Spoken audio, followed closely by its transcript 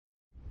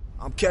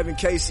I'm Kevin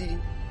Casey.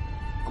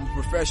 I'm a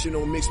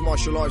professional mixed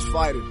martial arts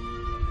fighter.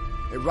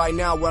 And right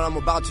now what I'm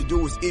about to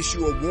do is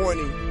issue a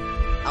warning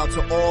out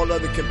to all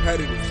other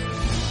competitors.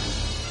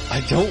 I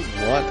don't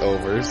want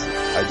overs.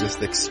 I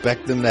just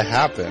expect them to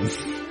happen.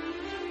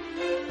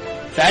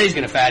 Fatty's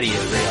gonna fatty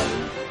is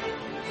real.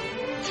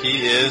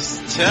 He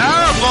is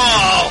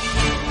terrible!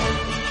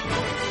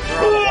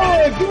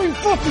 Oh, give me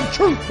fucking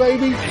truth,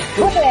 baby!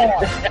 Come on!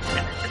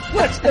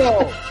 Let's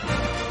go!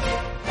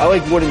 I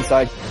like wood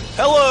inside.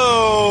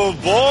 Hello,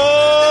 boys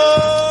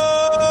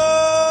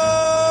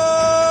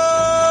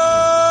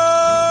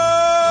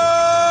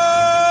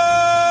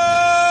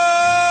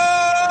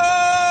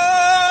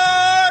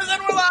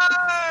and we're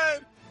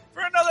live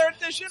for another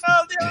edition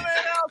of the MMA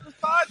Analysis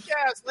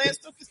Podcast. Lance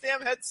took his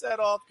damn headset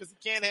off because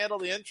he can't handle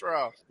the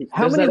intro.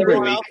 How many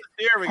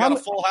Here, we got a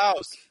full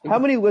house. How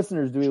many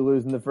listeners do we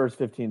lose in the first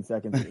 15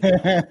 seconds?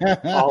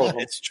 All of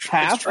them. It's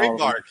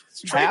trademark.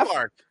 It's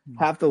trademark.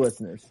 Half the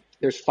listeners.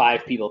 There's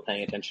 5 people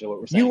paying attention to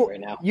what we're saying right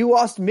now. You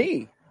lost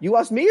me. You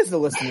lost me as the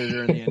listener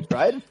during the intro.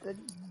 I'd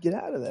get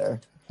out of there.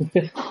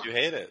 You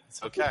hate it.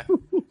 It's okay.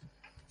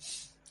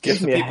 Gives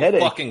Get me the a people headache.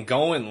 fucking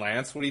going,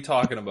 Lance. What are you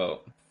talking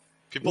about?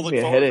 People Gives look me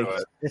a forward headache. to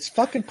it. It's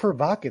fucking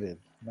provocative,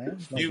 man.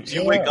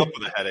 You wake up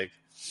with a headache.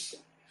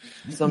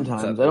 Sometimes I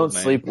What's up, don't old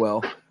man? sleep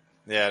well.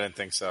 Yeah, I didn't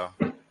think so.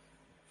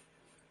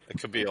 It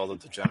could be all the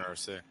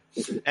degeneracy.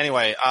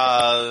 Anyway,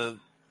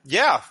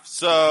 yeah.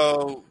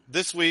 So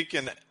this week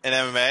in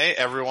MMA,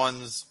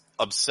 everyone's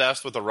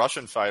obsessed with a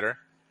Russian fighter.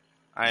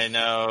 I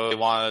know they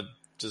want to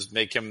just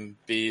make him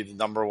be the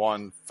number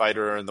one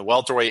fighter in the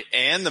welterweight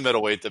and the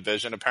middleweight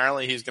division.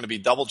 Apparently, he's going to be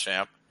double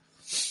champ.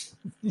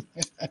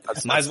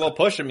 Might as well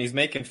push him. He's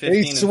making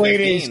 15 and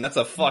sweeties. 15. That's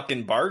a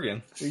fucking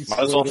bargain. Might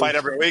as well fight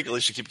every week. At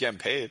least you keep getting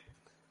paid.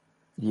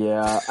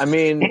 Yeah, I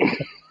mean,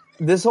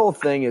 this whole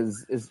thing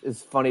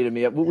is funny to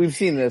me. We've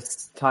seen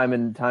this time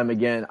and time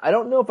again. I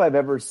don't know if I've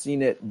ever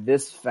seen it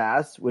this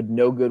fast with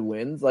no good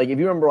wins. Like, if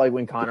you remember, like,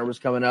 when Conor was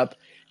coming up,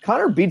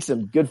 Conor beat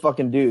some good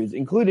fucking dudes,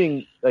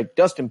 including, like,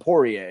 Dustin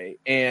Poirier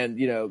and,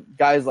 you know,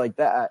 guys like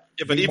that.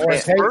 Yeah, but even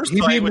his first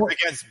fight was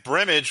against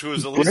Brimage, who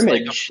was at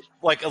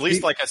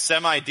least like a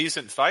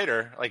semi-decent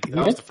fighter. Like,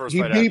 that was the first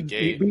fight out of the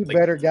gate. He beat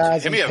better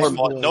guys. Jimmy had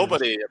fought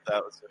nobody if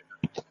that was it.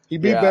 He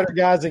beat better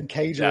guys in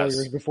cage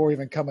warriors before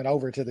even coming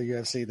over to the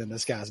UFC than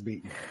this guy's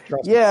beaten.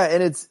 Trust me. Yeah,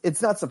 and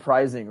it's not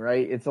surprising,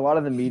 right? It's a lot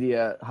of the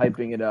media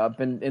hyping it up,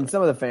 and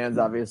some of the fans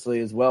obviously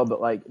as well. But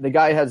like, the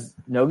guy has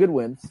no good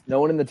wins, no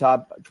one in the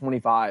top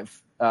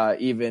 25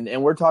 even,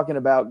 and we're talking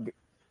about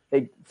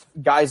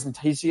guys in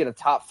TC in a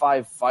top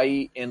 5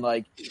 fight, and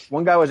like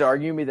one guy was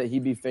arguing me that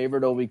he'd be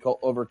favored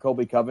over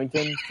Colby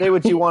Covington. Say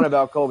what you want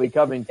about Colby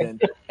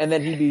Covington, and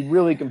then he'd be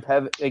really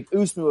competitive. Like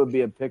Usman would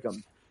be a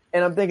pick'em.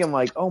 And I'm thinking,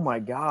 like, oh my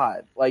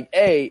god, like,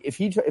 if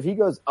he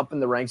goes up in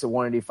the ranks at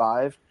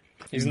 185,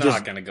 He's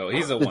not going to go.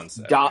 He's a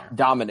 170.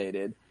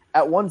 Dominated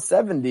at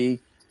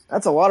 170.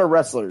 That's a lot of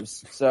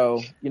wrestlers.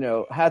 So, you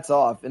know, hats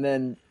off. And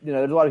then, you know,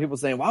 there's a lot of people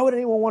saying, why would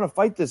anyone want to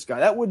fight this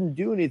guy? That wouldn't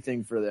do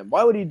anything for them.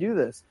 Why would he do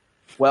this?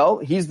 Well,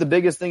 he's the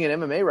biggest thing in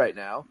MMA right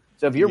now.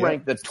 So if you're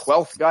ranked the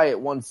 12th guy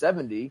at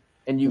 170,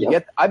 and you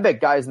I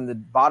bet guys in the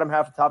bottom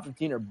half of the top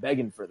 15 are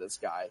begging for this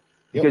guy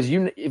because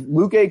if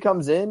Luque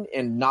comes in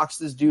and knocks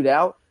this dude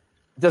out.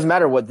 It doesn't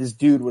matter what this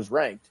dude was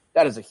ranked.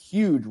 That is a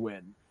huge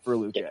win for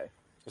Luque. Yeah.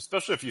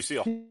 Especially if you see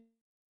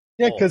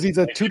because he's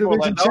a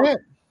 2-division champ.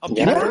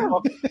 Already.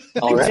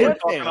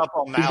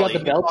 He's got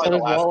the belts on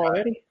his wall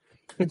already.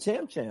 The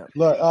champ.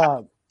 Look,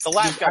 the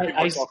last guy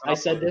I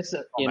said this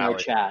in our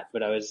chat,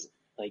 but I was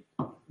like,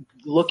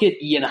 look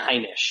at Ian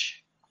Heinisch.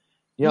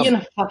 Yep.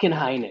 Ian fucking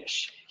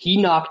Heinisch. He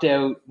knocked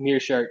out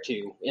Meerschaert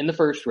too in the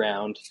first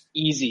round.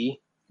 Easy.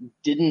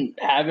 Didn't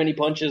have any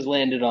punches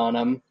landed on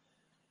him.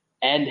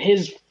 And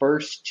his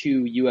first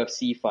 2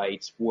 UFC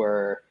fights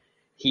were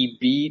he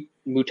beat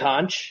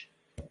Mutanch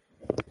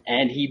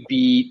and he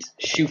beat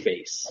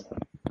Shoeface.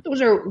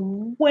 Those are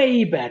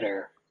way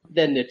better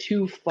than the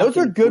 2 fucking... Those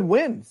are good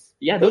wins.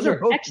 Yeah, those are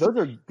excellent.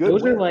 Those are good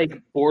Those wins. are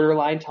like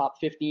borderline top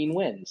 15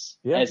 wins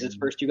as his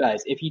first 2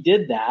 guys. If he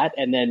did that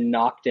and then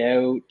knocked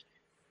out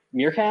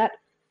Meerkat,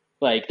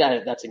 like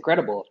that's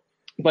incredible.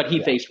 But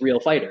he faced real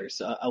fighters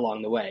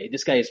along the way.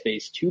 This guy has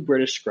faced 2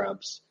 British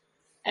scrubs.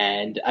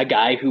 And a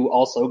guy who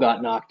also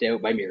got knocked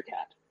out by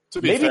Meerkat.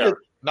 To be fair,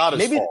 not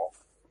his fault.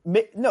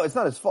 No, it's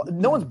not his fault.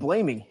 No one's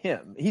blaming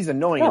him. He's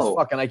annoying as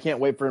fuck, and I can't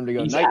wait for him to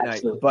go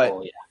night-night. But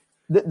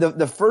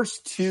the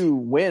first 2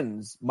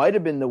 wins might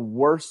have been the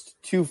worst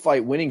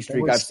 2-fight winning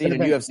streak I've seen in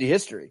UFC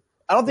history.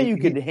 I don't think you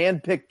could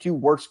handpick 2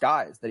 worst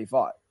guys that he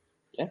fought.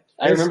 Yeah,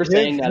 I remember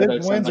saying that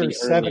about wins somebody are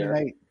 7 earlier.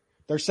 and 8.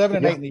 They're 7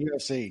 and 8 in the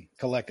UFC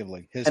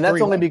collectively. And that's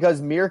only because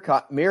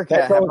Meerkat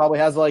probably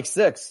has like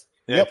 6.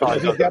 Yeah,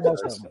 he's got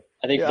most of them.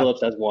 I think Phillips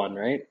has 1,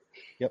 right?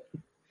 Yep.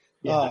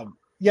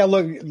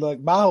 Look,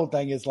 my whole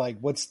thing is like,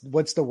 what's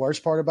the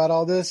worst part about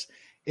all this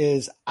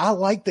is I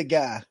like the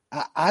guy.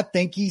 I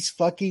think he's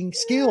fucking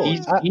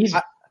skilled.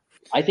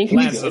 I think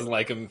Lance he's doesn't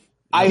like him.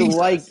 I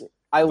like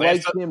I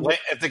like him.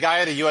 If the guy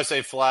had a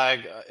USA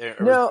flag or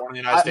No, was born in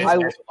the United States, I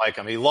also like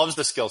him. He loves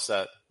the skill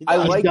set.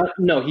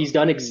 He's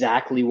done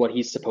exactly what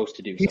he's supposed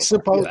to do.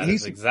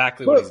 He's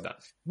exactly what he's done.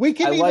 We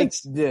can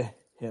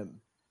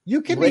him.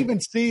 You can even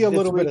see a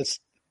little bit of.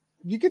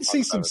 You can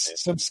see some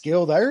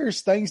skill.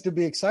 There's things to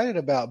be excited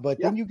about,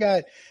 but then you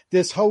got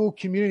this whole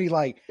community.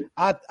 Like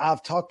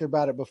I've talked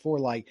about it before.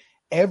 Like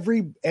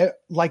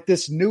like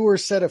this newer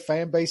set of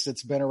fan base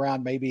that's been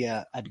around maybe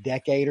a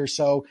decade or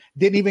so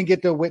didn't even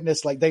get to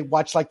witness. Like they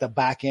watch like the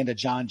back end of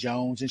John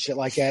Jones and shit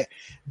like that.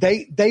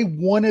 They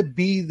want to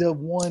be the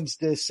ones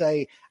to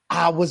say,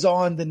 I was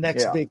on the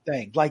next big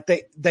thing. Like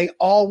they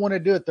all want to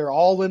do it. They're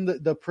all in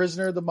the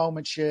prisoner of the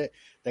moment shit.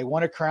 They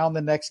want to crown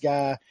the next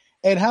guy.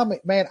 And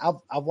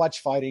I've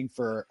watched fighting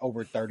for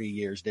over 30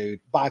 years,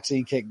 dude.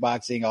 Boxing,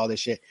 kickboxing, all this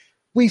shit.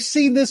 We've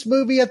seen this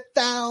movie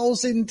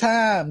 1,000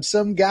 times.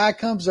 Some guy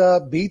comes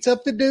up, beats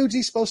up the dudes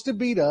he's supposed to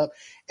beat up,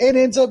 and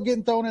ends up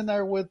getting thrown in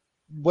there with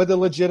a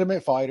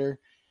legitimate fighter.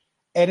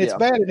 And it's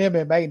bad in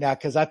MMA now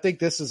because I think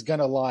this is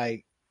gonna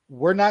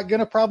we're not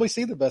gonna probably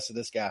see the best of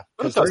this guy.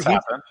 It does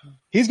happen.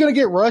 He's gonna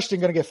get rushed and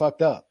gonna get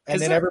fucked up,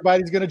 and then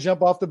everybody's gonna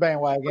jump off the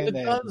bandwagon.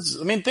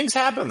 Things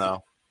happen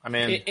though. I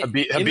mean,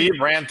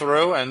 Habib ran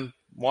through and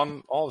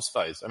won all his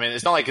fights. I mean,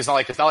 it's not like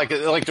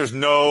there's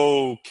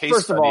no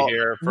case study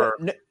here for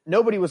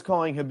nobody was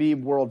calling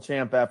Habib world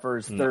champ after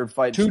his third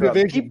fight.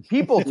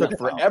 People took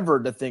forever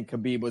to think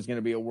Habib was going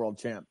to be a world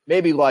champ.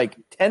 Maybe like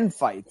 10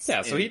 fights.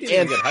 Yeah, so he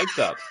didn't get hyped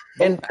up.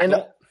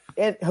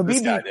 And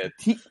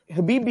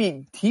Habib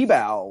beat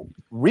Tebow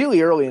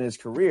really early in his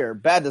career.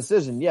 Bad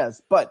decision,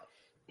 yes, but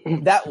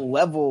that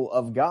level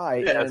of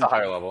guy. Yeah, it's a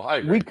higher level. I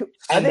agree.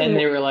 Then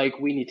they were like,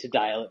 we need to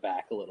dial it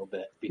back a little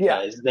bit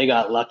because they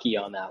got lucky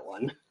on that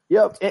one.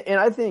 Yep. And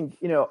I think,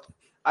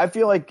 I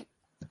feel like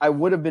I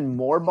would have been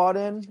more bought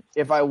in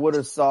if I would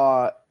have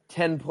saw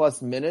 10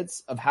 plus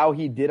minutes of how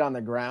he did on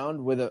the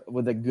ground with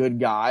a good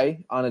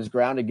guy on his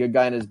ground, a good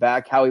guy in his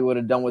back, how he would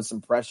have done with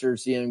some pressure,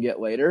 seeing him get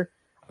later.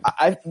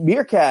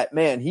 Meerkat,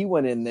 man, he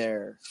went in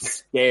there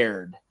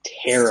scared.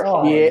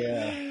 Terrified.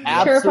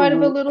 Terrified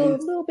of a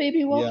little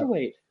baby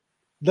welterweight.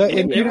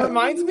 It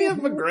reminds me of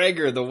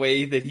McGregor, the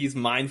way that he's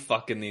mind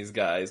fucking these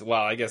guys.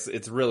 Well, I guess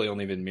it's really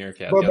only been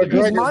Meerkat. But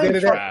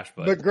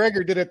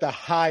McGregor did it at the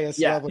highest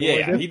level.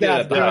 Yeah, he did it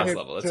at the highest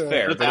level. It's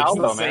fair, but it's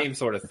the same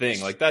sort of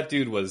thing. Like that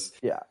dude was,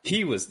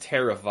 he was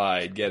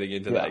terrified getting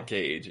into that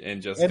cage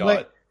and just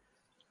got.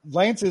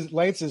 Lance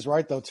is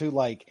right though too.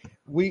 Like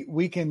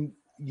we can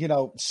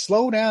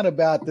slow down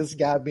about this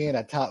guy being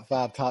a top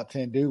 5, top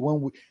 10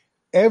 dude.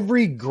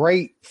 Every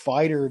great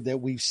fighter that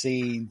we've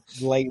seen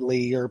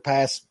lately or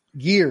past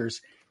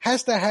years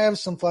has to have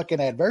some fucking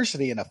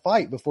adversity in a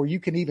fight before you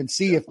can even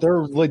see if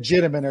they're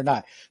legitimate or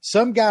not.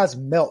 Some guys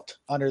melt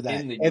under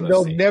that,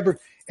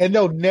 and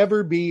they'll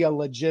never be a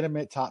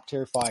legitimate top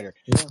tier fighter.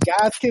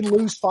 Guys can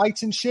lose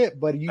fights and shit,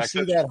 but you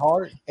see that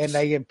heart and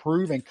they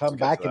improve and come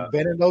back and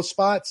win in those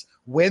spots,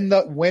 win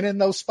in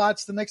those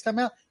spots the next time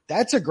out.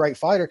 That's a great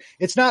fighter.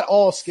 It's not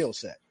all skill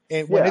set,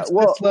 and when it's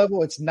this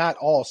level, it's not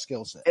all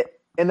skill set.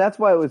 And that's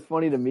why it was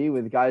funny to me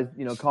with guys,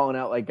 calling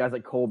out like guys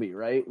like Colby,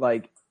 right?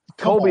 Like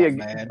Colby,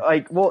 man.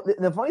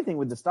 The funny thing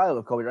with the style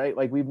of Colby, right?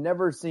 Like we've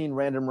never seen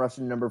random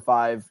Russian number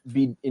 5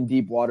 be in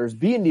deep waters,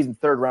 be in the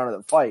third round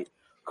of the fight.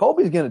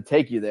 Colby's going to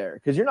take you there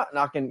because you're not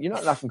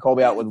knocking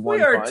Colby out with one.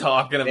 We are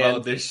talking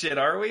about this shit,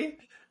 are we?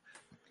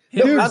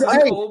 Dude,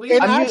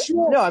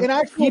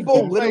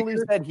 people literally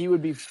said he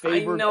would be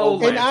favored. I know,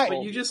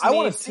 but you just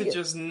need to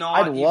just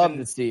not. I'd love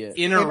to see it.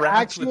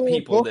 Interact with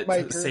people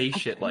that say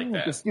shit like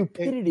that. The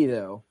stupidity,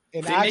 though.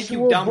 An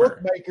actual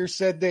bookmaker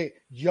said that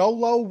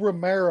Yolo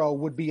Romero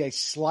would be a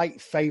slight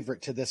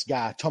favorite to this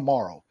guy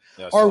tomorrow.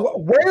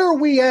 Where are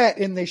we at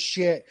in this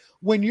shit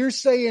when you're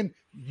saying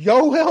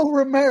Yoel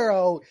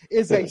Romero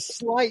is a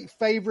slight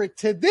favorite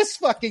to this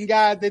fucking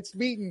guy that's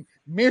beating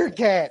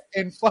Meerkat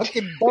and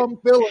fucking Bum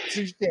Phillips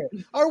and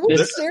shit? Are we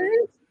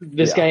serious?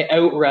 This guy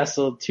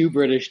out-wrestled 2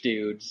 British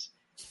dudes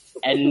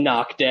and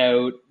knocked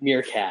out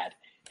Meerkat.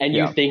 And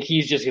you think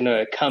he's just going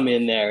to come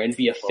in there and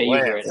be a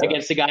favorite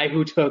against a guy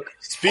who took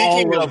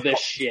all of this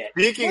shit.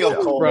 Speaking of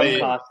Colby,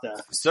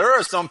 Costa. There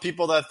are some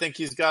people that think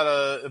he's got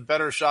a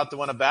better shot to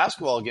win a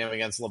basketball game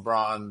against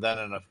LeBron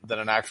than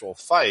an actual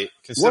fight,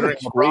 considering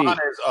LeBron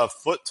is a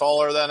foot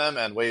taller than him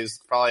and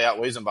probably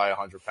outweighs him by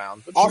 100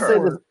 pounds. But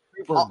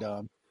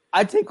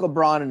I take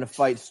LeBron in a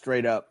fight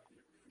straight up.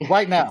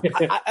 Right now.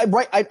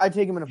 I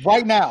take him in a fight.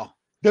 Right now.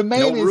 The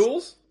man is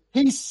rules?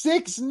 He's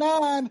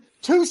 6'9",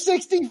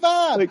 265.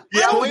 I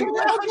don't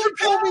care how good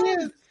Kobe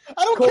is.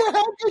 I don't care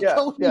how good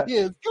Kobe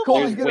is.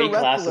 Kobe's weight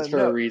classes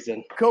for a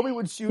reason. Kobe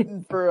would shoot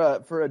him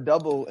for a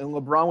double, and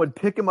LeBron would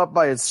pick him up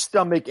by his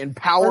stomach and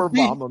power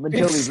bomb him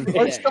until he was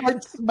dead.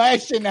 Start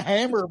smashing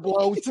hammer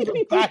blows to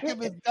the back of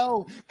his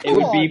dome. It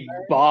would be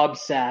Bob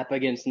Sapp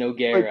against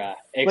Nogueira,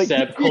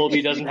 except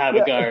Colby doesn't have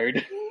a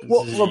guard.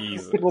 Well,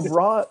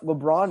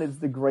 LeBron is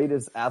the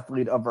greatest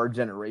athlete of our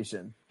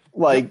generation.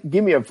 Like,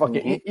 give me a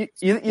fucking.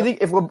 You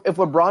think if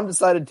LeBron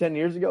decided 10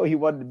 years ago he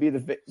wanted to be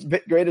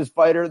the greatest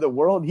fighter in the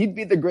world, he'd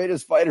be the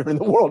greatest fighter in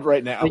the world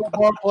right now.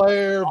 Football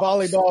player,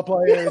 volleyball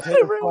player,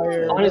 tennis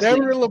player, honestly,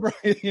 whatever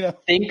LeBron.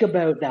 Think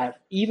about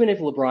that. Even if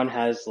LeBron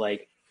has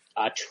like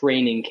a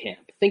training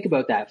camp, think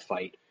about that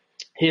fight.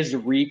 His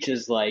reach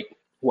is like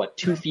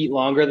 2 feet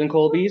longer than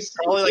Colby's?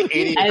 Probably like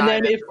 80. And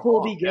then if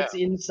Colby gets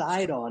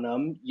inside on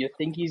him, you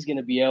think he's going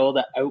to be able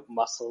to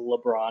outmuscle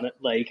LeBron.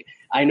 Like,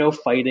 I know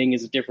fighting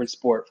is a different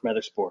sport from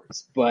other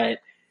sports, but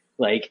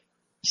like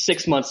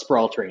 6 months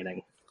sprawl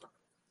training.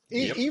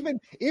 Yep.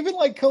 Even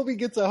like Kobe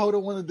gets a hold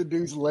of one of the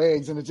dude's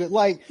legs, and it's just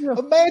like,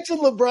 imagine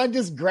LeBron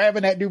just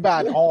grabbing that dude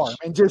by an arm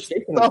and just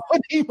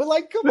throwing him.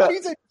 Like, come on,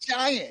 he's a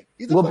giant.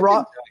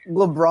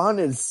 LeBron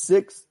is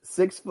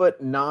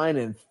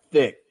 6'9" and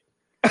thick.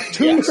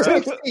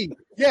 260.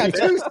 Yeah,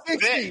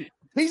 260.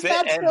 He's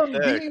not some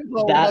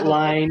beanpole. That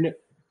line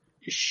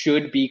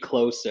should be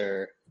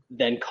closer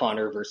than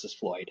Conor versus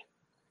Floyd.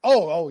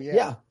 Oh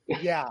yeah.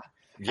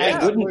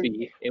 It wouldn't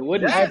be. It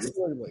wouldn't.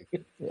 Absolutely.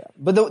 Yeah,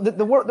 but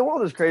the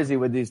world is crazy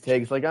with these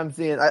takes. Like, I'm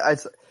seeing,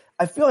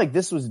 I feel like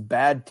this was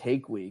bad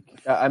take week.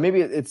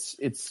 Maybe it's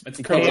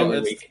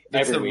every week.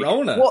 It's the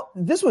Rona. Well,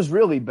 this was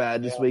really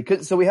bad this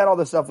week. So we had all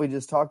the stuff we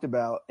just talked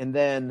about, and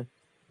then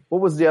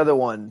what was the other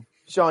one?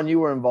 Sean, you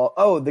were involved.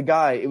 Oh, the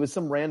guy. It was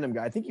some random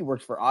guy. I think he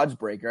works for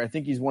Oddsbreaker. I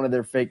think he's one of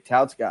their fake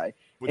touts guy.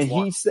 Which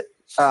one? He said,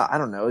 I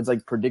don't know. It's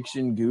like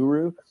prediction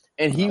guru.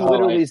 And he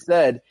literally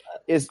said,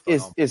 is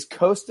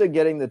Costa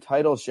getting the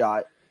title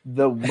shot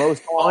the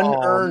most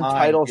unearned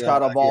title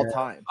shot of all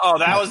time? Oh,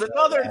 that was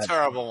another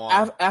terrible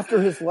one.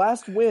 After his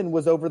last win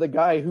was over the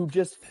guy who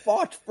just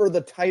fought for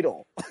the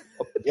title.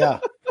 Yeah.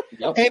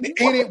 Yep. And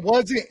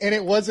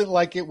it wasn't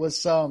like it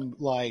was some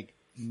like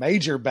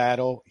major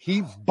battle.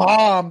 He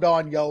bombed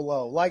on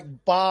YOLO. Like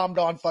bombed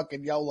on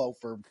fucking YOLO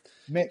for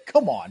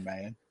come on,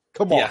 man.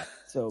 Come on. Yeah.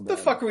 So what the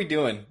fuck are we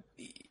doing?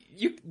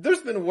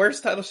 There's been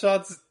worse title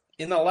shots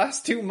in the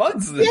last 2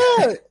 months.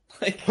 Yeah.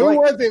 Who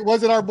was it?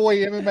 Was it our boy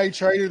MMA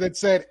Trader that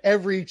said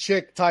every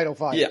chick title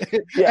fight?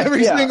 Yeah.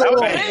 Every single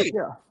one.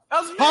 Yeah.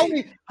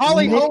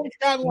 Holly Holmes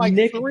got like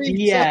Nick 3.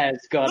 Diaz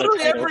got a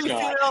title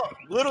shot.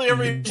 Literally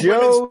every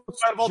Joe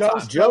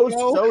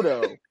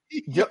Soto,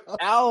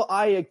 Al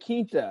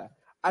Iaquinta.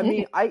 I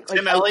mean,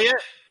 Tim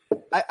Elliott.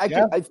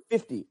 I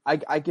 50.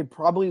 I could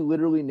probably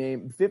literally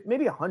name 50,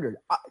 maybe 100.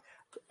 All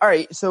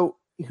right, so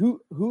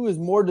who is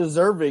more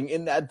deserving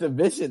in that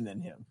division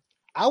than him?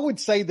 I would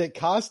say that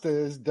Costa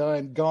has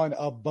gone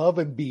above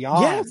and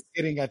beyond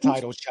getting a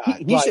title shot.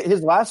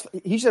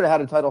 He should have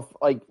had a title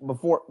like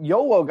before.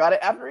 YOLO got it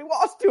after he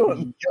lost to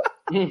him.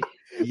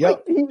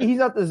 Yep. Like, he's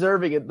not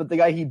deserving it, but the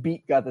guy he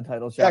beat got the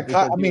title shot.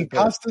 Yeah, I mean,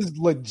 Costa's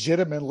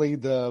legitimately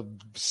the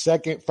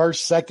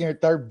first,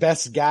 second, third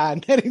best guy in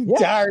that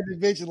entire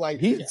division. Like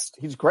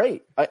he's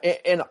great.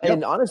 And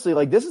honestly,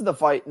 like this is the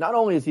fight. Not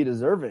only is he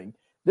deserving,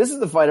 this is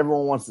the fight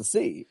everyone wants to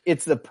see.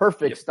 It's the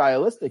perfect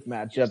stylistic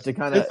matchup to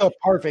kind of. It's a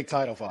perfect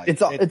title fight.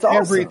 It's awesome.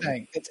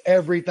 everything. It's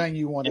everything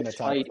you want in a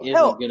title fight.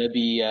 Isn't going to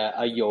be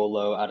a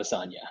YOLO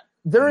Adesanya.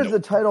 There is a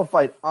title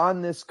fight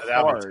on this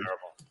card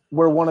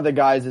where one of the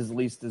guys is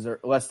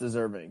less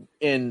deserving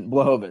in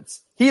Blachowicz.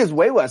 He is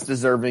way less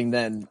deserving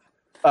than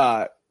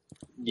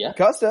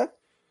Costa.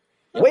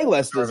 Way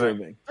less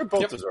deserving. They're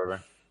both deserving.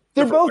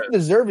 They're both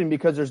deserving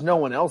because there's no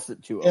one else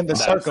to him.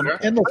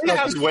 He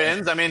has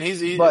wins. I mean,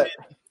 he's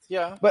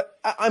yeah. But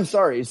I'm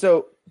sorry.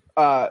 So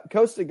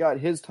Costa got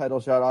his title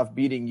shot off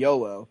beating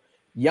YOLO.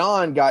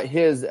 Jan got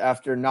his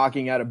after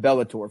knocking out a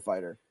Bellator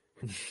fighter.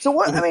 So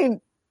what? I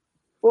mean,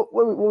 what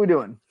are we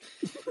doing?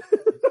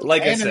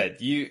 Like I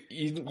said, you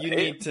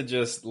need to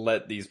just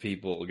let these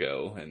people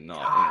go and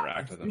not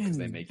interact with them because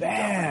they make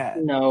bad.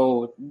 you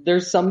No,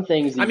 there's some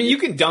things. I mean, you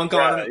can dunk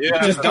on them.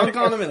 Yeah. Just dunk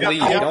on them and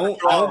leave.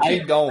 Don't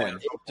keep going.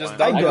 Just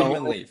dunk on them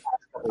and leave.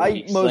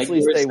 I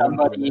mostly stay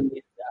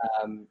with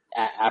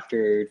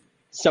after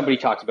somebody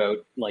talked about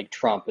like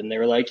Trump, and they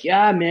were like,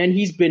 "Yeah, man,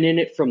 he's been in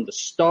it from the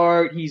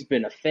start. He's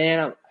been a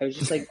fan." I was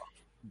just like,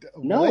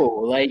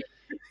 "No,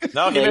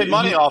 No, he made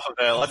money off of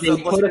it. Let's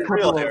put a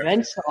couple of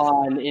events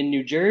on in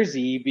New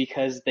Jersey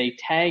because they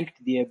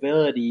tanked the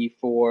ability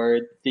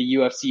for the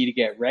UFC to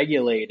get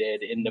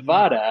regulated in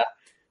Nevada.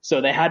 So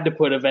they had to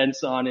put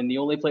events on in the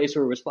only place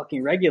where it was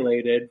fucking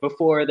regulated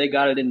before they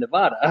got it in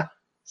Nevada.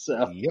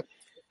 So,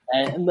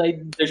 and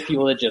like, there's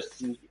people that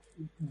just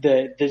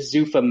the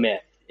Zuffa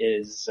myth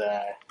is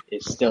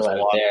still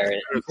out there.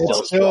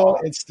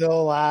 It's still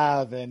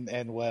alive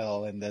and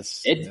well in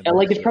this. It's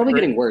probably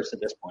getting worse at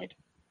this point.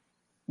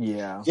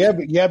 Yeah,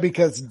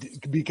 because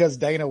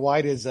Dana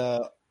White is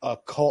a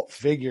cult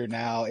figure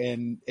now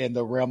in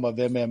the realm of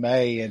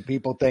MMA, and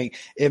people think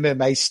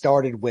MMA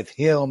started with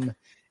him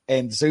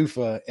and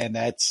Zuffa, and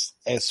that's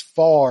as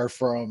far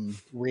from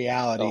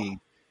reality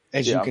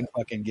as you can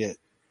fucking get.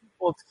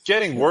 Well, it's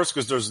getting worse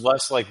because there's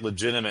less like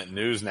legitimate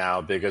news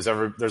now because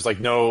there's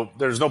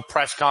no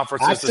press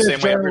conferences the same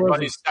way.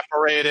 Everybody's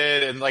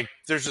separated, and like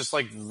there's just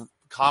like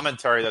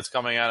commentary that's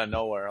coming out of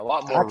nowhere. A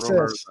lot more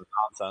rumors and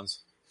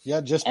nonsense.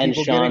 Yeah, just and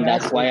people Sean, getting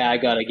that's access. why I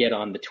gotta get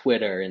on the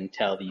Twitter and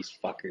tell these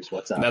fuckers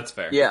what's up. That's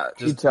fair. Yeah,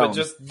 just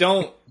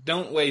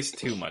don't waste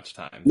too much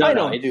time. I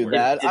don't do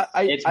that.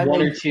 It's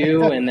one or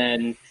two, and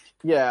then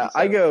yeah, so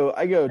I go.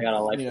 I got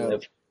a life to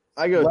live.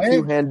 I go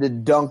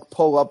two-handed dunk,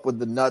 pull up with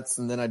the nuts,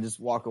 and then I just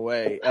walk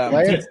away.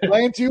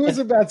 Lance, you was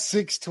about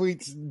 6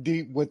 tweets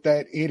deep with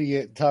that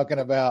idiot talking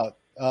about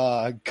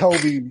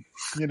Kobe,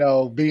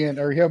 him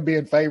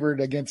being favored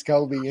against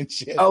Kobe and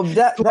shit. Oh,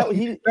 that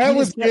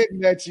was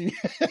getting at you.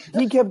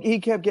 he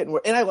kept getting,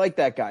 and I like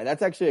that guy.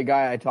 That's actually a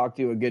guy I talk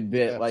to a good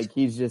bit. Yeah. Like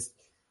he's just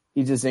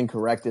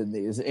incorrect in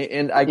these.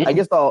 And I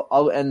guess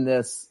I'll end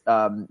this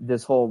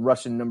whole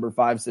Russian number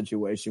 5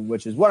 situation,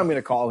 which is what I'm going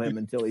to call him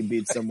until he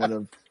beats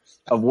someone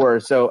of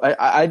worse. So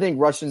I think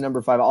Russian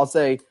number 5. I'll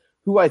say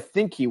who I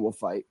think he will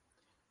fight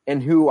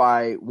and who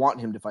I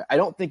want him to fight. I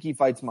don't think he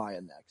fights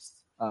Maya next.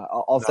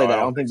 I'll say that.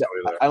 I don't think that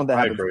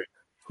happens.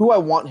 Who I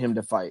want him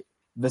to fight,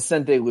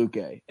 Vicente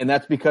Luque. And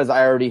that's because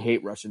I already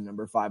hate Russian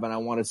number 5 and I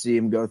want to see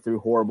him go through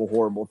horrible,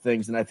 horrible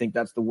things. And I think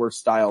that's the worst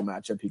style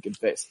matchup he could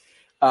face.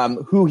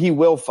 Who he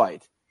will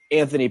fight,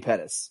 Anthony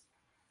Pettis.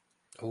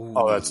 Ooh.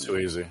 Oh, that's too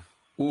easy.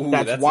 Ooh,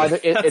 that's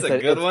a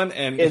good one.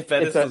 And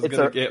Pettis is going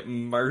to get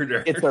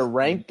murdered. It's a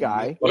ranked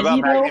guy. What about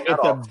Magny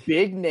It's a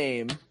big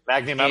name.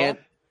 Magny Metal?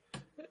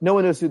 No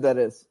one knows who that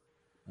is.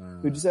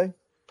 Who'd you say?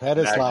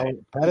 Pettis.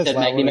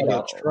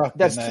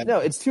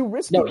 It's too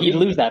risky. No, he'd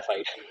lose that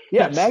fight.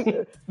 Yeah,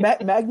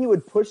 Magny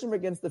would push him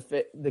against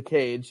the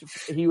cage.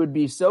 He would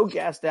be so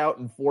gassed out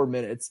in 4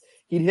 minutes.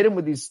 He'd hit him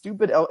with these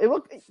stupid.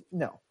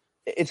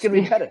 It's going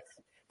to be Pettis.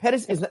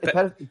 Pettis is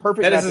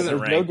perfect. Pettis isn't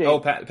ranked.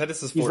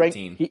 Pettis is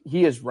 14.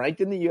 He is ranked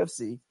in the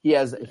UFC. He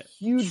has a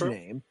huge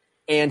name,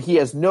 and he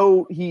has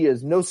no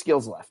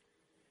skills left.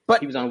 But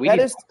he was on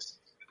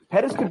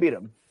Pettis could beat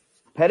him.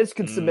 Pettis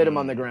could submit him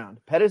on the ground.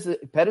 Pettis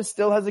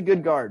still has a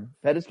good guard.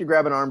 Pettis could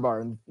grab an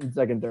armbar in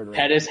second, third round.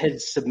 Pettis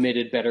has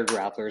submitted better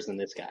grapplers than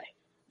this guy.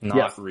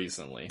 Not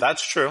recently.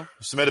 That's true.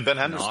 Submitted Ben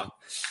Henderson.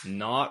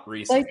 Not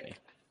recently.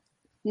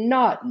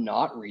 Not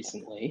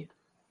recently.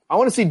 I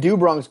want to see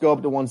Dubronx go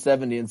up to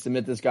 170 and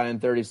submit this guy in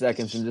 30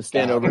 seconds and just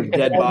stand over his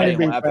dead body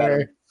and laugh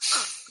at him.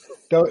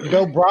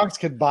 Though Bronx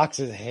could box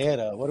his head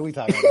up. What are we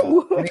talking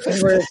about?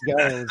 Anywhere it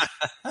goes.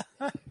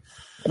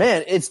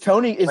 Man, is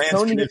Tony going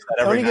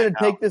to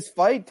take this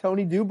fight?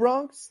 Tony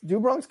Dubronx?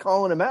 Dubronx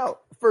calling him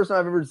out. First time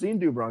I've ever seen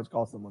Dubronx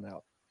call someone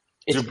out.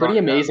 It's pretty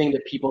amazing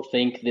that people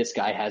think this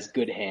guy has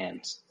good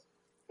hands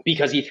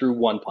because he threw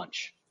one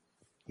punch.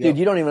 Dude,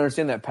 you don't even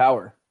understand that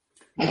power.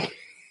 You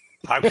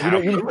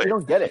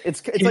don't get it.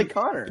 It's like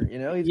Connor,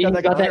 he's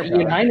got that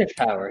Ian Heinrich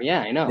power. Yeah,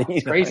 I know.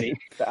 It's crazy.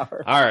 All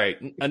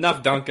right,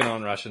 enough dunking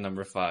on Russia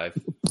number 5.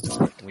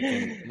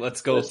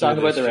 Let's go through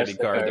the shitty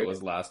card that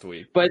was last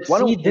week. But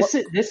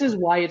see, this is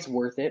why it's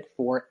worth it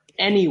for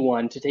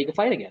anyone to take a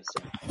fight against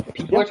him.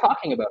 People are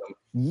talking about him.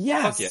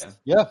 Yes.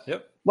 Yeah.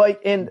 Yep.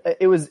 And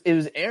it was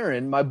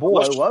Aaron, my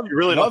boy. You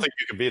really don't think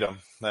you can beat him?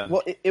 Then.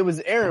 Well, it was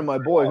Aaron, my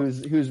boy,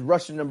 who's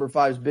Russian number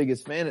 5's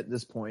biggest fan at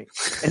this point,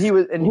 and he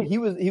was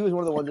one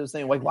of the ones that was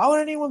saying like, why would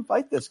anyone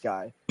fight this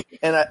guy?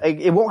 And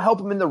it won't help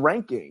him in the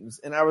rankings.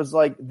 And I was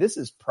like, this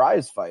is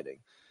prize fighting.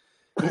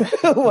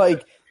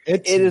 Like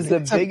it is the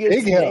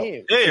biggest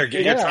name. Yeah, you're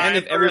trying. And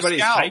if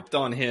everybody's hyped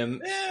on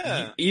him,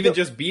 even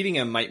just beating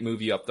him might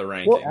move you up the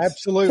rankings. Well,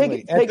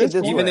 absolutely.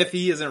 Even if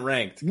he isn't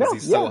ranked because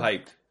he's so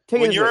hyped.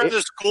 When you're in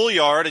the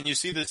schoolyard and you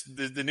see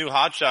the new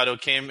hotshot who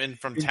came in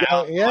from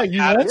town,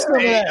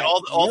 and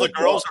all the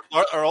girls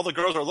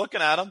are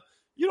looking at him.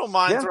 You don't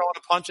mind throwing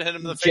a punch and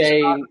hitting him in the face.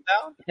 Jay, and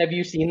down? Have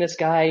you seen this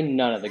guy?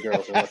 None of the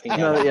girls are looking at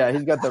him. Yeah,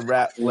 he's got the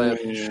rat lip.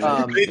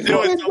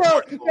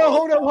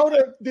 Hold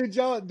up.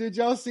 Did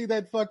y'all see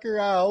that fucker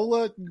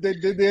Iola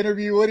that did the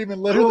interview with him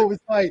and literally was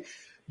like,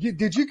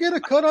 did you get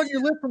a cut on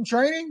your lip from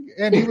training?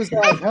 And he was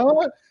like,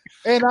 huh?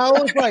 And I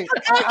was like,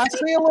 I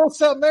see a little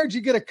something there. Did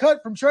you get a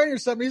cut from training or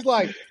something? He's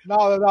like,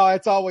 no,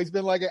 it's always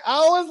been like it. I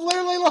was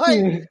literally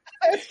like,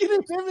 asking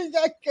him if he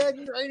got cut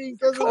in training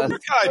because of the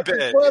guy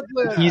bit.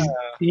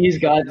 He's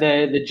got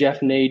the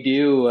Jeff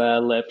Nadeau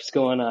lips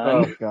going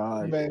on. Oh,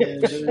 God.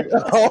 Man.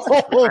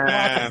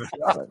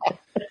 God.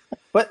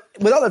 But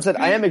with all that said,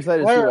 I am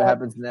excited to see what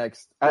happens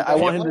next. I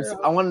want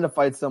him to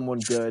fight someone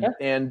good.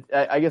 And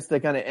I guess to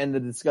kind of end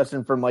the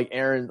discussion from like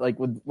Aaron, like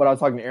with what I was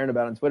talking to Aaron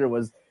about on Twitter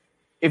was,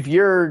 if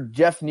you're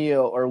Jeff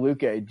Neal or Luque,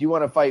 do you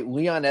want to fight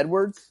Leon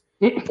Edwards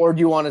or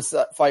do you want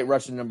to fight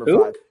Russian number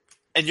 5?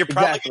 And you're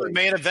probably going to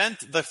main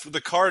event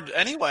the card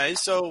anyway,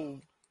 so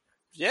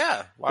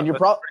yeah. And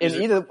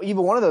either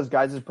one of those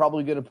guys is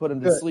probably going to put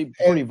him to sleep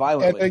pretty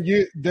violently. And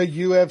the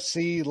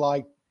UFC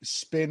like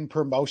spin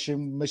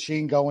promotion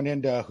machine going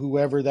into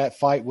whoever that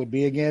fight would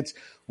be against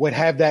would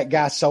have that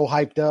guy so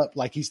hyped up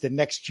like he's the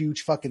next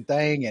huge fucking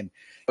thing, and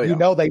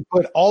they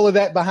put all of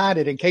that behind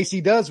it in case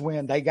he does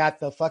win. They got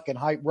the fucking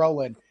hype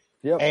rolling,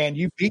 and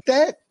you beat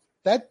that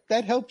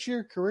helps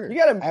your career. You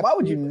got to. Why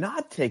would you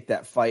not take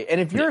that fight? And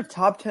if you're a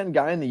top 10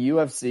 guy in the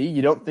UFC,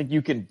 you don't think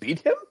you can beat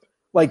him?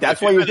 Like that's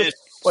why you're just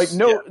like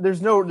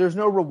there's no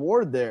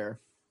reward there.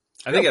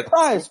 I think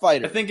prize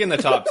fighter. I think in the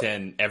top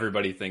 10,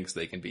 everybody thinks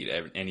they can beat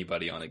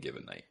anybody on a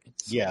given night.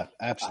 So Yeah,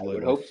 absolutely. I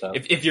would hope so.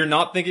 if you're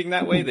not thinking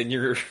that way, then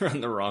you're on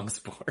the wrong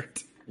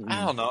sport.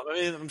 I don't know. I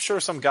mean, I'm sure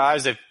some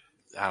guys, I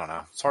don't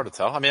know. It's hard to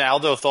tell. I mean, I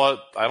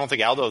don't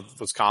think Aldo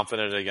was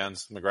confident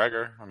against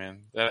McGregor. I mean,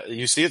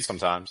 you see it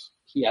sometimes.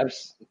 He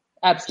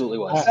absolutely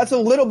was. That's a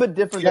little bit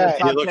different than a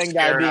top 10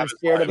 guy being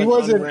scared of He his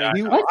wasn't.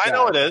 unranked I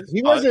know it is.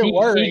 He wasn't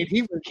worried.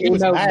 He came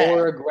was out mad.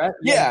 more aggressive.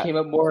 Yeah. He came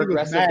out more He was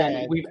aggressive than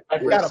mad. we've He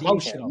ever got seen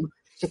emotional. him.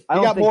 I He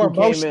don't got think more he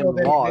came emotional in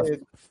than lost. he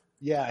did.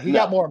 Yeah, he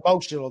got more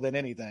emotional than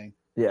anything.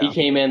 Yeah. He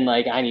came in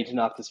like, I need to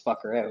knock this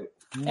fucker out,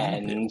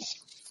 and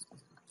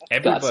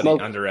Everybody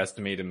smoked.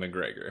 underestimated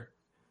McGregor.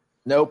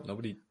 Nope.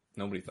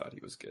 Nobody thought he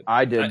was good.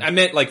 I did. I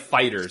meant like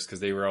fighters because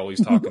they were always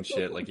talking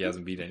shit like he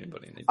hasn't beat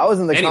anybody. I was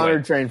in the Anyway.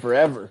 counter train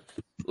forever.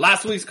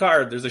 Last week's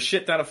card, there's a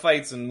shit ton of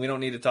fights, and we don't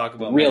need to talk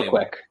about real many of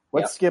them. quick.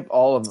 Let's skip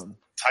all of them.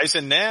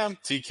 Tyson Nam,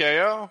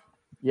 TKO.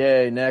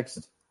 Yay,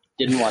 next.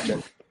 Didn't watch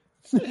it.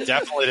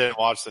 Definitely didn't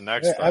watch the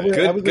next Yeah, fight. was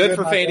a Good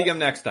for night. fading him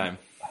next time.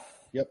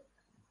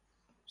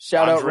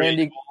 Shout out Andre-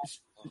 Randy.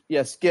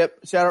 Yeah, skip.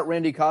 Shout out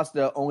Randy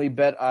Costa. Only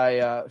bet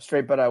I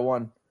straight bet I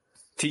won.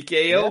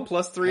 TKO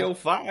plus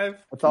 305.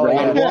 That's all I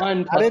Round got.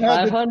 one I plus didn't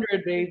have the-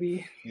 500,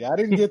 baby. Yeah, I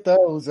didn't get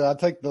those. I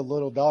take the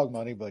little dog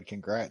money, but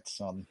congrats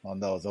on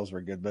those. Those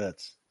were good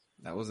bets.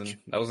 That was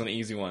an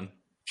easy one.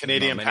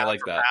 Canadian Not many pound like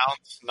for that. pound.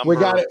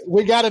 Number,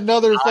 We got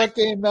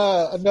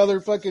another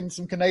fucking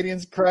some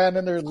Canadians crying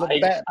in their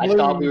I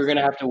thought we were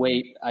gonna have to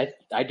wait. I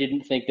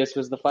didn't think this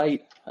was the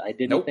fight. I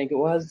didn't think it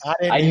was.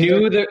 I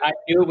knew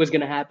it was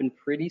gonna happen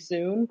pretty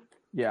soon.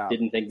 Yeah.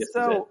 Didn't think this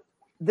was it. So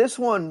this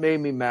one made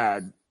me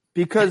mad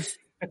because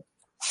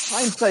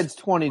hindsight's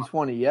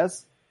 20/20.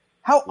 Yes.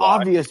 How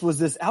obvious was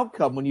this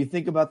outcome when you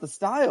think about the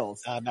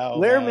styles? I know.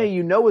 Laramie,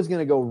 is going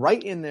to go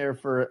right in there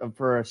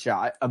for a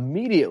shot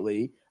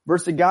immediately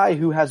versus a guy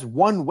who has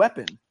one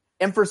weapon.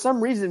 And for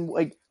some reason,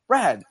 like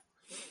Brad,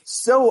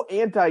 so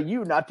anti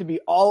you not to be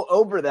all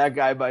over that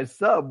guy by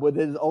sub with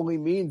his only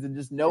means and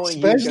just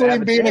knowing, especially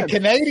being a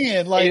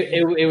Canadian. Like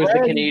it was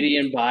the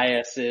Canadian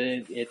bias.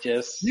 It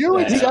just you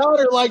and Sean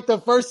are like the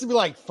first to be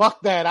like,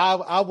 "Fuck that!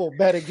 I will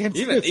bet against."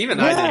 Even this.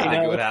 I didn't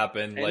think it would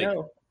happen.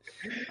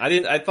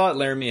 I thought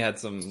Laramie had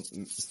some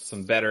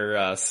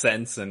better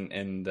sense and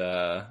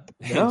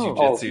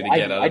jiu-jitsu to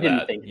get out of didn't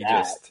that. Think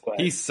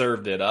he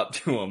served it up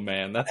to him,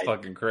 man. That's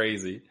fucking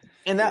crazy.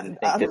 And I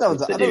thought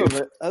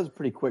that was a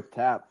pretty quick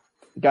tap.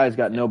 The guy's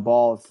got no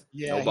balls.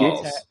 Yeah, no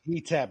balls.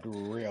 He tapped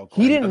real quick.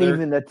 He didn't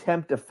even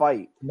attempt to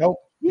fight. Nope.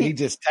 He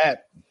just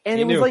tapped. And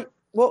it was like,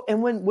 well,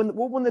 and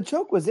when the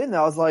choke was in,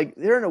 I was like,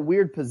 they're in a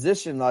weird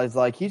position. I was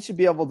like, he should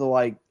be able to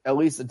like at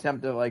least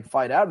attempt to like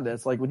fight out of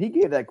this. Like when he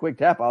gave that quick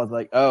tap, I was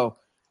like, oh,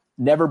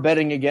 never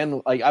betting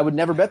again. Like I would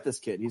never bet this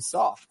kid. He's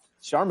soft.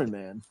 Charmin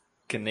man.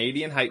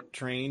 Canadian hype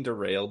train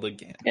derailed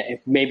again.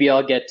 Maybe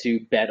I'll get to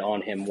bet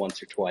on him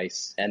once or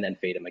twice and then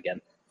fade him again.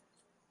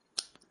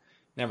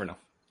 Never know.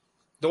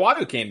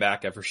 Dawodu came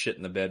back after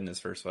shitting the bed in his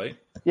first fight.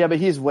 Yeah, but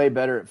he's way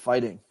better at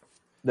fighting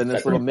than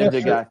this little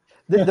midget guy.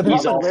 The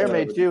problem with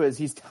Laramie too is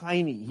he's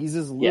tiny. He's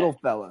this little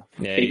fella.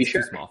 Yeah, Baby he's too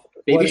Shark. small.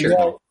 Baby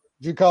Shark.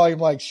 Did you call him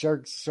like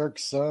Shirk's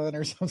son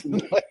or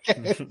something like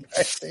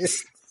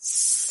that?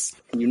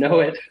 You know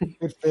it.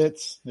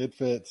 It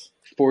fits.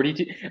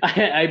 42.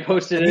 I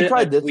posted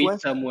a tweet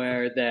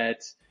somewhere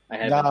that I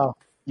had. No,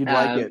 you'd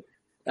like it.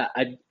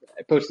 I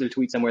posted a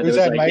tweet somewhere that Who's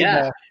was that like, made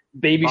yeah, now?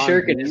 Baby Bond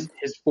Shirk and Dude.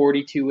 his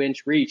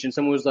 42-inch reach, and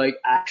someone was like,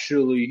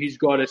 actually, he's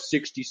got a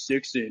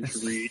 66-inch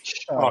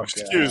reach. Oh,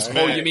 excuse me.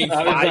 Oh, you mean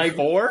I was like,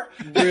 5'4"?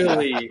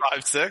 Really?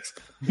 5'6"?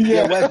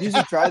 Yeah, Wes, you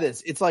should try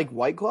this. It's like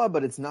White Claw,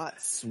 but it's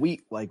not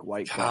sweet like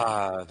White Claw.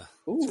 God.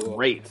 Ooh.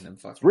 Great.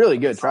 It's really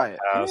good. Try it.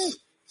 Yes.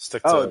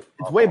 Stick to Oh, it.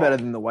 it's way better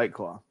than the White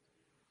Claw.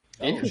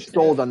 Interesting.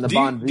 Sold on the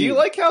Bond. Do you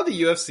like how the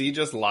UFC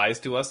just lies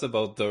to us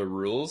about the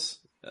rules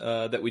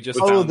that we just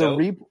found out?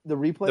 the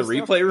replay The stuff?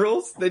 replay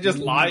rules? They just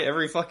lie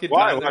every fucking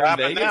Why? time What they're in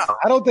happened Vegas. now?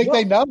 I don't think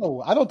they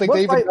know. I don't think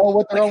they even fight- know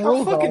what their Like, own how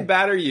rules fucking are.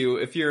 bad are you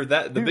if you're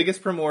the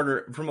biggest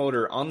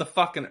promoter on the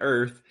fucking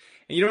earth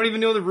and you don't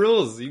even know the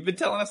rules? You've been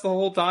telling us the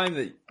whole time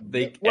that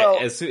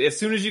as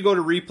soon as you go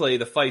to replay,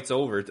 the fight's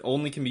over. It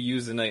only can be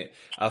used in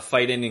a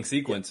fight-ending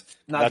sequence.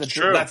 Not That's the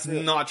true. That's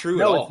not true at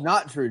No, all. it's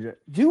not true.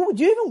 Do you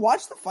even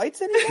watch the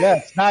fights anymore? Yeah,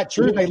 it's not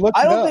true. They looked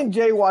I it don't up. think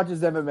Jay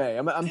watches MMA.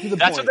 I'm to the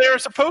That's point. what they are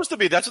supposed to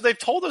be. That's what they've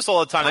told us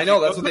all the time. I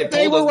know, that's what they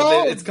They told were us, but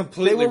wrong. it's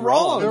completely They were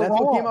wrong. They're That's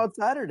what wrong. came out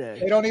Saturday.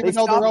 They don't even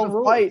know their stopped own the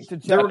rules. fight to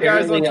check. There were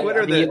guys on Apparently,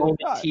 Twitter the that- only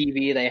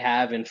TV they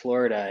have in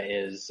Florida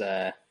is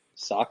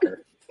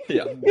soccer.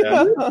 Yeah.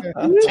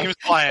 Team's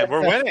playing.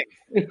 We're winning.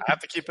 I have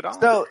to keep it on.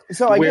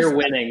 So I We're guess,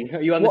 winning.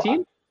 Are you on the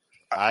team?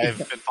 I've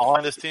been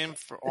following this team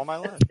for all my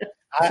life.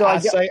 I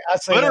say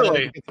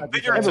Literally.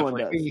 everyone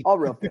does. All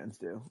real fans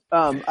do.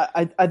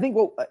 I think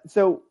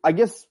I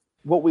guess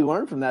what we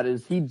learned from that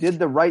is he did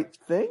the right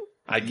thing.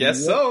 I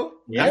guess so.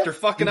 Yeah, After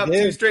fucking he up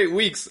did. 2 straight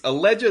weeks,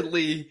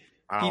 allegedly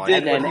I he don't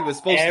did like what he was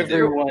supposed to do.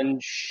 Everyone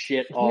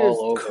shit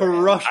all over.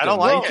 Crushed I don't him,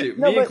 like me it.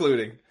 too, No, me but-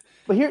 including.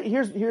 But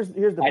here's the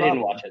problem. I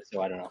didn't watch it,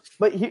 so I don't know.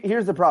 But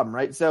here's the problem,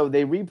 right? So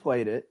they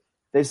replayed it,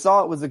 They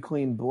saw it was a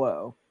clean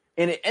blow,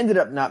 and it ended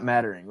up not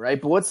mattering,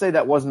 right? But let's say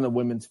that wasn't a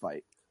women's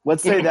fight.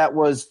 Let's say that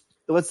was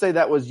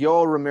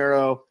Yoel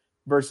Romero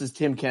versus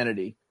Tim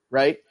Kennedy,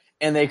 right?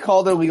 And they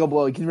called it a legal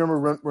blow. You can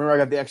remember Romero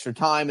got the extra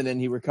time, and then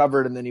he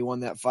recovered, and then he won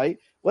that fight.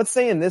 Let's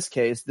say in this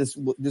case, this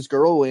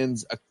girl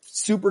wins a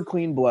super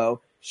clean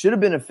blow, should have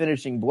been a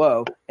finishing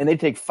blow, and they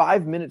take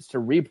 5 minutes to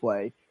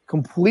replay,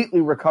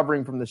 completely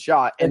recovering from the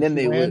shot, and then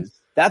they lose.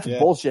 That's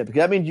bullshit, because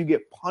that means you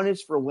get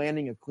punished for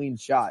landing a clean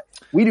shot.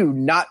 We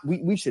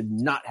should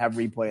not have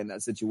replay in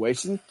that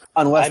situation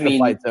unless the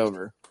fight's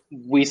over.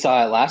 We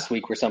saw it last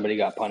week where somebody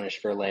got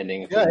punished for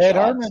landing a clean shot.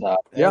 Herman. So.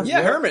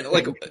 Yeah, Herman.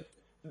 Like,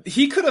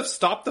 he could have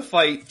stopped the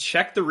fight,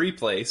 checked the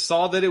replay,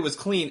 saw that it was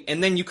clean,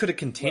 and then you could have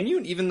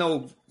continued, even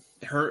though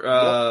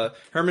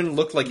Herman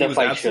looked like he was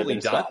absolutely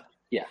done. Stopped.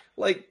 Yeah.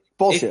 Like,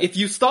 bullshit. If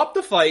you stop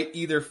the fight,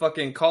 either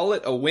fucking call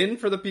it a win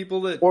for the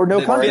people that or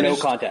no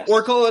contest,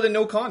 or call it a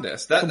no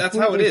contest. That's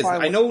how it is.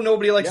 Fine. I know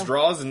nobody likes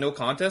draws and no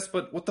contest,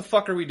 but what the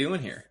fuck are we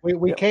doing here?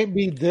 We can't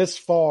be this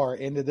far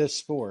into this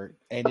sport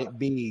and it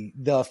be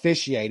the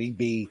officiating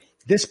be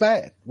this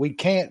bad. We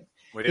can't.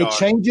 It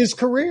changes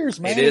careers,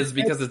 man. It is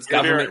because it's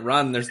government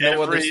run. There's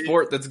no other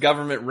sport that's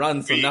government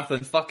run, so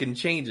nothing fucking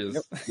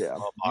changes. Yeah,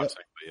 well,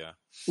 boxing, but yeah.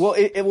 Well,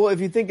 if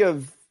you think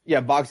of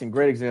boxing,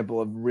 great example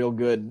of real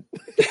good.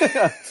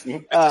 They're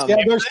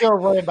still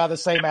run by the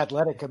same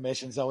athletic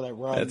commissions though that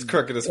run. That's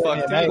crooked as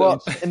fuck.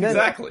 Well, and then,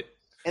 exactly.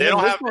 They don't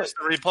have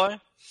instant replay.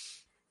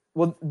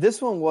 Well, this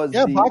one was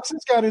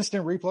boxing's got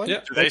instant replay.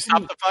 Yeah. Do they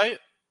stop the fight?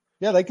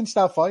 Yeah, they can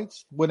stop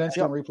fights with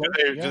instant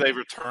replay. Do they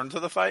return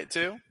to the fight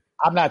too?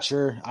 I'm not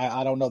sure.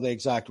 I don't know the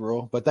exact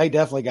rule, but they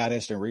definitely got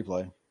instant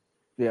replay.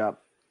 Yeah.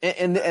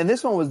 And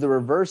this one was the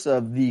reverse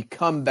of the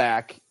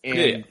comeback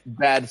and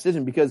bad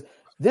decision, because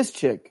this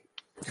chick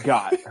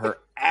got her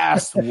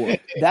ass whooped.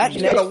 That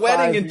she got a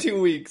wedding in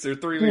 2 weeks or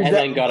 3 weeks. And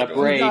then got a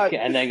break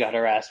and then got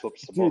her ass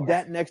whooped some more. Dude,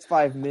 that next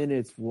 5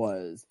 minutes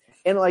was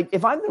 – and, like,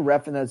 if I'm the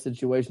ref in that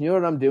situation, you know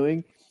what I'm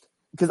doing?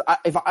 Because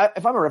if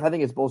I'm a ref, I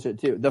think it's bullshit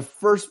too. The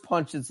first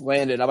punch that's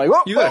landed, I'm like,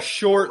 "Whoa!" You got a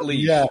short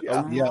leash,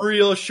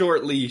 real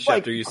short leash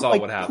after you saw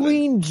what happened.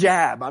 Clean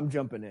jab, I'm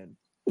jumping in.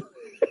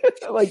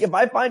 Like, if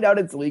I find out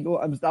it's legal,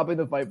 I'm stopping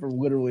the fight for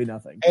literally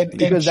nothing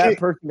because that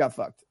person got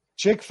fucked.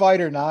 Chick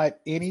fight or not,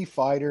 any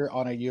fighter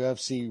on a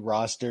UFC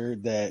roster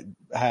that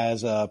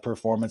has a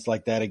performance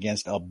like that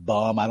against a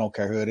bum, I don't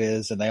care who it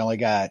is, and they only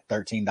got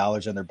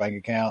 $13 in their bank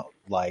account,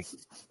 like,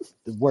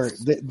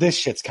 this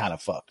shit's kind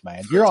of fucked,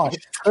 man.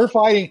 They're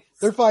fighting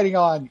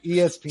on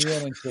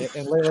ESPN and shit,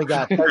 and literally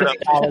got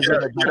 $13 in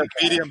their bank account.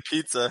 Medium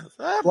pizza,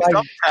 like,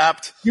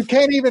 tapped. You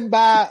can't even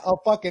buy a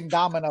fucking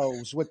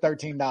Domino's with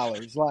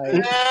 $13.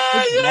 Like,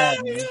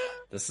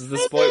 this is the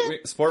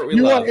sport we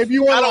love. If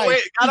you want,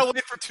 gotta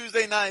wait for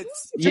Tuesday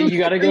nights. You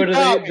gotta go to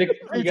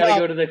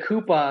the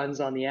coupons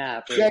on the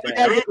app.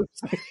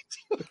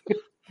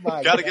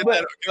 Gotta get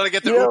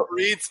the Uber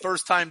Eats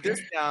first time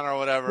discount or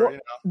whatever.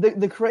 Well,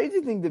 the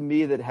crazy thing to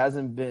me that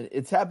hasn't been,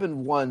 it's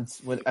happened once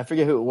when I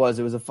forget who it was.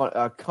 It was a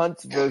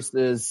cunt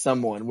versus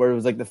someone where it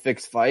was like the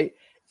fixed fight.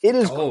 It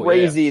is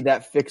crazy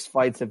that fixed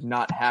fights have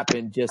not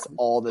happened just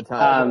all the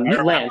time.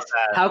 Lance,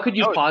 how could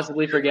you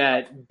possibly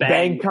forget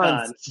bang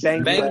cunts?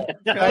 Bang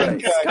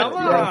cunts. Come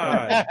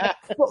on.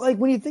 But like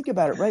when you think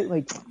about it, right?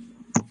 Like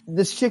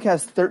this chick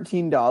has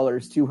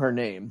 $13 to her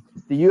name.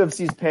 The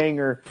UFC's paying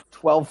her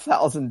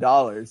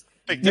 $12,000.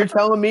 You're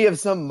telling me if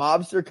some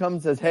mobster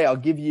comes and says, "Hey, I'll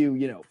give you,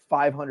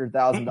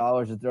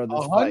 $500,000 to throw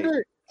this fight."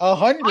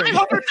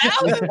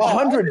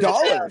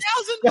 $100,000.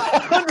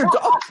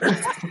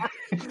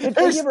 If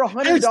they give her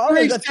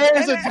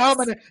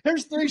 $100,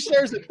 there's 3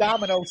 shares of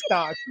Domino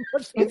stock.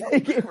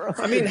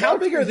 I mean, how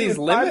big are these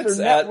limits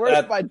at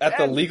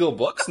the legal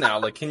books now?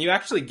 Like, can you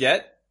actually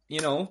get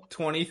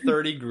 20,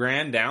 30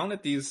 grand down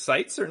at these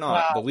sites or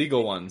not? The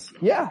legal ones.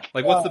 Yeah.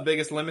 Like, what's the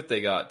biggest limit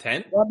they got?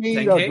 10? Well, I mean,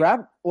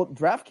 10K?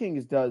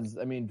 DraftKings does.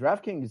 I mean,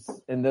 DraftKings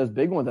and those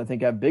big ones, I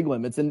think, have big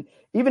limits. And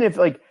even if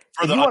you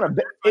want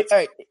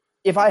to,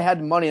 if I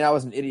had money and I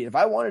was an idiot, if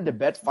I wanted to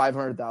bet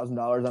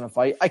 $500,000 on a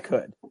fight, I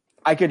could.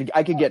 I could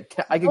go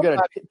to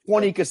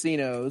 20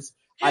 casinos.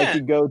 Yeah. I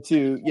could go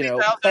to,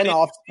 10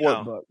 off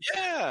sport books.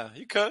 Yeah,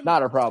 you could.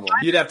 Not a problem.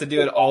 You'd have to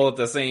do it all at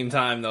the same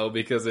time, though,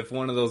 because if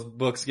one of those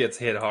books gets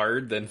hit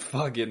hard, then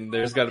fucking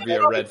there's got to be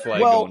a red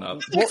flag going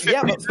up. Well,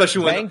 yeah,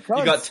 especially when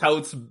you got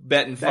touts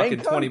betting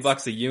fucking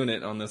 $20 a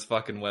unit on this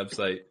fucking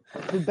website.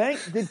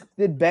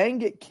 Did Bang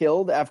get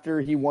killed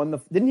after he won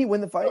didn't he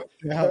win the fight?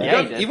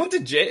 Yeah, he went to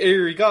jail,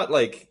 or he got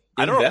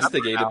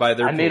investigated by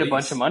their police. I made a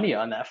bunch of money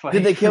on that fight.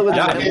 Did they kill his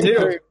family? Me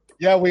too.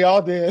 Yeah, we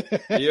all did.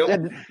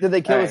 Yep. Did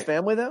they kill his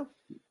family though?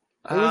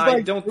 I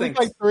don't think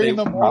like 3 in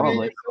the morning.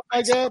 Like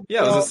that.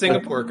 Yeah, it was a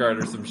Singapore card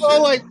or some shit.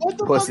 So like, what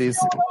the pussies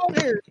fuck is going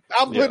on here?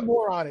 I'm putting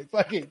more on it.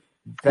 Fucking.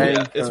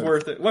 It's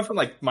worth it. It went from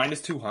like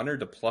minus 200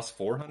 to plus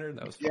 400.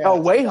 That was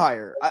way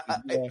higher.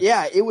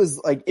 It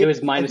was like it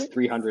was minus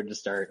 300 to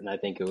start, and I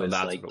think it was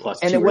like plus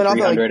and 2 it went or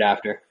 300 up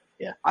after.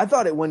 Yeah, I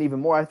thought it went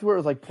even more. I thought it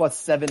was like plus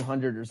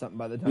 700 or something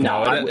by the time.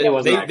 No, it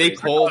wasn't. They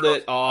pulled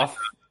it off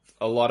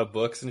a lot of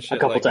books and shit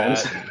couple like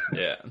times.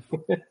 that.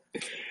 Yeah.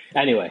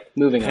 Anyway,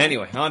 moving on.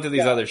 Anyway, on to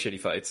these other shitty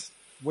fights.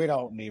 We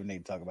don't even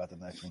need to talk about the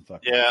next one.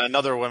 Fuck Yeah,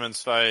 another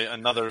women's fight,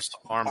 another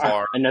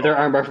armbar. Another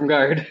armbar from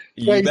guard.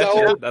 You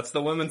betcha. That's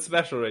the women's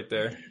special right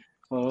there.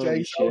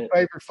 Jay's old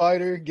favorite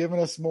fighter, giving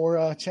us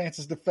more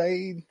chances to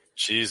fade.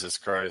 Jesus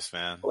Christ,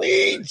 man.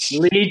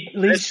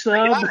 Leech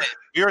sub.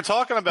 We were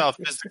talking about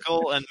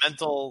physical and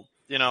mental,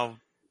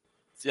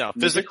 physically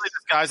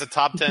this guy's a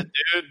top 10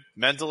 dude.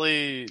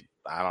 Mentally,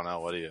 I don't know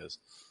what he is.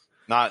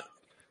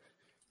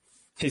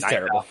 He's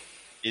terrible.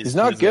 He's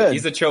not good.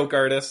 He's a choke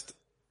artist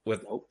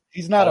with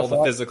he's not all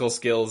the physical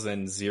skills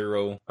and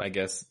zero, I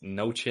guess,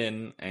 no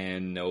chin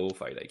and no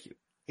fight IQ.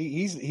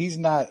 He's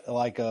not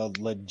like a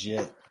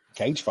legit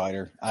cage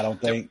fighter, I don't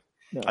think.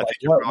 No, I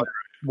think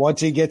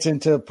once he gets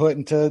put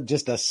into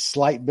just a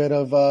slight bit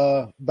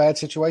of bad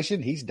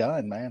situation, he's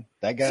done, man.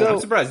 That guy. I'm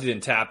surprised he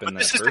didn't tap in that.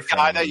 This is the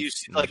guy that you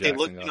see, like they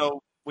look,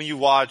 when you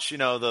watch,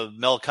 the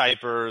Mel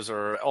Kipers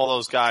or all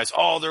those guys.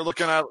 Oh, they're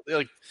looking at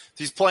like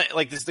he's playing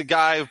like this is the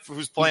guy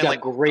who's playing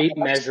like great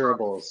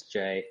measurables,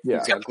 Jay. Yeah,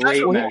 he's got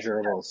great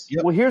measurables.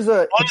 Yep. Well, here's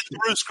a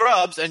through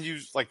scrubs, and you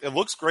like it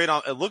looks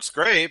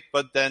great,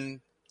 but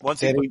then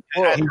once he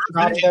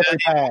drops every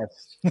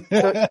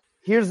pass.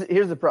 Here's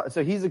the problem.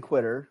 So he's a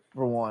quitter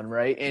for one,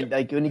 right? And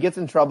like when he gets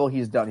in trouble,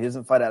 he's done. He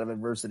doesn't fight out of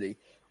adversity.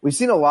 We've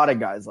seen a lot of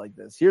guys like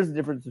this. Here's the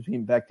difference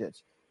between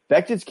Bektic.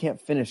 Bektic can't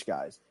finish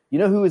guys. You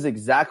know who is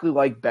exactly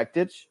like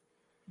Bektic,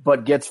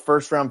 but gets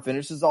first round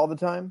finishes all the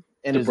time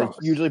and is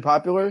hugely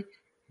popular?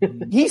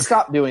 He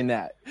stopped doing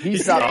that. He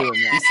stopped doing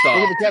that.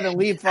 Look at the Kevin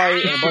Lee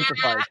fight and a bunch of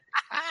fights.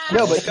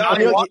 No,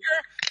 but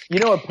you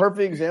know a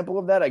perfect example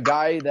of that? A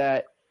guy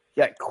that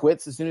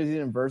quits as soon as he's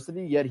in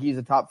adversity, yet he's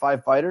a top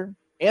 5 fighter.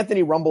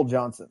 Anthony Rumble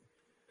Johnson.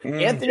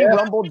 Anthony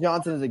Rumble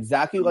Johnson is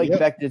exactly like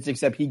Bektic,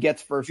 except he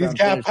gets first round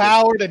finishes. He's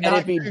got power to and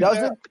if he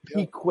doesn't,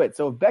 he quits.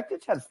 So if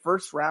Bektic had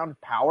first round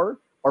power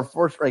or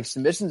first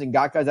submissions and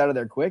got guys out of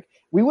there quick,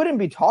 we wouldn't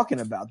be talking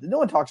about this. No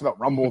one talks about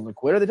Rumble as a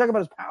quitter. They talk about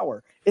his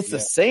power. It's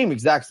the same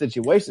exact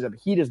situation, but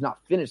he does not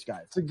finish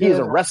guys. He is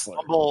a wrestler.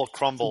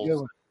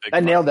 Crumble. I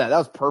nailed that. That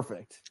was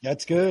perfect.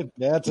 That's good.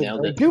 That's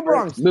nailed it.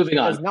 Dubronx Moving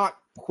on. does not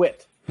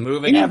quit.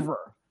 Moving ever.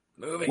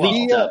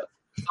 Moving on.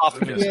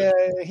 Yeah,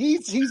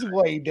 he's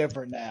way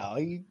different now.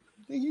 He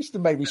used to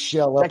maybe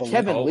shell up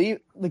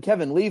the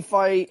Kevin Lee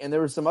fight, and there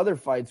were some other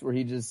fights where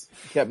he just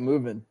kept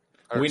moving.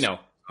 We know.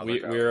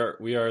 We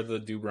are the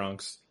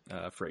Dubronx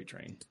freight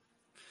train.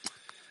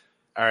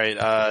 All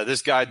right,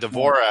 this guy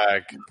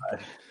Dvorak.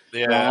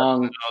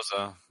 Wrong.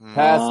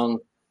 Wrong.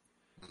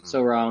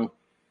 So wrong.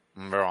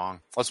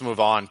 Wrong. Let's move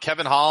on.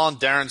 Kevin Holland,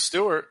 Darren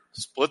Stewart,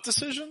 split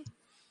decision.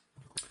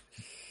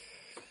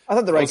 I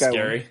thought the right guy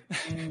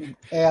won.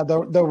 Yeah,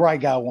 the right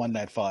guy won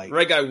that fight.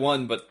 Right guy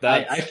won, but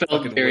I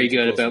felt very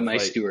good about my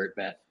Stewart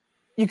bet.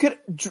 You could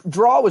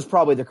draw was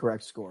probably the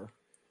correct score.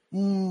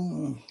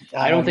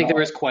 I don't think there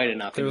was quite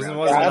enough. There wasn't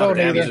enough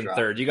damage in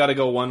third. You got to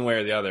go one way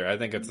or the other. I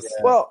think it's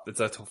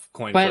a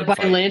coin flip.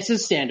 By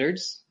Lance's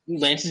standards,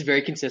 Lance is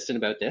very consistent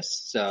about this,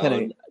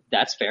 so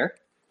that's fair.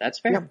 That's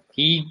fair.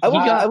 Yeah.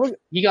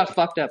 He got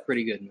fucked up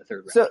pretty good in the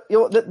third round.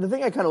 So the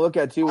thing I kind of look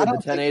at too with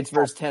the 10-8s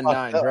versus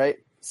 10-9s, right?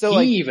 So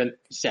he even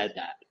said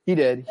that. He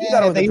did. He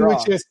thought it was a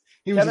draw.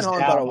 Kevin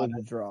Holland thought it was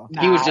a draw.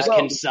 He was just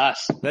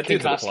concussed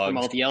from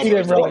all the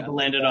elbows that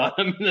landed on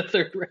him in the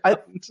third round.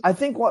 I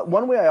think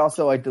one way I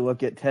also like to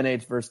look at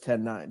 10-8s versus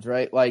 10-9s,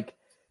 right? Like,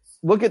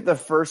 look at the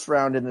first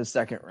round and the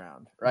second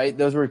round, right?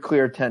 Those were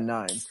clear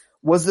 10-9s.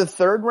 Was the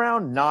third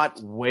round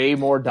not way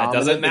more dominant? That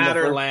doesn't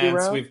matter,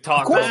 Lance. We've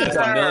talked about this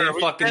a million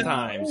fucking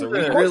times. Are we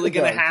really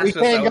going to hash this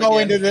out? We can't go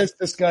into this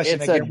discussion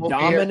it's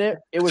again.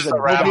 It was a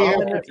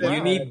dominant.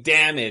 You need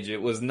damage.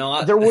 It was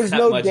not. There was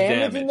no much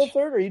damage in the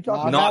third. Are you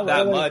talking not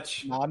that really.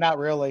 much? No, not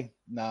really.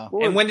 No.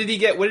 And when did he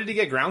get? When did he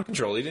get ground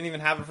control? He didn't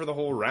even have it for the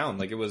whole round.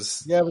 Like it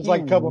was. Yeah, it was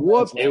like a couple.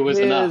 Minutes. It was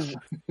enough.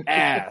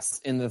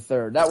 Ass in the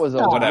third. That was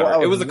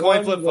whatever. It was a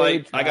coin flip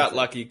fight. I got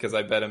lucky because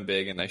I bet him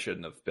big, and I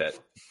shouldn't have bet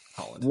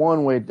Holland.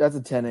 One way. That's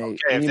a 10-8.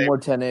 Okay, need more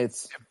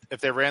 10-8s.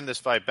 If they ran this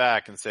fight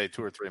back and say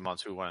 2 or 3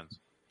 months, who wins?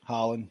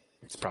 Holland.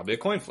 It's probably a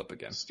coin flip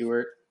again.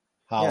 Stewart.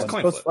 Holland.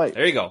 Yeah, coin flip.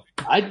 There you go.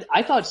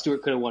 I thought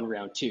Stewart could have won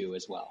round 2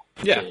 as well.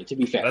 Yeah, to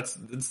be fair, it's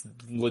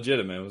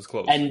legitimate. It was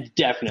close, and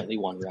definitely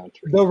won round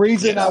 3.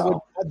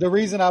 The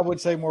reason I would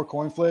say more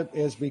coin flip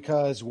is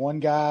because one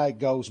guy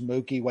goes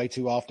Mookie way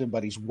too often,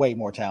 but he's way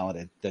more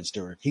talented than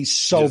Stewart. He's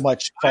so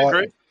much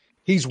farther.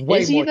 He's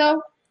way is he more.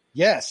 Though?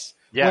 Yes.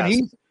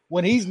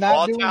 When he's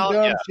not doing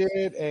dumb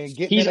shit and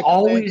getting, he's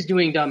always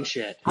doing dumb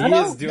shit. He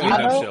is doing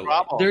dumb shit.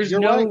 There's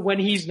when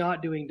he's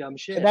not doing dumb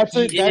shit.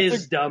 He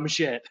is dumb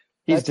shit.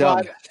 He's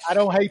dumb. I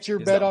don't hate your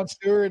bet on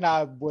Stewart, and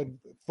I would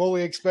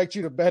fully expect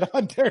you to bet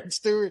on Darren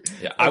Stewart.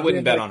 Yeah, I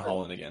wouldn't bet on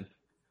Holland again.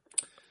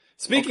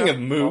 Speaking of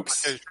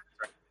mooks.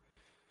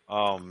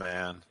 Oh,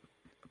 man.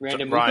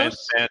 Brandon Brian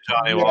and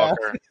Johnny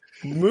Walker.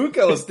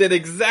 Mukos did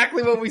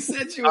exactly what we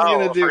said she was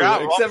going to do,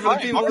 except for the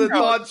people that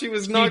thought she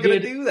was not going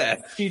to do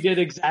that. She did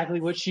exactly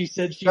what she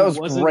said she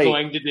wasn't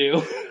going to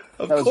do.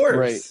 Of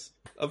course.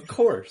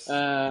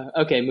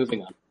 Okay,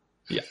 moving on.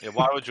 Yeah.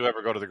 Why would you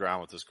ever go to the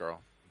ground with this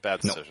girl?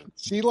 Bad decision. No.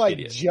 She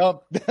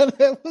jumped.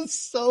 That was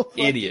so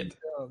idiot.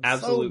 Dumb.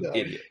 Absolute so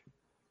idiot.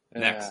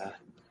 Next.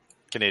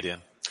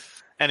 Canadian.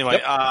 Anyway,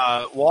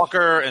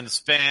 Walker and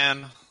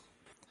Span.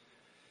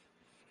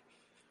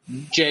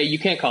 Jay, you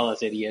can't call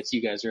us idiots.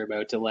 You guys are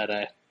about to let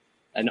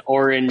an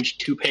orange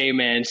toupee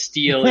man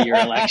steal your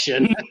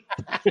election.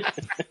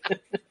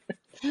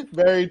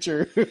 Very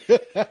true.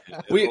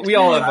 we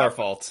all have our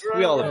faults.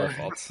 We all have our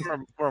faults.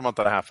 We're a month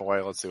and a half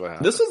away. Let's see what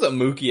happens. This was a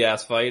mookie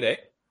ass fight, eh?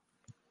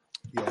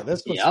 Yeah,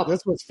 this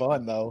was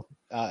fun though.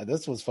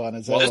 This was fun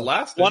as well.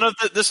 Well,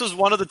 this is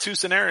one of the two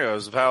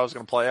scenarios of how it's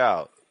going to play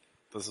out.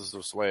 This is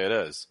just the way it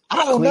is.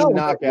 I don't know.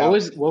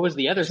 What was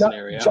the other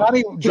scenario?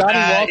 Johnny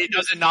Walker, he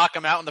doesn't knock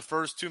him out in the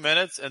first 2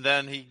 minutes, and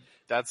then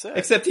that's it.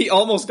 Except he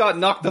almost got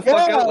knocked the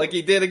fuck out like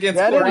he did against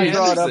Corey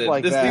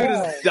Anderson. This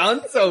dude is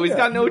done, so he's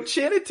got no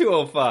chin at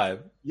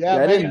 205.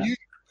 Yeah, man.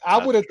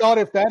 I would have thought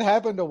if that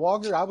happened to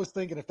Walker, I was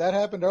thinking if that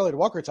happened earlier to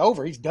Walker, it's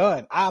over. He's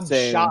done. I'm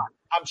shocked.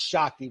 I'm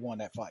shocked he won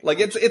that fight. Like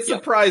it's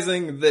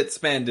surprising that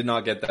Span did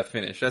not get that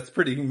finish. That's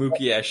pretty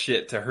mookie ass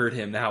shit to hurt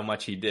him how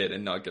much he did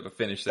and not get a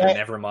finish there.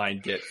 Never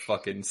mind get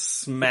fucking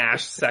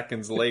smashed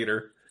seconds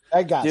later.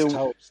 That guy's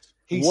toast.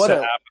 What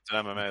happens in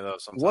MMA though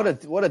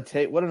sometimes.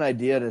 What an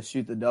idea to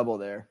shoot the double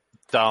there.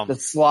 Dumb. The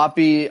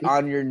sloppy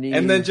on your knee.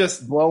 And then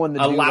just blowing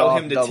the allow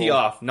him to double. tee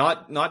off.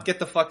 Not get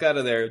the fuck out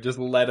of there. Just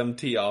let him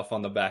tee off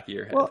on the back of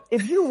your head. Well,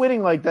 if you're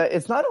winning like that,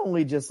 it's not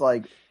only just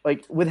like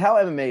with how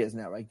MMA is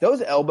now, like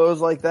those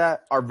elbows like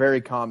that are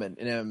very common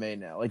in MMA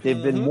now. Like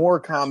they've been more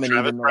common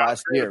even the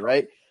last year,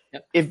 right?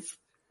 Yep.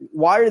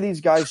 Why are these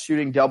guys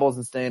shooting doubles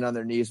and staying on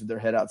their knees with their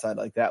head outside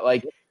like that?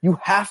 Like you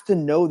have to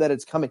know that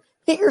it's coming.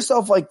 Hit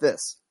yourself like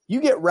this. You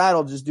get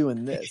rattled just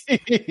doing this.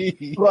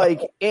 These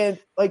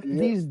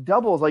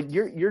doubles, like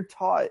you're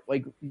taught,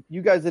 like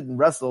you guys didn't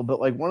wrestle,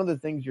 but like one of the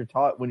things you're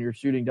taught when you're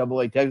shooting double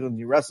leg tags when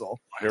you wrestle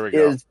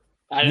is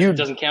it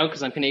doesn't count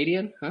because I'm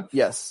Canadian, huh?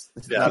 Yes,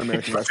 it's not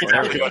American wrestling.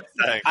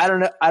 I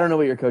don't know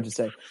what your coaches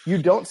say.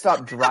 You don't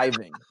stop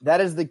driving. That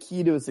is the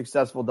key to a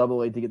successful double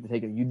leg to get the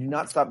takedown. You do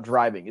not stop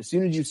driving. As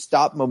soon as you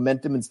stop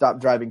momentum and stop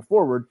driving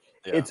forward,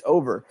 it's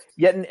over.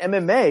 Yet in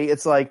MMA,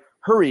 it's like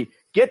hurry.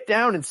 Get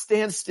down and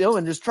stand still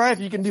and just try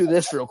if you can do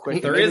this real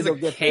quick. There is a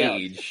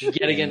cage.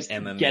 Get against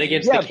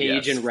the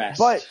cage and rest.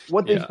 But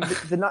what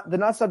the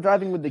not stop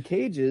driving with the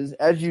cages,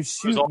 as you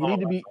shoot,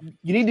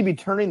 you need to be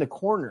turning the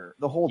corner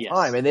the whole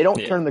time, and they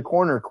don't turn the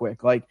corner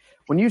quick. Like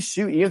when you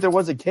shoot, even if there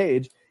was a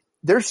cage,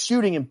 they're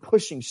shooting and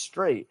pushing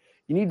straight.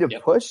 You need to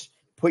push,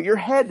 put your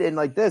head in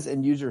like this,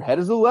 and use your head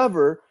as a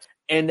lever,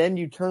 and then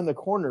you turn the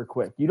corner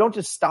quick. You don't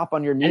just stop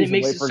on your knees and it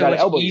makes wait it for so a guy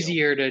to elbow much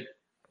easier to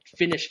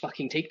finish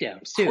fucking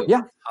takedowns too.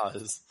 Yeah.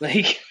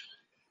 Like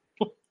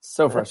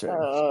so frustrating.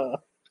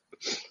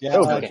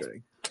 So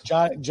frustrating.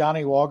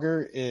 Johnny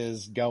Walker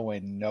is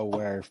going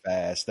nowhere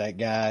fast. That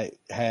guy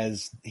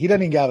doesn't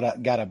even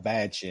got a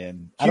bad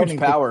chin. Huge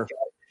power.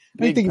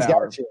 I think he's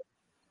got a chin.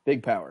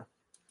 Big power.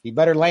 He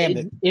better land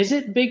it. Is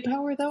it big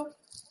power though?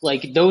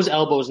 Like those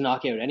elbows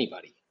knock out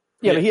anybody.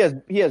 Yeah, but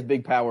he has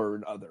big power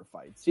in other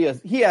fights. He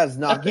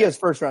has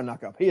first round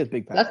knockout. He has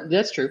big power.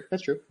 That's true.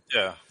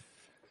 Yeah.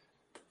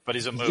 But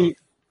he's a mook.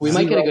 We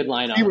might get a good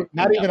line on him.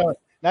 Not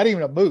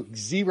even a mook.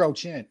 Zero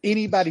chin.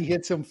 Anybody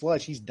hits him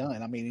flush, he's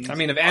done. I mean,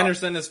 if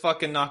Anderson is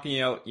fucking knocking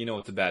you out, you know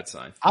it's a bad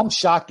sign. I'm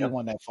shocked he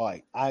won that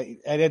fight. And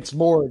it's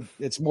more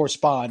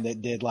Spawn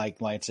that did, like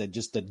Lance said,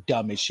 just the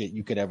dumbest shit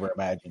you could ever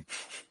imagine.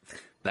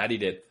 That he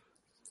did.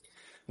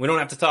 We don't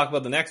have to talk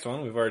about the next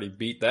one. We've already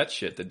beat that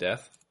shit to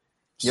death.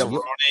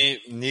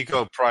 Cerrone,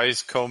 Nico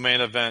Price co-main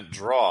event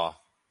draw.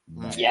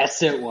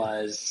 Yes, it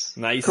was.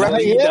 Nice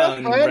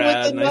done,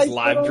 Brad. Nice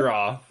live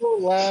draw.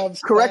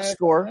 Correct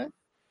score.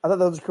 I thought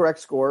that was a correct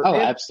score. Oh,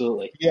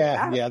 absolutely.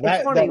 Yeah.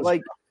 That's funny.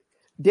 Like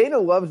Dana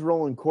loves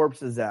rolling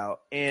corpses out,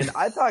 and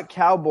I thought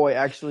Cowboy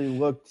actually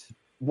looked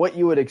what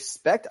you would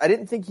expect. I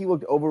didn't think he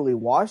looked overly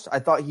washed. I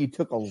thought he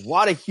took a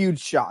lot of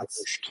huge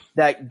shots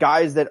that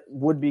guys that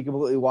would be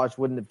completely washed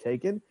wouldn't have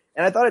taken.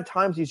 And I thought at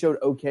times he showed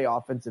okay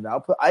offensive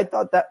output. I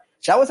thought that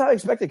was how I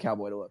expected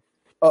Cowboy to look.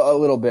 A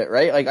little bit,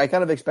 right? Like I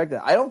kind of expected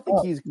that. I don't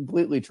think he's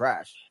completely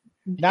trash.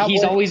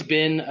 He's always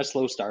been a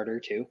slow starter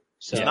too.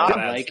 So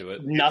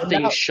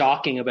nothing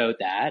shocking about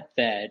that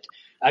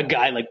a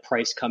guy like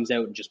Price comes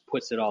out and just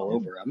puts it all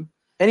over him.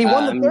 And he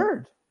won the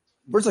third.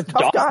 Where's a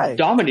tough guy?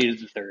 Dominated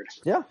the third.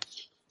 Yeah.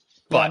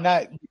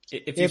 But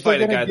if you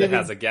fight a guy that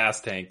has a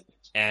gas tank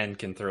and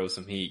can throw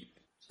some heat,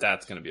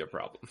 that's going to be a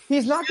problem.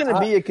 He's not going to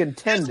be a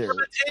contender.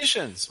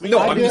 No,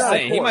 I'm just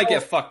saying he might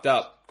get fucked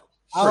up.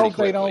 I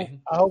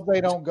hope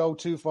they don't go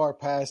too far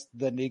past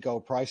the Nico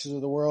Prices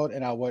of the world,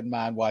 and I wouldn't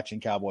mind watching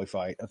Cowboy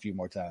fight a few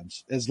more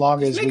times as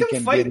long as we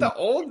can fight the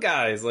old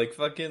guys like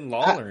fucking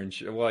Lawler and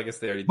shit. Well, I guess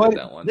they already did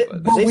that one,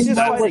 but that's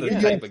the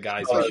type of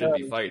guys he should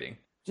be fighting.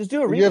 Just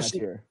do a rematch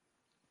here.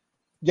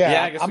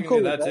 Yeah, I guess we can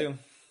do that too.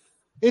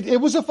 It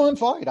was a fun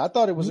fight. I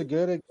thought it was a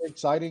good,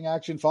 exciting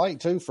action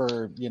fight too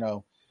for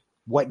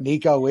what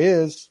Nico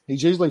is.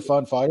 He's usually a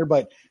fun fighter,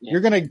 but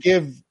you're going to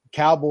give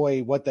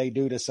Cowboy, what they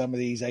do to some of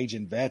these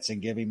aging vets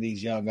and giving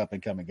these young up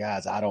and coming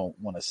guys, I don't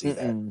want to see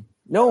that.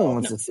 No one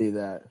wants to see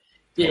that.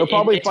 He'll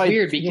probably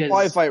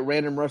fight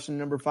random Russian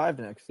number 5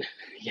 next.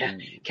 Yeah,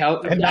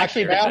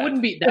 actually, that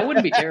wouldn't be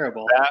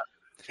terrible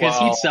because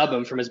he'd sub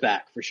him from his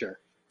back for sure.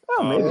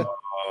 Oh, maybe.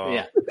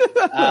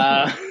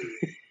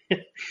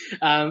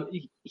 Yeah.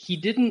 He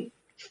didn't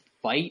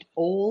fight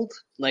old,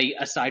 like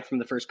aside from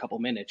the first couple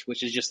minutes,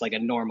 which is just like a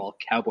normal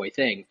cowboy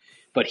thing.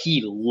 But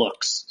he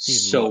looks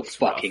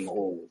fucking rough.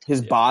 old.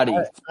 His body,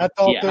 I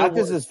thought not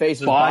just his face,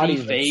 his body,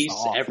 body's face,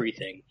 soft.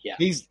 everything. Yeah,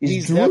 he's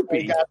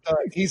droopy.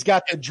 He's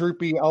got the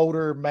droopy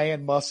older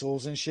man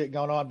muscles and shit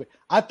going on. But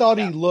I thought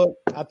he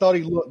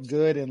looked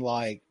good in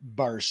like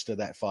burst of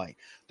that fight.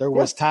 There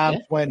was times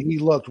when he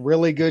looked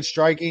really good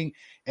striking,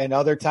 and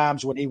other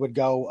times when he would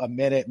go a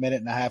minute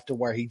and a half to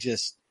where he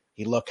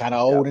looked kind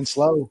of old and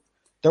slow.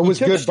 There was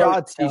good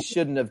shots he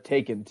shouldn't have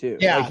taken too.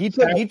 Yeah,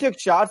 like he took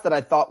shots that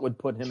I thought would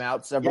put him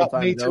out several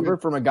times over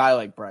from a guy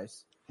like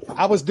Bryce.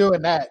 I was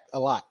doing that a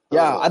lot.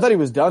 Yeah, I thought he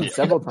was done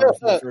several times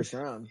in the first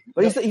round,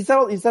 but he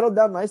settled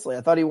down nicely.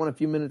 I thought he won a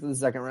few minutes in the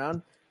second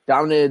round,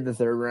 dominated the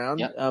third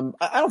round. Yep.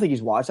 I don't think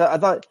he's watched. I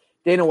thought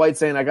Dana White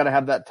saying I got to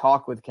have that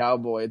talk with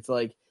Cowboy. It's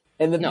like,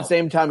 and then at the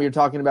same time you're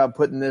talking about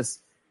putting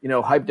this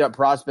hyped up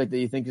prospect that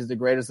you think is the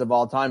greatest of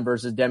all time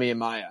versus Demi and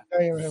Maya.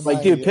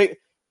 Like, dude, pick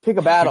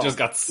a battle. We just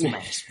got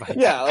smashed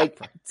by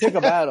pick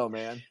a battle,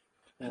 man.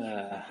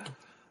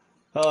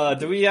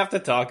 Do we have to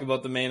talk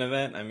about the main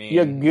event? I mean,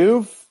 you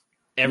goof.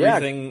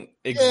 Everything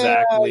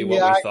exactly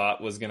what we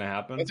thought was going to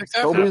happen.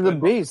 Kobe's the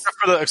beast.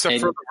 Except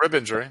for the rib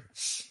injury.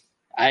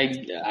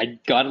 I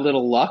got a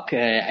little luck.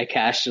 I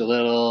cashed a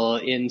little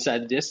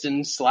inside the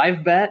distance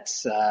live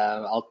bets.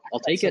 I'll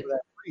take it.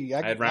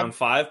 I had round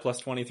 5 plus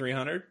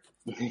 2,300.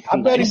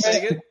 I bet he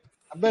inside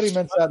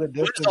the distance.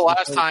 When is the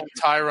last time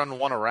Tyron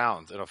won a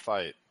round in a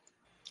fight?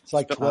 It's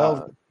like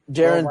 12.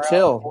 Jaron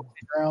Till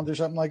rounds or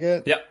something like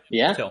that. Yep.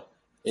 Yeah. Till.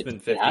 It's been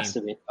 15. It has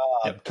to be.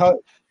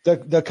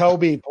 The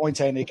Kobe points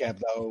handicap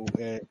though.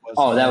 That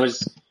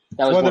was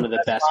one of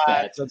the best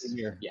bets of the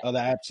year. Yeah. Of the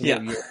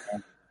absolute year.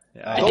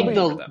 Yeah. I think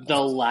the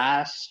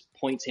last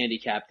points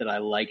handicap that I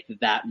liked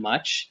that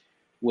much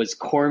was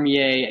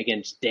Cormier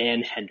against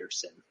Dan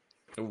Henderson.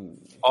 Ooh.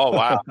 Oh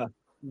wow.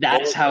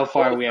 That's how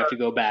far we have to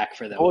go back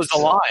for those. What was the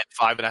line?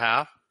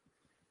 5.5?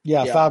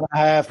 Yeah,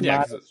 5.5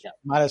 Yeah,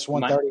 minus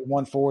 130,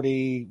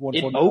 140, 140.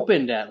 It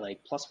opened at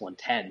like plus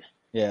 110.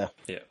 Yeah.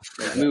 It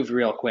moved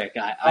real quick.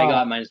 I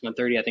got minus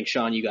 130. I think,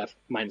 Sean, you got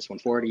minus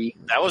 140.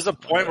 That was the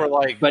point where,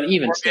 but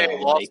even Cormier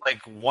still, lost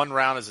like one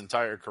round his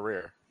entire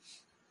career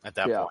at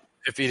that point.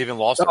 If he'd even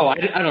lost I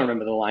don't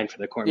remember the line for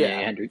the Cormier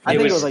Henry. I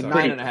think it was like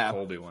 9.5.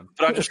 Colby one.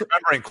 But I'm just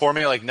remembering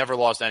Cormier never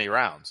lost any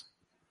rounds.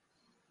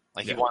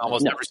 Like he won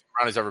almost every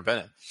round he's ever been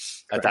in.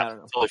 At that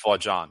until he fought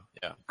John.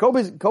 Yeah.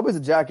 Kobe's a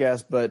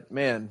jackass, but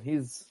man,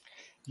 he's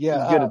good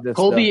at this.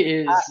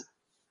 Colby stuff.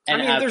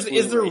 is.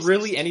 Is there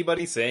really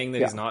anybody saying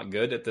that he's not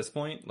good at this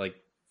point? Like,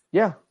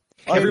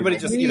 everybody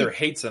just either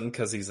hates him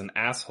because he's an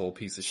asshole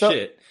piece of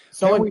shit.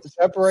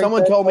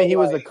 Someone told me he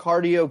was a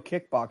cardio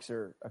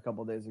kickboxer a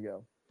couple days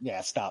ago.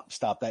 Yeah, stop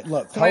that.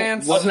 Look,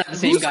 wasn't that the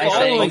same guy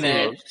saying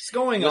that? What's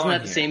going on? Wasn't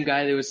that the same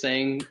guy that was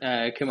saying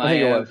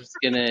Kamaya was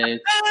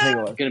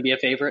gonna be a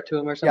favorite to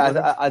him or something?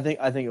 Yeah, I think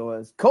it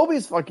was.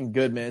 Kobe's fucking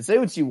good, man. Say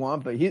what you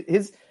want, but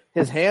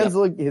his hands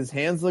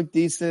look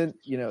decent.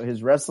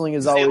 His wrestling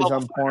is always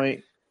on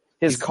point.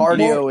 His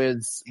cardio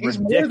is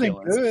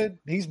ridiculous.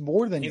 He's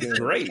more than good. He's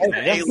great.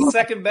 He's the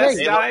second best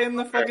guy in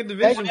the fucking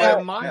division by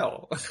a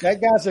mile.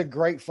 That guy's a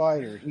great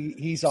fighter.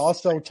 He's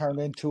also turned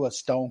into a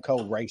stone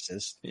cold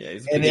racist. Yeah,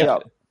 he's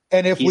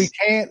if we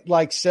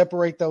can't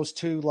separate those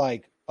two,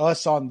 like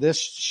us on this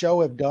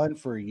show have done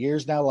for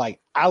years now,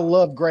 I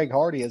love Greg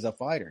Hardy as a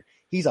fighter.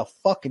 He's a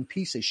fucking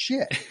piece of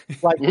shit.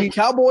 Like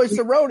Cowboy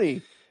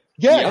Cerrone.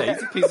 Yeah,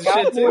 he's a piece of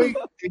shit too.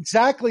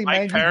 Exactly,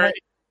 Mike man. Perry.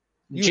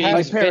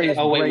 James Perry.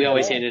 Oh wait, we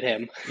always hated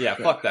him. Yeah,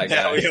 fuck that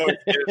guy.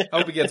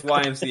 Hope he gets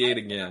YMCA'd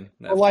again.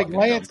 Well,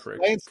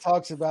 Lance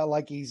talks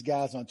about these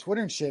guys on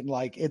Twitter and shit,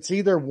 and it's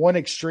either one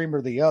extreme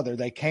or the other.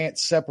 They can't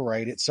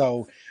separate it.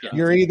 So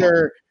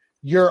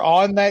you're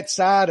on that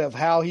side of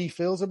how he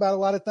feels about a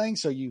lot of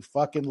things, so you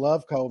fucking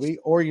love Kobe,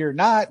 or you're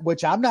not,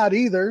 which I'm not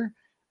either.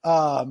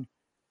 And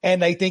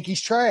they think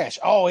he's trash.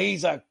 Oh,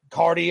 he's a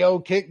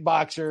cardio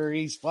kickboxer.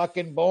 He's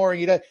fucking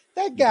boring.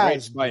 That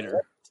guy's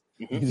fighter.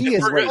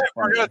 If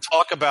we're going to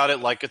talk about it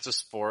like it's a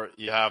sport,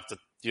 you have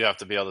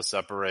to be able to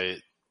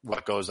separate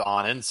what goes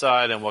on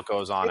inside and what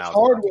goes on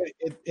outside.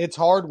 It's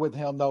hard with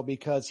him though,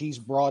 because he's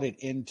brought it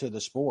into the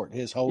sport.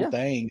 His whole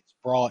thing is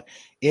brought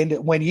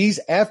into when he's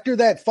after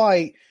that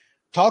fight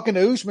talking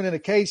to Usman in a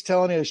cage,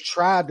 telling his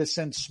tribe to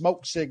send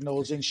smoke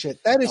signals and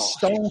shit. That is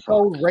stone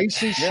cold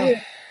racist shit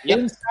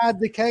inside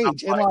the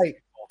cage. And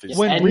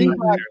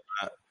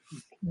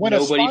when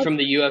nobody from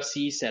the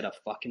UFC said a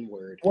fucking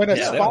word. When a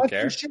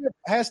sponsorship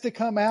has to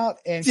come out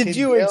and did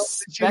you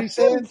expect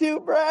them to,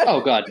 Brad? Oh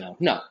God,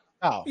 no.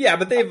 Yeah,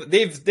 but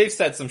they've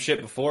said some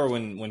shit before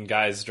when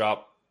guys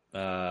drop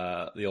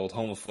the old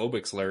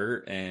homophobic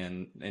slur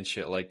and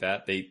shit like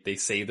that. They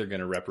say they're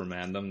going to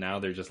reprimand them. Now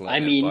they're just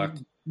letting it buck.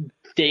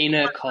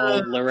 Dana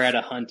called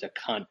Loretta Hunt a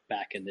cunt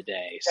back in the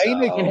day. So.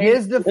 Dana, in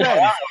his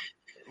defense.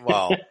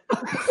 Well,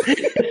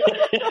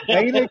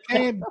 Dana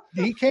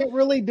can't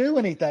really do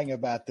anything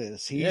about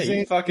this. He does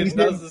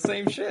the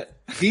same shit.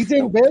 He's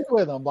in bed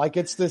with him. Like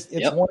it's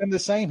one and the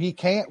same. He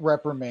can't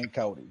reprimand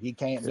Cody. He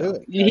can't do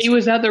it. He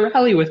was at the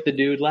rally with the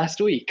dude last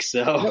week.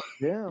 So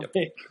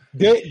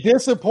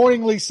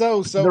disappointingly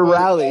so. So the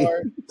rally.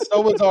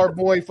 So was our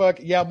boy.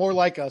 More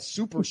like a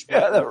super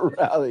spread. Yeah, the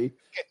rally.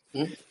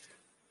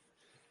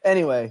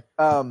 Anyway,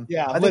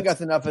 I think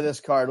that's enough of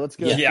this card. Let's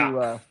go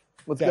to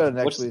let's go to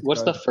next week.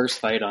 What's the first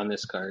fight on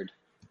this card?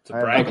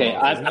 Okay,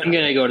 I'm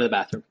going to go to the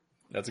bathroom.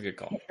 That's a good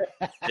call.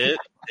 It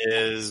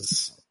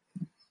is.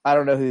 I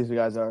don't know who these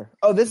guys are.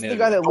 Oh, this is the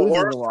guy that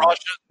loses a lot.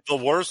 The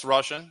worst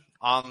Russian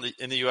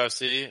in the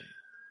UFC,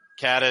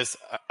 Kadis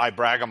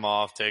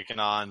Ibragimov, taking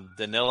on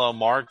Danilo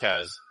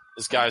Marquez.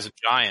 This guy's a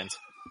giant.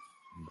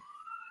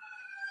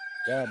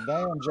 God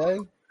damn, Jay.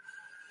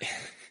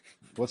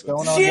 What's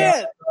going on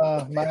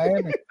in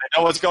Miami? I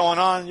know what's going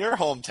on in your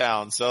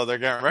hometown, so they're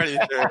getting ready.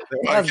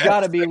 That's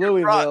got to be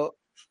Louisville.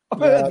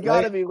 That's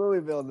got to be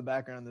Louisville in the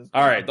background of this.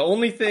 All right, the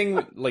only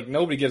thing,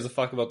 nobody gives a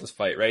fuck about this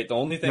fight, right? The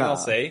only thing I'll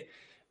say,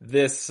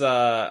 this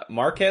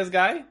Marquez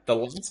guy, the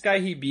last guy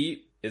he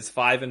beat is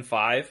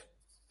 5-5.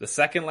 The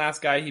second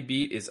last guy he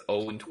beat is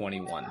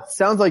 0-21.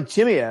 Sounds like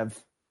Chimiev.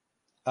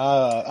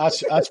 I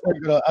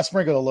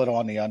sprinkled a little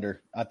on the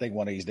under. I think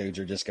one of these dudes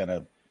are just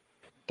gonna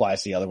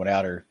blast the other one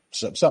out, or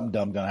something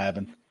dumb gonna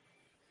happen.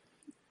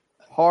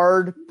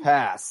 Hard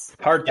pass.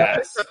 Under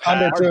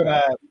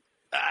 2.5.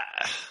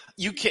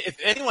 You can't. If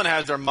anyone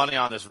has their money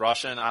on this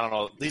Russian, I don't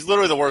know. He's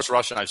literally the worst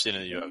Russian I've seen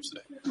in the UFC.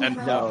 And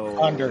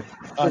under.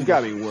 There's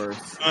got to be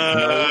worse.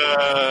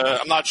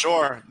 I'm not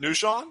sure.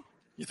 Nushan?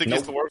 You think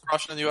he's the worst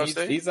Russian in the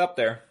UFC? He's up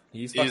there.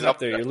 He's up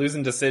there. You're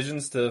losing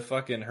decisions to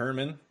fucking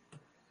Herman.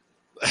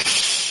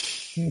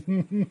 Yeah.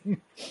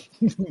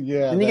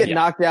 Didn't he get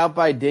knocked out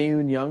by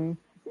Daeun Young?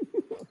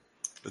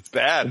 It's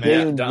bad,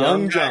 man.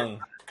 Dong Jung.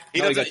 He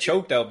got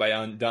choked out by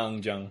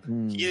Dong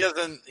Jung. He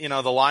doesn't, the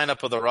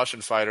lineup of the Russian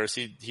fighters,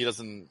 he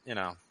doesn't,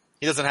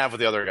 he doesn't have what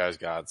the other guys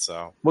got.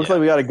 So looks like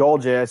we got a goal,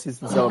 Jay. I see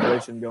some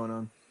celebration going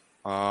on.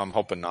 I'm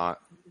hoping not.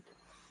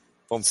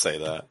 Don't say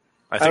that.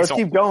 Let's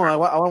keep going. I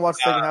want to watch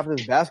the second half of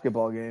this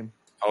basketball game.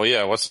 Oh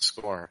yeah, what's the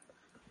score?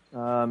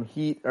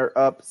 Heat are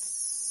up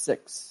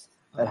 6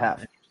 at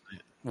half.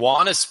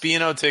 Juan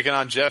Espino taking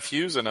on Jeff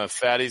Hughes in a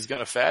fatty's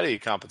gonna fatty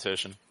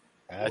competition.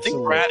 I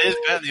think Brad is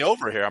betting the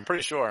over here. I'm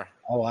pretty sure.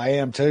 Oh, I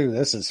am too.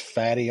 This is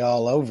fatty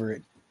all over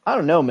it. I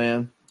don't know,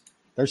 man.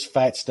 There's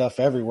fat stuff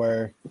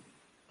everywhere.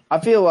 I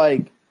feel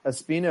like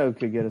Espino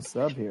could get a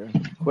sub here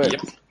quick.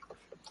 Yep.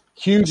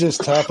 Hughes is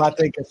tough. I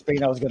think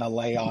Espino's going to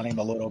lay on him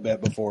a little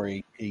bit before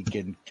he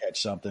can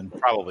catch something.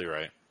 Probably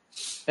right.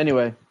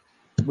 Anyway,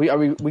 we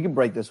can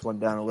break this one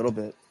down a little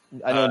bit.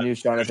 I know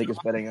Nushan, I think, is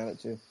betting on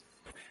it too.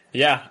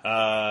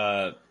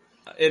 Yeah,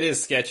 it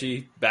is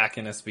sketchy. Back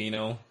in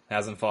Espino,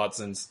 hasn't fought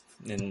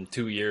in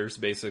 2 years,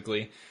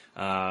 basically.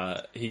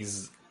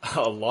 He's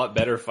a lot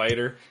better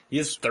fighter. He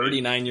is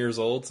 39 years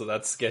old, so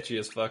that's sketchy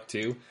as fuck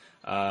too.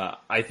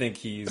 I think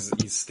he's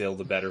still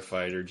the better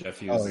fighter. Jeff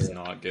Hughes is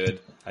not good.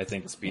 I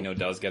think Espino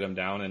does get him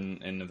down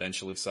and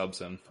eventually subs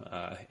him.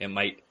 It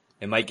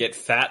might get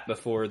fat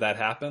before that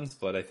happens,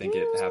 but I think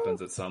it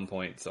happens at some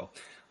point. So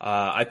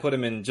I put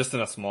him in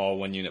a small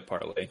 1 unit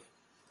parlay.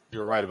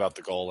 You're right about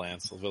the goal,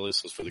 Lance.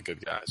 Willis was for the good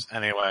guys.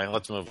 Anyway,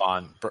 let's move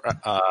on.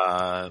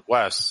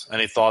 Wes,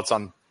 any thoughts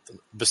on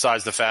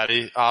besides the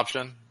fatty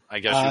option? I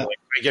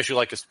guess you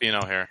like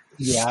Espino here.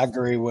 Yeah, I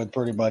agree with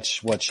pretty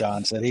much what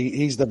Sean said.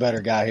 He's the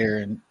better guy here,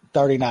 and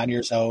 39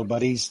 years old,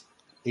 but he's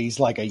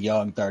like a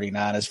young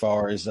 39 as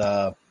far as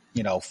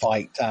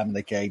fight time in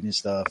the cage and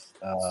stuff.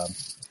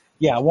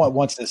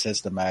 Once this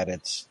hits the mat,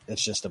 it's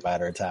just a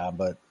matter of time.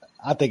 But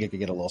I think it could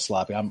get a little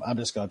sloppy. I'm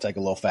just going to take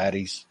a little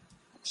fatties,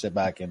 sit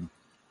back and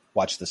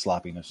watch the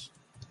sloppiness.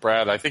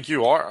 Brad, I think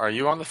you are. Are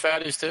you on the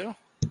fatties too?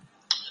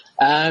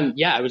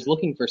 I was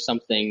looking for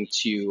something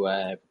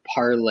to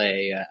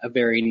parlay a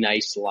very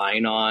nice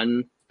line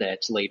on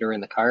that's later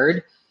in the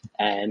card.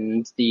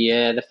 And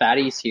the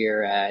fatties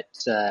here at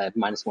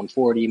minus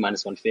 140,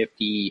 minus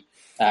 150,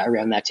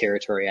 around that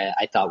territory,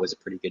 I thought was a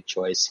pretty good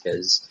choice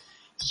because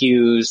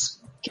Hughes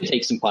can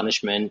take some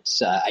punishment.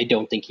 I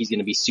don't think he's going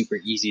to be super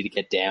easy to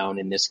get down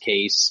in this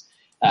case.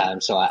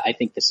 So I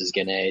think this is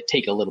going to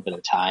take a little bit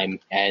of time.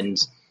 And,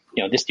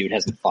 this dude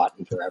hasn't fought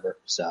in forever.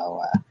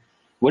 So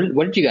what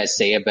did you guys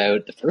say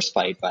about the first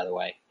fight, by the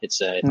way?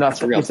 It's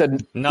nothing. Real, we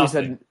said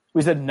nothing.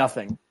 We said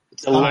nothing.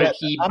 It's a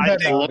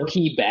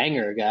low-key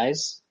banger,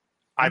 guys.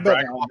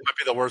 Ibragimov might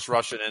be the worst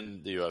Russian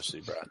in the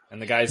UFC, Brad.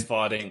 And the guy's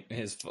fighting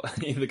has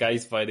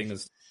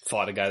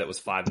fought a guy that was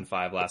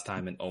 5-5 last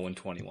time and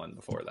 0-21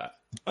 before that.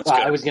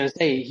 I was going to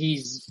say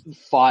he's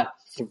fought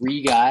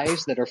 3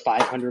 guys that are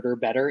 500 or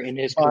better in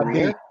his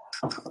career,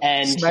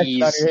 and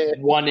he's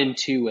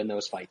 1-2 in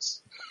those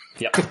fights.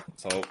 Yeah.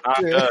 So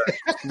The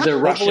hopefully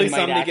Russian might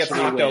somebody gets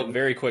actually knocked win. out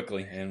very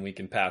quickly, and we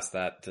can pass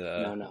that.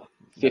 No.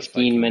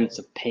 15 minutes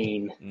of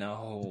pain.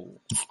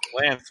 No.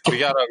 Lance, we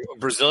got a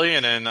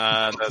Brazilian in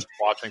that's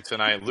watching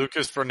tonight.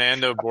 Lucas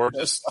Fernando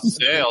Borges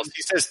Sales.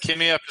 He says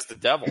Kimiev is the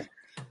devil.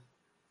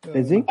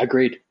 Is he?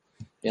 Agreed.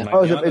 Yeah.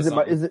 Oh, is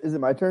it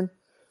my turn?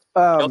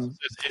 He also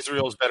says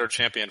Israel's better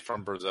champion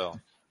from Brazil.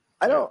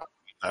 I don't.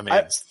 I mean,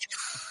 I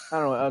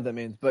don't know what that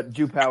means, but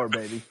Jew power,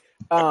 baby.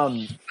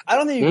 I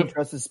don't think you can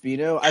trust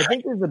Espino. I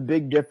think there's a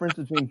big difference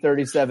between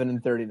 37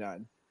 and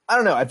 39. I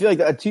don't know. I feel like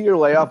a 2-year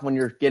layoff when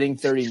you're getting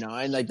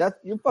 39, like that,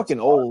 you're fucking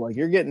old. Like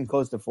you're getting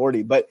close to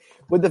 40. But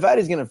with the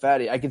fatty's gonna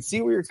fatty, I can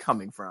see where you're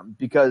coming from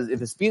because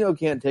if Espino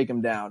can't take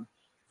him down,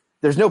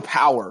 there's no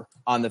power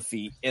on the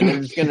feet, and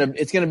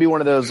it's gonna be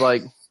one of those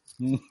like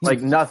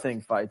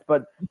nothing fights.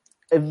 But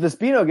if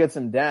Espino gets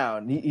him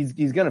down,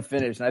 he's gonna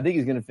finish, and I think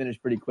he's gonna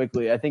finish pretty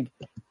quickly. I think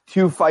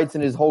 2 fights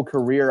in his whole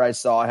career I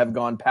saw have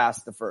gone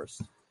past the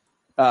first.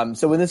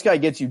 So when this guy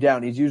gets you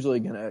down, he's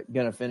usually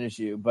gonna finish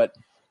you, but.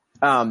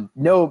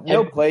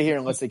 No play here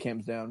unless it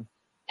comes down.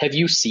 Have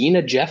you seen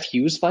a Jeff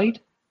Hughes fight?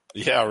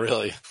 yeah,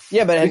 really.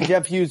 Yeah, but has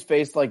Jeff Hughes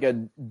faced like a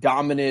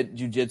dominant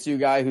jiu-jitsu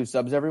guy who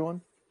subs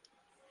everyone?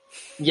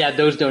 Yeah,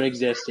 those don't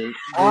exist at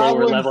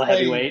lower level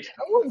heavyweight.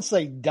 I wouldn't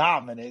say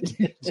dominant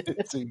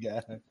jiu-jitsu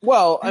guy.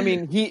 Well, I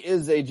mean, he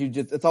is a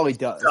jiu-jitsu. That's all he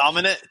does.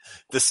 Dominant,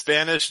 the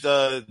Spanish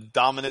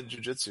dominant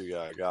jiu-jitsu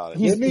guy. Got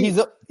He's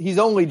it. he's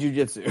only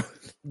jiu-jitsu.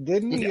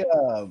 Didn't he?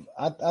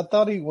 I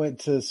thought he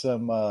went to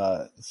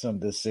some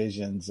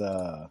decisions.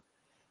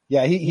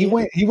 He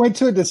went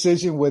to a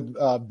decision with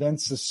Ben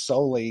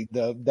Sassoli,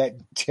 that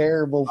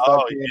terrible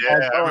fucking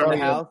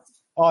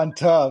on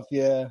Tough.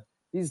 Yeah.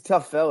 He's a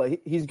tough fella.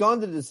 He's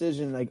gone to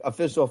decision like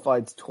official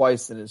fights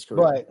twice in his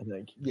career, right. I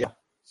think. Yeah.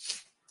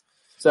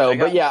 So,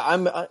 but yeah,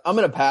 I'm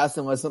gonna pass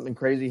unless something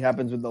crazy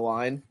happens with the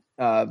line.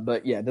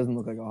 But yeah, it doesn't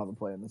look like I'll have a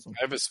play in this one.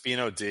 I have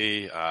Espino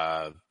D,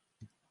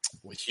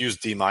 with Hughes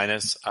D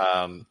minus.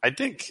 I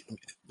think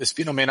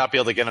Espino may not be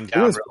able to get him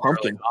down really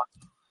early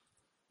on,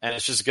 and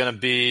it's just going to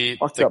be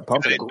Fatty's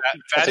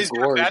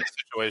fatty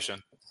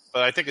situation.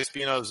 But I think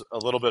Espino's a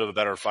little bit of a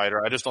better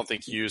fighter. I just don't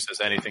think Hughes has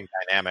anything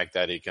dynamic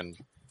that he can,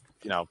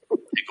 take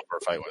over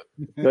a fight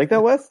with. You like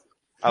that, Wes?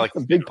 I like a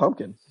big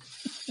pumpkin.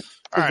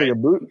 All right.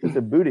 It's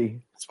a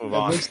booty. Let's move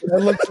on.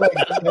 That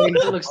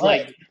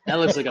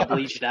looks like a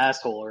bleached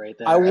asshole right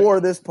there. I wore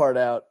this part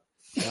out.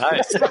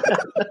 Nice.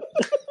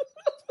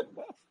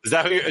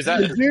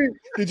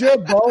 Did you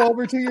have Bo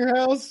over to your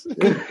house?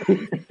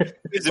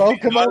 Did Bo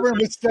come over and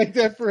mistake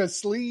that for a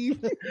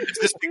sleeve? Is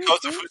this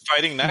because of who's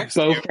fighting next?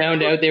 Bo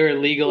found out they were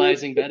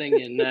legalizing betting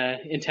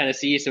in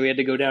Tennessee, so we had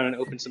to go down and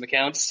open some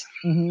accounts.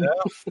 Mm-hmm.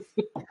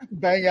 Yeah.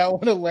 Bang out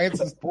one of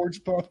Lance's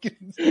porch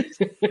pumpkins.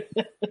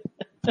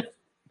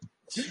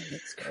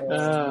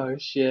 Oh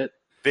shit!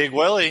 Big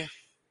Willie,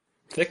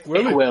 Thick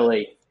Willie, Thick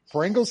Willie,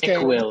 Pringles,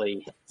 Thick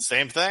Willie.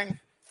 Same thing.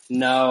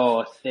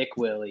 No, Thick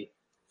Willie.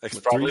 It's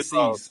probably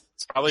both.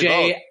 It's probably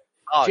Jay,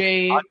 both.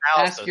 Jay,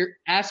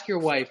 ask your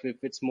wife if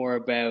it's more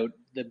about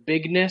the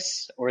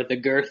bigness or the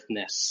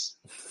girthness.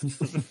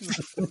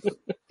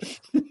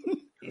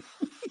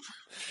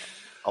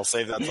 I'll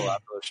save that till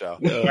after the show.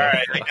 All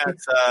right, I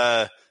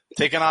got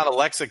taking on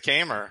Alexa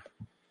Kamer.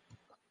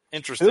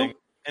 Interesting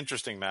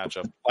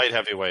matchup. Light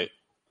heavyweight.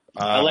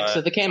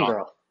 Alexa the Cam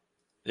girl.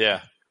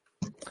 Yeah,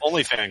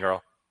 only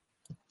fangirl.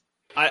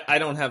 I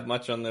don't have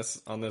much on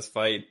this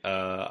fight.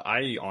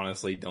 I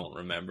honestly don't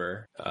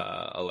remember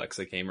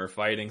Alexa Kamer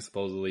fighting.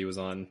 Supposedly he was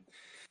on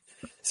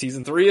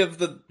season 3 of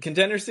the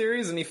Contender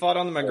Series and he fought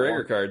on the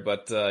McGregor card.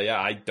 But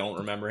I don't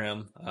remember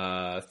him.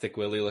 Thick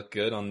Willie looked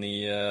good on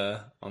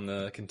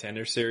the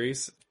Contender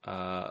Series.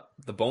 The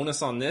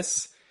bonus on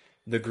this,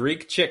 the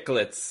Greek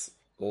Chicklets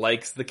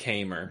likes the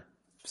Kamer.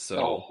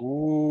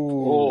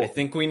 So I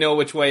think we know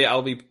which way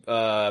I'll be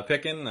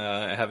picking.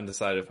 I haven't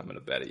decided if I'm going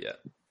to bet it yet.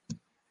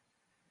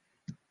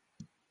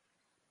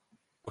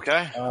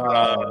 Okay.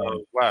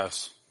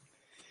 Wes.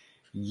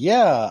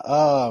 Yeah.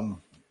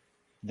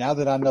 Now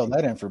that I know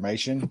that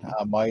information,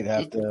 I might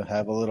have to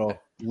have a little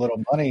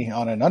money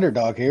on an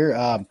underdog here.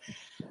 I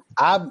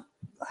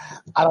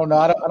don't know.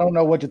 I don't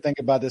know what to think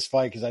about this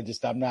fight because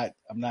I'm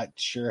not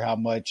sure how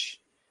much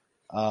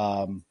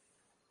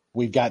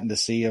we've gotten to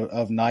see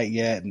of Knight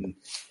yet. And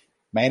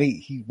man,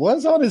 he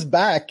was on his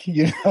back,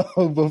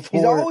 before.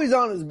 He's always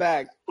on his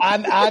back.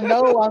 I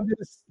know. I'm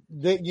just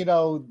that,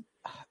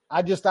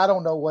 I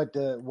don't know what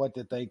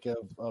to think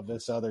of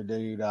this other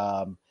dude.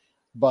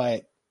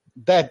 But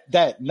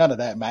that none of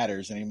that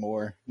matters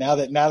anymore. Now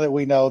that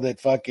we know that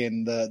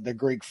fucking the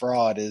Greek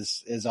fraud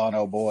is on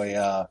oh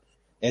boy,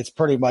 it's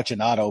pretty much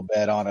an auto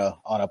bet on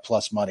a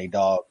plus money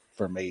dog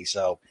for me.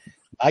 So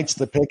Knight's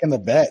the pick and the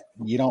bet.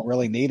 You don't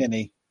really need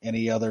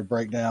any other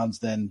breakdowns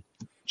than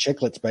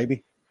Chicklets,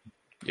 baby.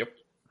 Yep.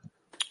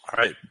 All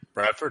right,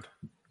 Bradford.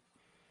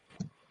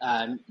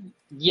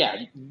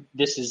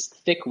 This is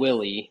Thick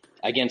Willie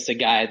against a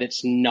guy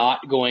that's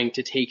not going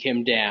to take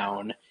him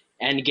down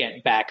and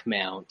get back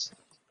mount.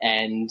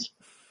 And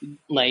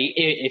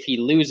if he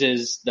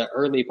loses the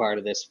early part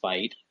of this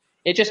fight,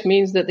 it just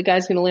means that the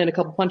guy's going to land a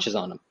couple punches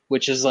on him,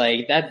 which is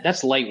like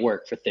that's light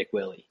work for Thiccck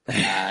Willie.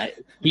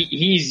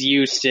 He's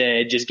used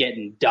to just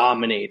getting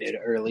dominated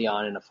early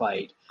on in a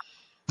fight.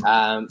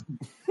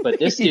 But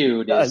this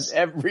dude does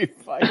every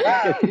fight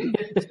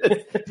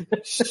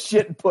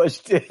shit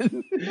pushed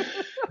in.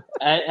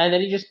 And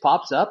then he just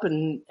pops up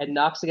and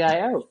knocks the guy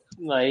out.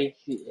 Like,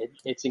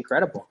 it's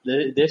incredible.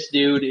 This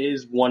dude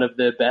is one of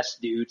the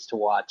best dudes to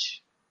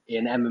watch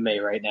in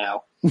MMA right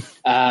now.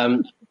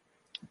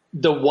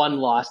 The one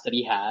loss that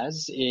he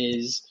has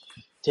is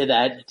to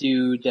that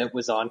dude that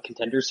was on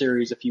Contender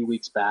Series a few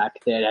weeks back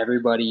that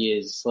everybody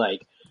is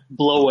like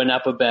blowing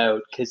up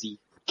about because he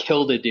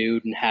killed a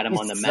dude and had him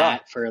on the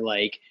mat for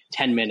like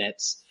 10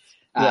 minutes.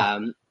 Yeah.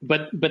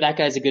 But that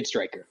guy's a good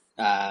striker.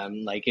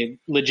 Like it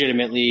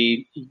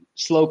legitimately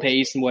slow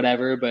pace and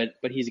whatever, but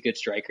he's a good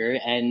striker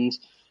and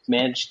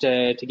managed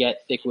to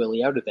get Thiccck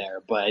Willie out of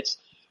there. But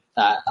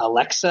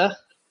Alexa,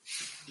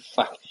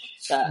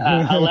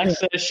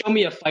 show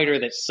me a fighter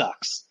that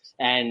sucks.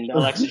 And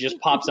Alexa just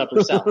pops up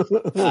herself.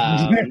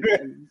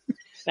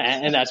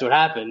 And that's what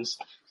happens.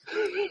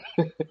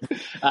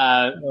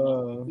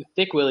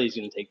 Thiccck Willie's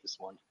going to take this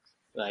one.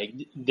 Like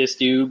this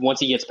dude, once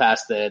he gets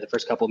past the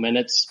first couple of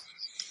minutes,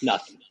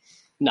 nothing.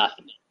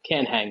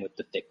 Can't hang with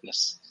the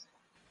thickness.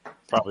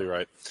 Probably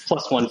right.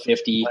 Plus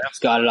 150.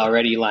 Got it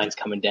already. Line's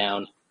coming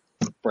down.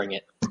 Bring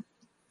it.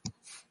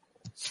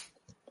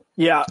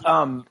 Yeah,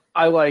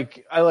 I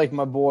like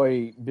my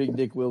boy Big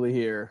Dick Willie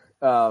here.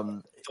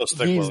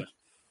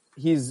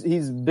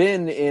 He's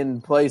been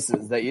in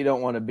places that you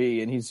don't want to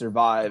be, and he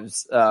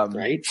survives.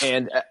 Right.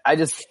 And I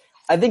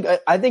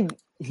think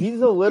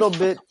he's a little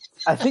bit.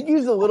 I think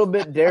he's a little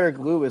bit Derek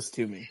Lewis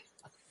to me.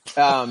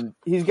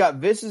 He's got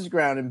vicious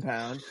ground and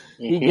pound.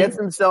 Mm-hmm. He gets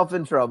himself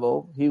in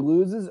trouble. He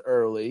loses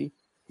early.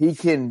 He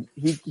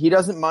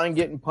doesn't mind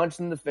getting punched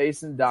in the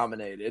face and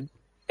dominated,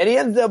 and he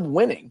ends up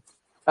winning.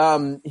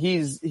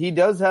 He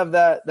does have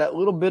that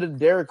little bit of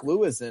Derek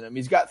Lewis in him.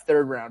 He's got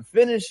third round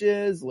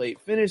finishes, late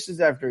finishes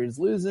after he's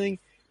losing.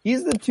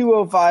 He's the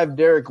 205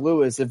 Derek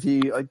Lewis if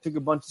he took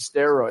a bunch of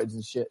steroids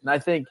and shit. And I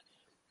think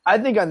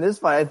on this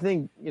fight,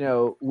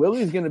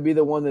 Willie's going to be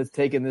the one that's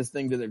taking this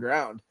thing to the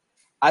ground.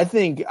 I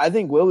think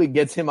Willie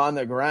gets him on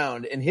the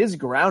ground, and his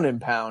ground and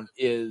pound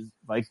is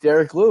like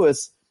Derek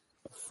Lewis,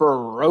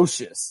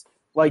 ferocious.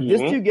 Like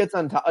this dude gets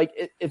on top.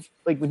 If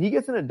when he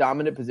gets in a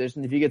dominant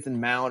position, if he gets in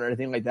mount or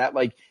anything like that,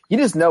 you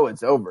just know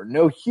it's over.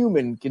 No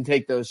human can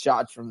take those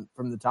shots from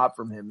the top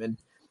from him. And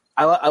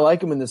I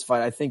like him in this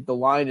fight. I think the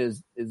line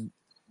is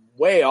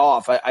way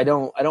off. I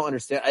don't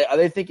understand. Are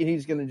they thinking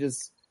he's going to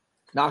just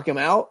knock him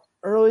out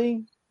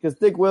early? Because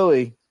Thiccck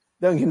Willie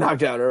doesn't get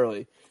knocked out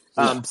early.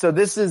 So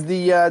this is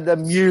the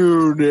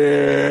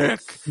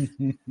Munich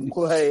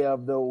play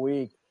of the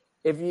week.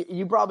 If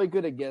you probably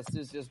could have guessed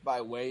this just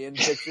by weigh-in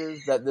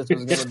pictures that this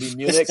was going to be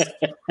Munich.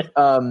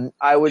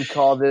 I would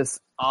call this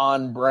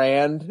on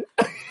brand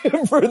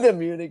for the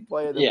Munich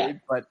play of the week.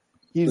 But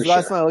he's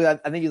last time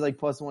I think he's like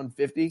plus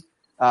 150.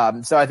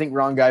 So I think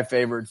wrong guy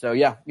favored. So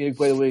yeah, Munich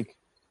play of the week.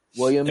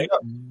 William,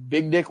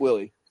 Big Dick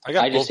Willie.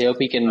 I just hope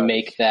he can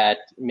make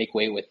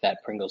way with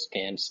that Pringles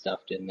can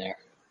stuffed in there.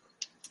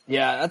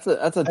 Yeah, that's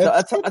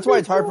why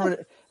it's hard for him.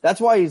 That's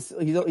why he's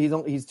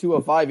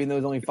 205 even though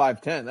he's only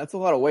 5'10". That's a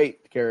lot of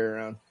weight to carry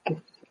around.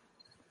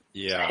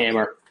 Yeah,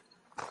 hammer.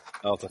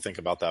 I'll have to think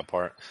about that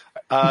part.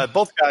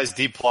 Both guys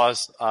D+.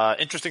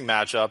 Interesting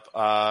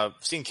matchup.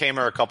 Seen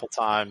Kamer a couple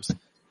times.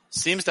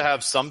 Seems to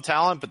have some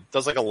talent, but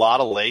does a lot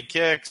of leg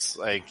kicks,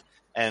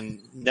 and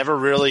never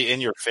really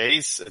in your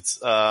face. It's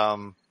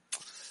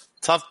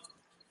tough.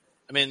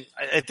 I mean,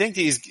 I think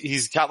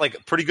he's got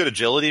pretty good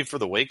agility for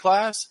the weight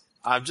class.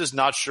 I'm just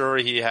not sure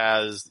he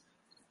has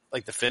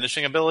the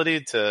finishing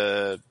ability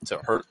to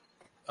hurt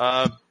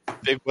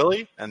Big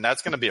Willie, and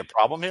that's going to be a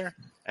problem here.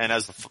 And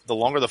as the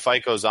longer the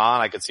fight goes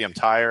on, I could see him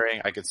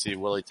tiring. I could see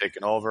Willie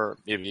taking over,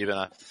 maybe even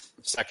a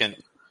second,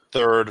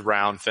 third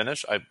round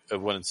finish. I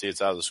wouldn't see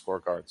it's out of the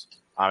scorecards.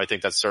 I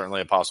think that's certainly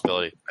a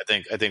possibility.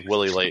 I think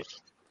Willie late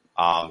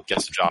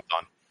gets the job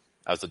done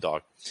as the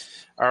dog.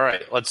 All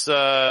right, let's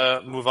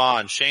move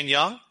on. Shane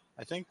Young,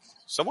 I think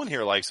someone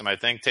here likes him. I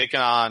think taking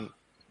on.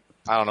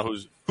 I don't know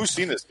who's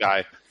seen this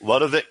guy.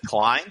 Ludwig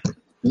Klein?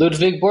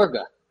 Ludwig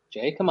Borga.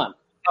 Jay, come on.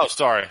 Oh,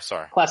 sorry.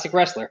 Classic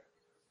wrestler.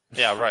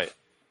 Yeah, right.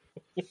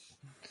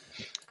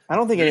 I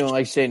don't think anyone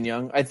likes Shane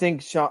Young. I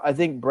think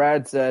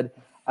Brad said,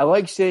 I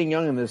like Shane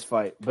Young in this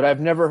fight, but I've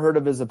never heard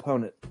of his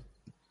opponent.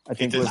 I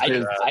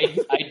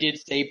did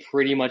say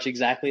pretty much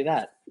exactly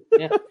that.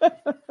 Yeah.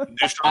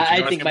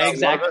 I think my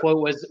exact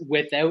quote was,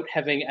 without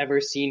having ever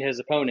seen his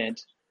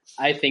opponent,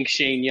 I think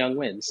Shane Young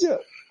wins. Yeah.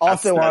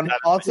 Also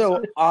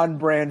on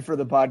brand for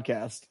the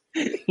podcast.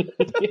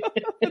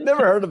 I've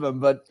never heard of him,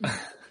 but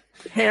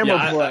hammer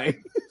play.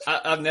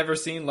 I've never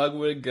seen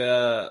Ludwig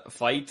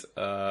fight.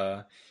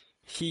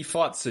 He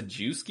fought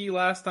Sajewski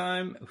last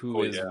time,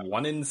 who is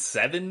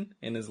 1-7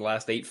 in his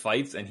last 8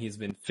 fights, and he's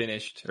been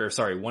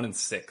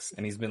 1-6,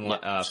 and he's been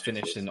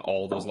finished in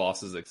all those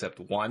losses except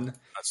one.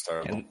 That's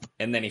terrible.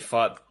 And then he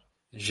fought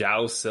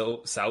Zhao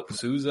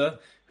Souza,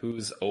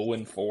 who's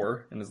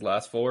 0-4 in his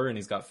last 4, and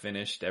he's got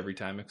finished every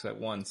time except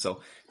one.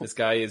 So this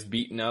guy is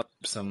beating up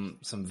some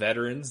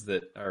veterans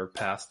that are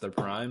past their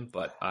prime,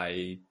 but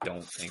I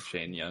don't think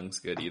Shane Young's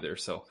good either.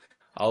 So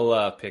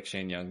I'll pick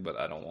Shane Young, but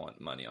I don't want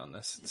money on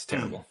this. It's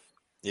terrible.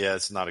 Yeah,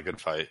 it's not a good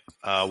fight.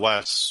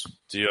 Wes,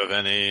 do you have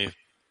any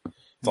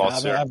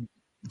thoughts there?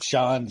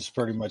 Sean's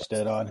pretty much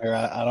dead on here.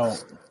 I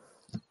don't.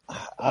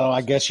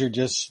 I guess you're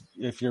just,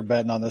 if you're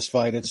betting on this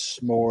fight,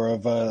 it's more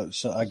of a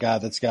guy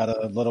that's got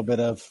a little bit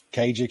of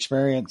cage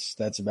experience.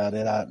 That's about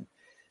it.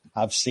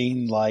 I've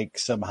seen like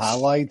some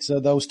highlights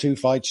of those two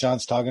fights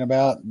Sean's talking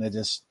about, and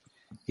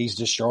he's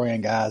destroying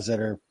guys that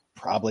are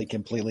probably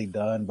completely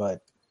done.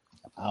 But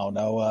I don't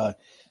know.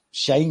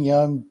 Shane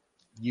Young,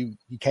 you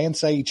can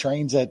say he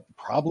trains at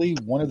probably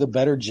one of the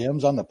better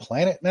gyms on the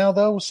planet now,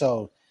 though.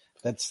 So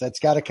that's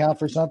got to count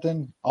for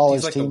something.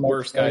 He's like the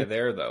worst guy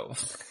there, though.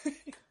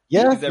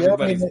 Yeah, he's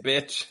everybody's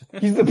bitch.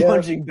 He's the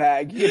punching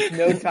bag. He gets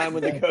no time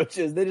with the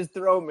coaches. They just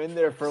throw him in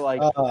there for when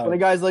the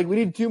guy's like, "We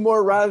need 2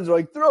 more rounds." They're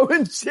like, "Throw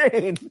in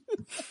Shane."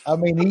 I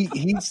mean,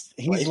 he's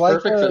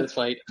like perfect for this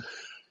fight.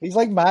 He's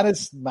like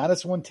minus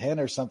 110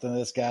 or something.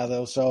 This guy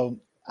though, so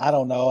I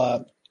don't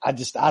know. I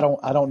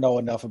don't know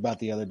enough about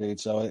the other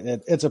dude, so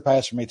it's a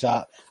pass for me.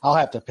 I'll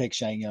have to pick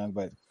Shane Young,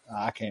 but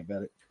I can't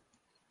bet it.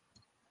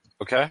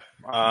 Okay,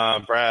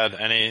 Brad,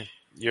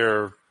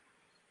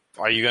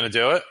 are you going to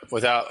do it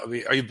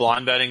are you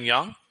blind betting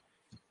Young?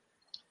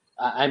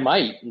 I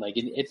might.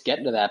 It's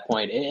getting to that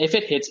point. If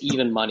it hits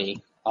even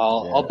money,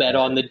 I'll bet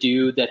on the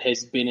dude that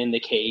has been in the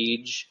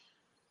cage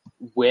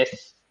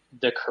with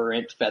the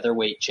current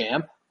featherweight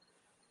champ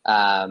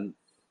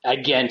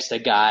against a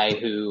guy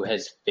who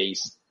has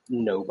faced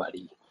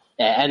nobody.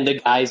 And the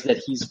guys that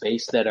he's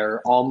faced that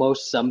are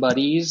almost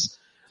somebody's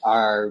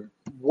are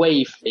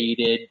way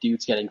faded.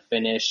 Dude's getting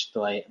finished.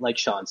 Like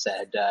Sean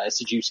said,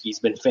 Sajewski's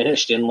been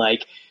finished in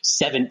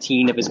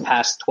 17 of his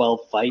past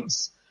 12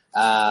 fights.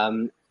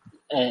 And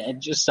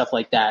just stuff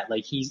like that.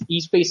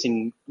 He's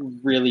facing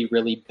really,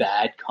 really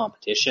bad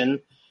competition.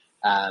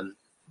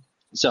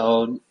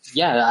 So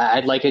yeah,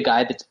 I'd like a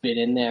guy that's been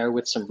in there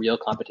with some real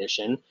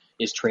competition,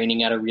 is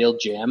training at a real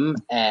gym,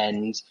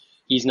 and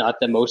he's not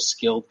the most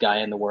skilled guy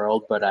in the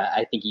world, but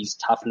I think he's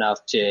tough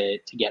enough to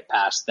get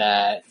past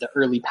the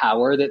early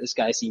power that this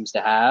guy seems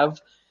to have,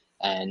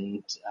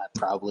 and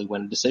probably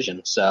win a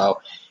decision.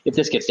 So if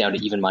this gets down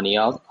to even money,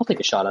 I'll take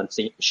a shot on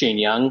Shane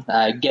Young.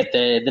 Get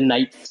the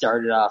night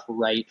started off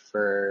right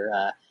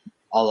for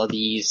all of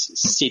these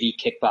city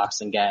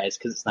kickboxing guys,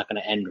 because it's not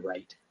going to end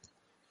right.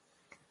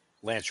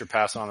 Lance, you're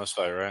passing on this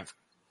fight,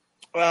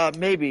 right?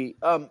 Maybe.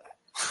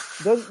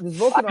 Does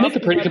I make a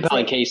pretty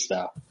compelling case,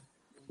 though.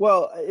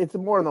 Well, it's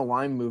more in the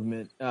line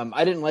movement.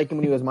 I didn't like him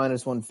when he was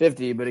minus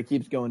 150, but it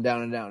keeps going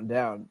down and down and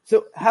down.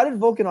 So how did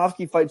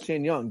Volkanovski fight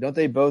Shane Young? Don't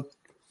they both?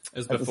 It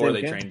was before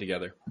they trained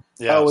together.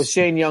 Yeah. Oh, was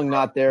Shane Young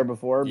not there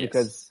before? Yes.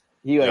 Because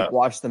he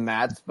watched the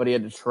mats, but he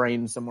had to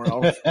train somewhere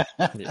else.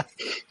 Yeah.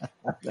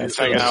 He's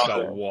hanging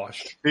out.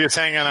 Washed. He was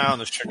hanging out in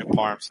the chicken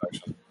farm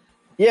section.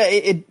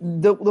 Yeah,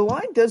 the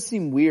line does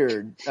seem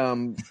weird.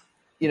 God,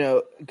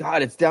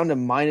 it's down to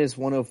minus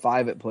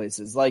 105 at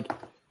places.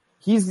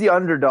 He's the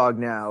underdog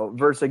now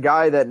versus a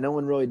guy that no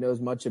one really knows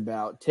much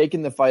about,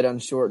 taking the fight on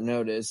short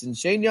notice. And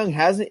Shane Young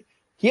hasn't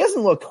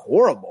looked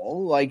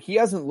horrible. He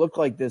hasn't looked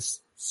like this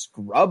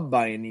scrub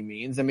by any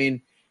means. I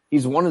mean,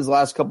 he's won his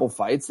last couple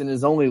fights, and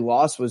his only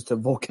loss was to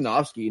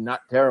Volkanovski.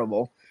 Not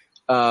terrible.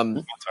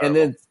 And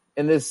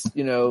this,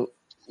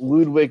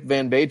 Ludwig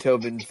van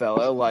Beethoven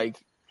fella,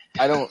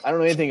 I don't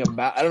know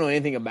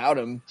anything about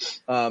him.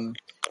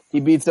 He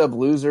beats up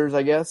losers,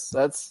 I guess.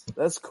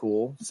 That's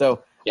cool.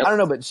 So yep. I don't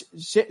know, but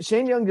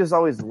Shane Young just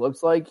always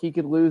looks like he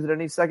could lose at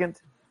any second.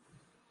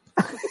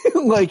 It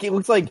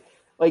looks like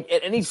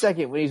at any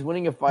second when he's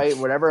winning a fight,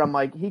 whatever. I'm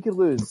like, he could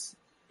lose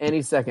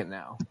any second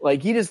now.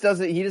 He just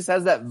doesn't. He just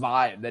has that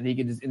vibe that he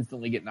could just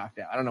instantly get knocked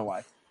out. I don't know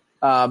why,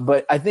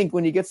 but I think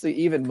when he gets to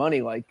even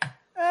money, I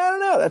don't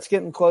know, that's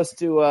getting close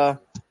to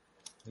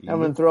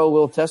having to throw a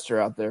little tester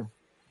out there.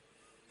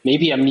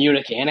 Maybe a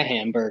Munich and a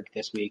Hamburg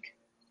this week.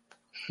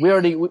 We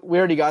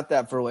already got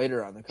that for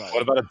later on the card.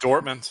 What about a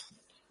Dortmund?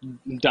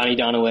 Donnie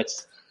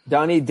Donowitz.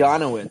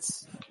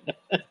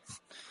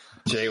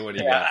 Jay, what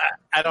do you got?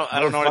 I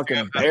don't know anything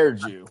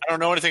about you. I don't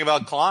know anything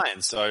about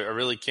Klein, so I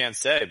really can't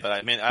say. But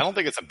I mean, I don't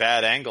think it's a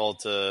bad angle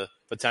to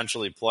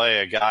potentially play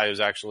a guy who's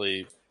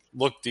actually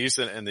looked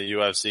decent in the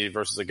UFC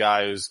versus a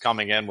guy who's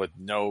coming in with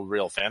no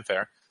real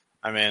fanfare.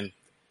 I mean,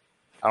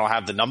 I don't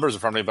have the numbers in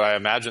front of me, but I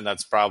imagine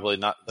that's probably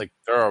not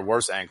there are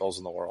worse angles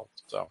in the world.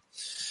 So, all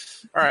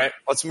right,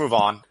 let's move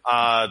on.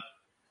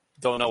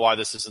 Don't know why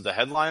this isn't the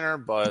headliner,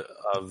 but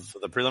of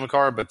the prelim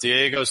card, but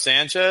Diego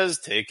Sanchez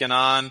taking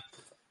on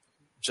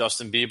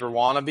Justin Bieber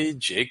wannabe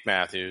Jake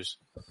Matthews.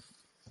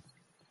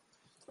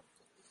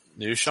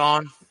 New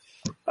Sean?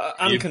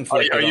 I'm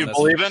conflicted. Are you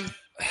believing?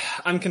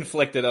 I'm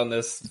conflicted on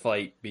this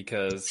fight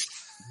because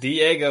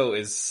Diego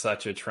is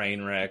such a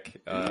train wreck.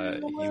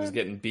 He was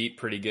getting beat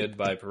pretty good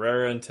by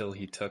Pereira until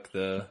he took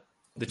the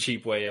the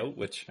cheap way out,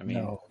 which I mean,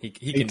 No. he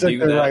He can took do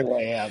the that. right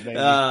way out,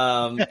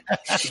 baby.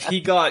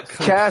 He got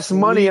Cash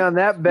money on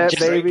that bet,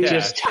 baby.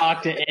 Just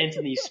talk to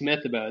Anthony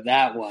Smith about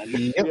that one.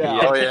 Yeah.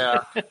 Oh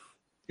yeah.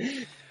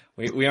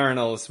 We aren't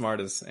all as smart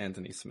as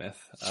Anthony Smith.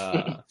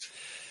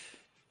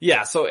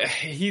 Yeah, so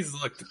he's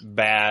looked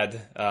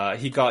bad.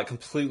 He got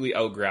completely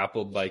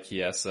out-grappled by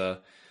Chiesa.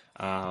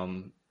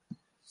 And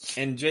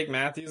Jake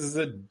Matthews is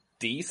a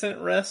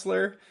decent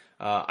wrestler.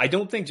 I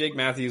don't think Jake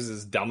Matthews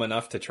is dumb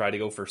enough to try to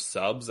go for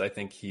subs. I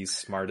think he's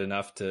smart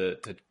enough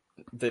that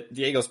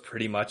Diego's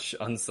pretty much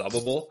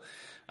unsubbable.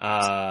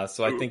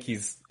 So I think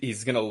he's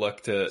going to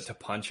look to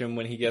punch him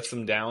when he gets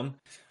him down.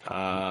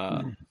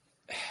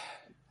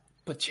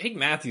 But Jake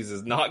Matthews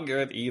is not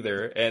good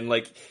either. And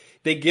like,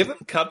 they give him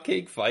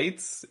cupcake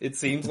fights. It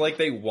seems like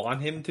they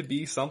want him to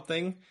be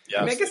something.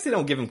 Yes. I mean, I guess they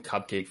don't give him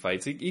cupcake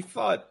fights. He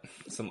fought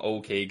some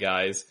okay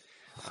guys.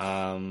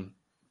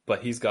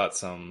 But he's got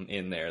some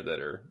in there that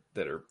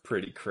are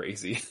pretty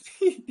crazy.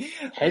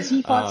 Has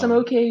he fought some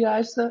okay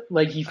guys though?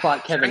 Like he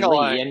fought Kevin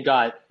Shanghai. Lee and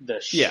got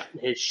Yeah.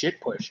 his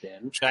shit pushed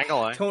in.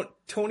 Shanghai.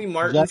 Tony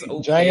Martin's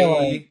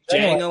okay.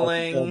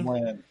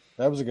 Jangalang.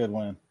 That was a good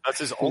win. That's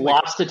his only.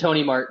 Lost to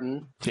Tony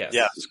Martin.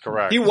 Yes,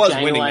 correct. He was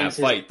Jangalang's winning that his-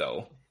 fight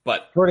though,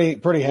 but Pretty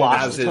heavy.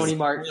 Lost to his- Tony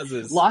Martin. as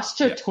his- Lost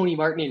to yeah. Tony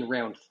Martin in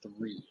round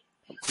 3.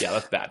 yeah,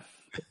 that's bad.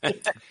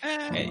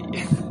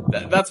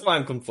 That's why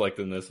I'm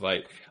conflicted in this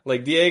fight.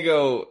 Like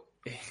Diego,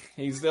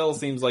 he still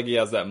seems like he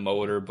has that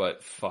motor,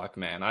 but fuck,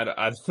 man, I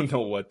don't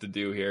know what to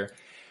do here.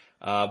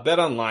 Bet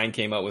Online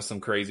came out with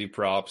some crazy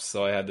props,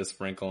 so I had to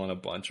sprinkle in a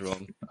bunch of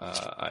them.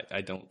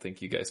 I don't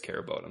think you guys care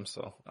about them,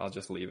 so I'll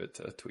just leave it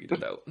to tweet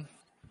it out.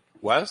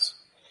 Wes?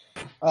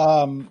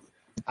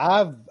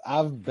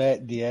 I've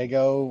bet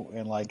Diego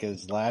in like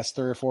his last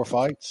 3 or 4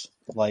 fights,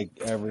 like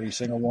every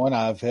single one.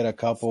 I've hit a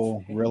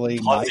couple really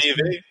On nice.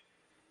 TV?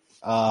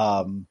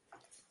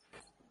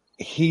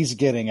 He's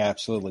getting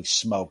absolutely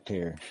smoked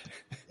here.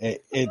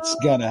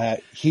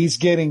 He's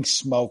getting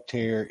smoked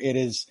here.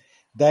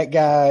 That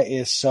guy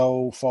is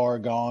so far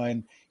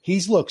gone.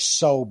 He's looked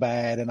so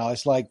bad, and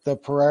it's like the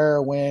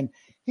Pereira win.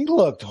 He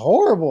looked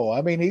horrible.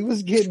 I mean, he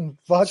was getting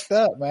fucked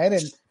up, man,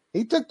 and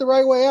he took the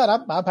right way out.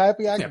 I'm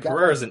happy.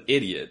 Pereira's an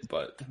idiot,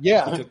 but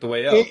Yeah. he took the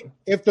way out.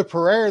 If the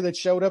Pereira that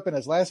showed up in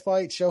his last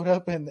fight showed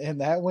up in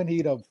that one,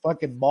 he'd have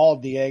fucking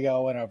mauled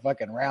Diego in a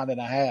fucking round and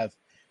a half.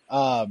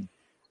 I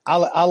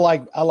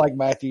like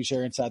Matthews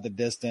here inside the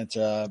distance.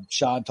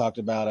 Sean talked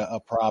about a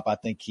prop. I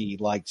think he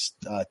likes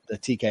the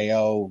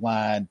TKO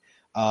line.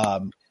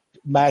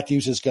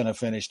 Matthews is going to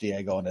finish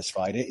Diego in this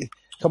fight.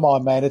 Come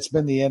on, man. It's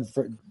been the end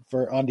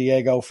on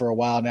Diego for a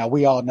while now.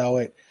 We all know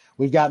it.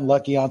 We've gotten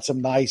lucky on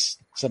some nice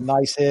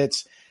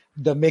hits.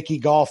 The Mickey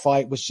Gall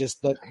fight was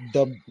just the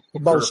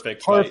most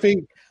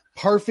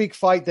perfect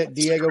fight that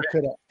Diego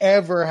could have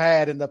ever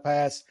had in the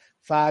past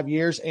 5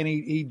 years, and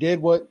he did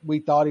what we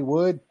thought he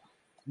would.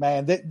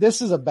 Man,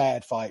 this is a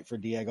bad fight for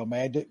Diego,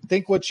 man.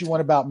 Think what you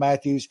want about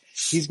Matthews.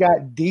 He's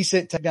got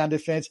decent takedown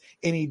defense,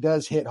 and he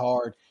does hit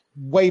hard.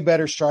 Way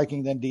better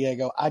striking than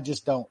Diego. I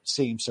just don't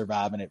see him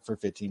surviving it for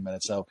 15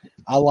 minutes. So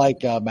I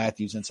like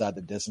Matthews inside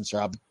the distance,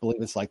 or I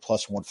believe it's like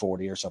plus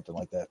 140 or something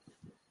like that.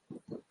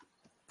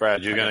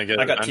 Brad, you're going to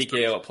get. I got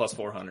TKO at plus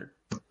 400.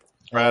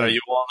 Brad, are you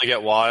willing to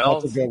get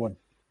wild? That's a good one.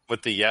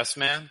 With the yes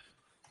man?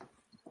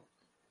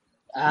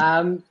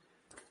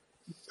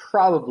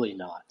 Probably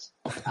not.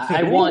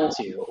 I want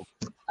to.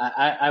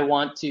 I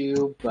want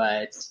to,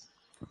 but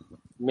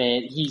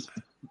man, he's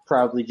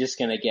probably just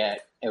going to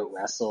get out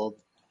wrestled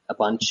a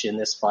bunch in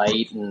this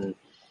fight, and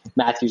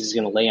Matthews is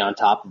going to lay on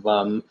top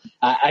of him.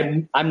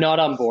 I'm not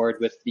on board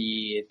with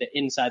the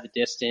inside the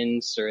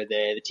distance or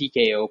the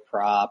TKO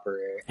prop or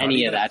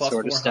any of that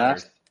sort of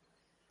stuff.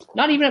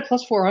 Not even at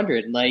plus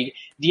 400. Like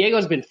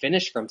Diego's been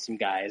finished from some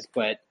guys,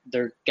 but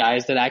they're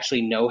guys that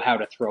actually know how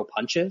to throw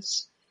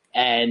punches.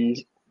 And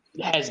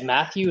has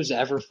Matthews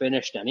ever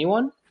finished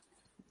anyone?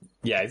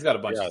 Yeah, he's got a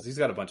bunch of subs. He's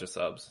got a bunch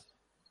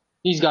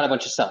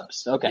of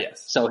subs. Okay.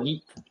 Yes. So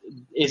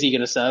is he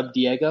going to sub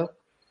Diego?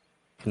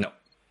 No.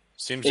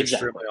 Seems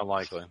Exactly. extremely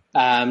unlikely.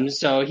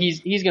 So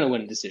he's going to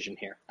win a decision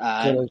here.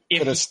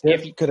 Could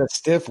a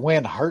stiff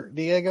win hurt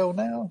Diego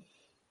now?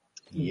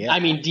 Yeah. I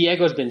mean,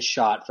 Diego's been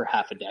shot for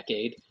half a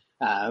decade.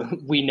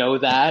 We know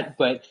that,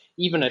 but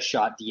even a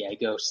shot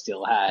Diego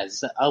still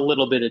has a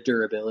little bit of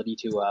durability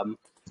to him.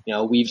 You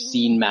know, we've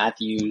seen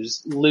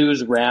Matthews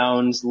lose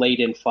rounds late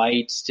in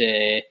fights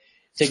to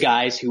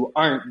guys who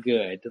aren't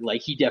good.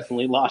 Like he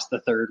definitely lost the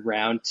 3rd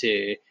round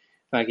to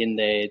fucking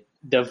the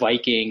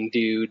Viking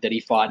dude that he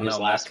fought in his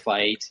last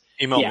fight.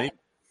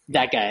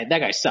 That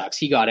guy sucks.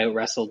 He got out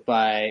wrestled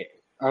by.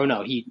 Oh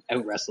no, he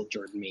out wrestled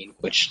Jordan Mean,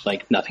 which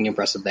like nothing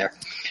impressive there.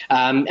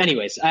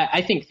 Anyways,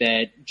 I think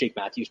that Jake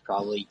Matthews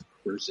probably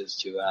cruises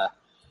to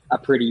a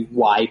pretty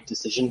wide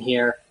decision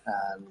here.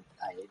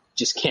 I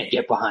just can't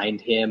get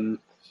behind him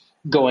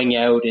going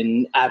out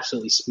and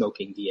absolutely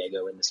smoking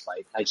Diego in this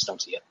fight. I just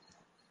don't see it.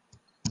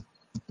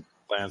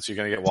 Lance, you're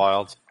going to get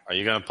wild. Are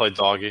you going to play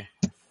doggy?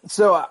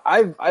 So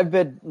I've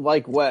bet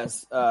like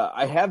Wes.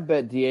 I have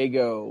bet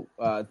Diego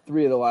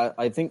 3 of the last.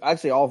 I think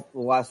actually all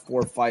the last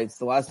 4 fights.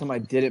 The last time I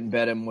didn't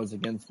bet him was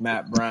against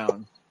Matt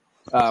Brown.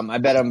 I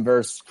bet him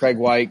versus Craig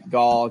White,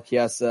 Gall,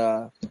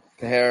 Chiesa,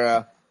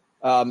 Cajera,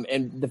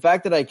 and the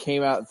fact that I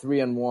came out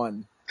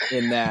 3-1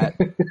 in that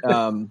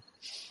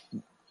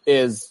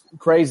is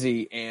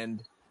crazy.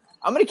 And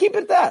I'm gonna keep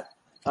it at that.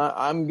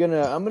 I'm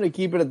gonna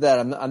keep it at that.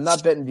 I'm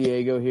not betting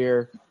Diego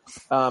here.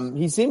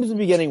 He seems to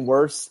be getting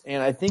worse,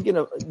 and I think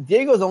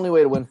Diego's only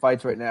way to win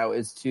fights right now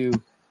is to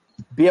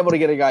be able to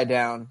get a guy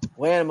down,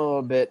 land him a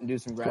little bit, and do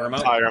some ground.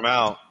 Tire him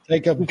out.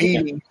 Take a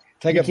beating.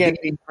 Take a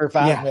beating for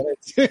 5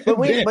 minutes. But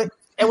we think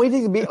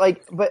it'd be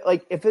but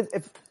if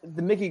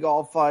the Mickey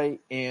Gall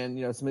fight and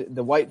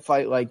the White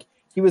fight, like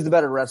he was the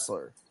better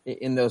wrestler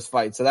in those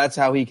fights, so that's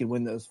how he could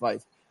win those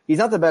fights. He's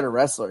not the better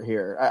wrestler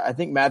here. I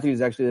think Matthews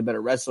is actually the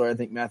better wrestler. I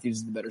think Matthews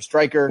is the better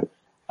striker.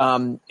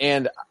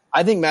 And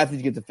I think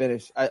Matthews gets a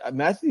finish.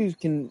 Matthews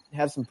can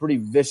have some pretty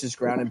vicious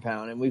ground and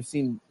pound, and we've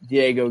seen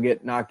Diego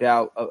get knocked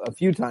out a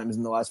few times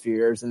in the last few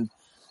years. And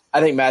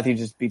I think Matthews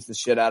just beats the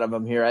shit out of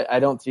him here. I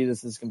don't see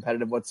this as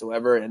competitive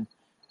whatsoever. And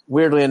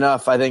weirdly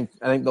enough, I think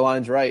the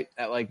line's right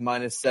at like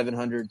minus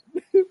 700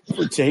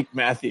 for Jake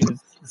Matthews.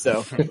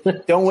 So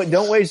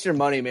don't waste your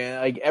money, man.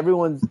 Like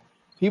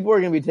people are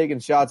going to be taking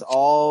shots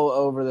all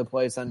over the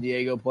place on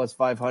Diego plus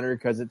 500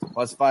 because it's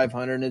plus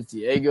 500 and it's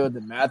Diego.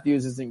 The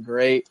Matthews isn't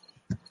great.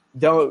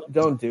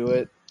 Don't do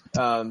it.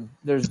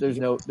 There's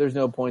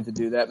no point to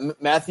do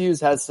that.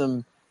 Matthews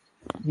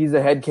he's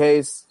a head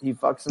case. He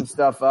fucks some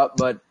stuff up,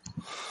 but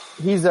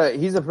he's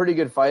a pretty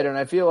good fighter. And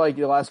I feel like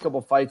the last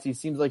couple fights, he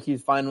seems like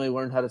he's finally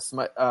learned how to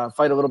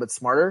fight a little bit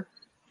smarter.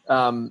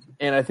 And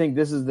I think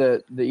this is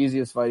the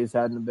easiest fight he's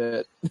had in a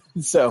bit.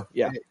 So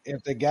yeah,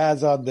 if the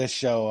guys on this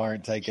show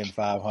aren't taking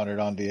 500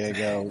 on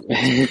Diego,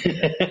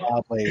 it's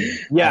probably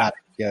not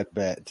a good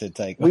bet to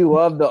take. We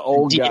love the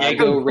old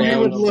Diego guy.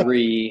 round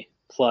 3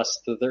 plus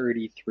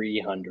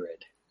 3,300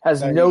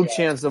 has no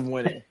chance of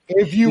winning.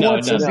 If you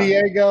want some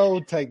Diego,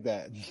 take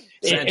that.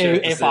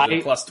 If I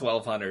plus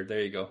 1,200,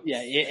 there you go.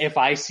 Yeah, if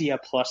I see a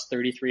plus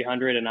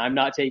 3,300 and I'm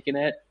not taking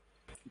it,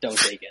 don't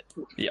take it.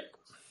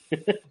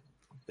 Yep.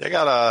 They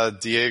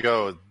got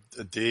Diego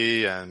a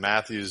D and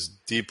Matthews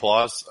D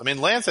plus. I mean,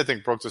 Lance I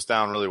think broke this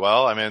down really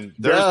well. I mean,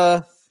 there's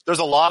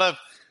a lot of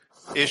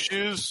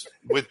issues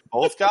with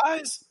both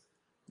guys,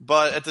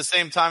 but at the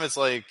same time, it's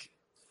like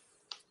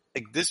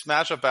this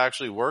matchup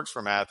actually works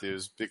for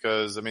Matthews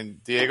because I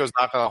mean Diego's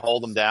not going to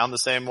hold him down the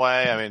same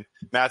way. I mean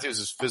Matthews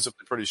is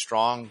physically pretty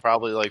strong,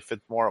 probably like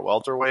fits more at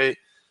welterweight.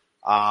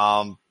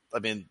 I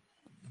mean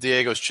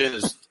Diego's chin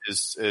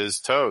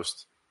is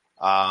toast.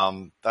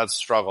 That's a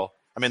struggle.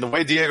 I mean the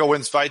way Diego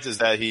wins fights is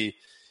that he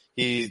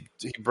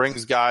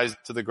brings guys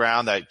to the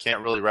ground that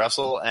can't really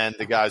wrestle, and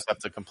the guys have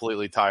to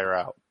completely tire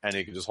out, and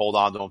he can just hold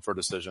on to them for a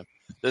decision.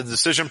 The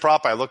decision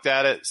prop, I looked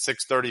at it,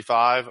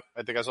 635.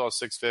 I think I saw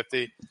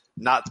 650.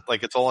 Not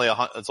like it's only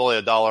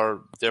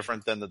 $1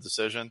 different than the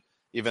decision,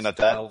 even at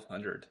that.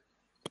 1,200.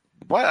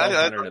 What?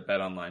 1,200 at Bet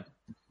Online.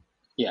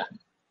 Yeah,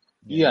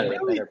 you got to get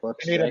better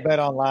books. I need a Bet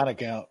Online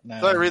account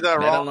now. Did I read that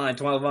Bet wrong? Online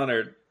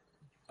 1,200.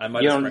 I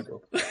might have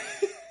sprinkled.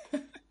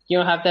 You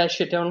don't have that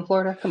shit down in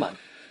Florida? Come on.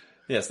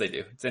 Yes, they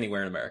do. It's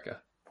anywhere in America.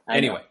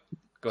 Anyway,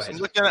 go ahead.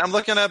 I'm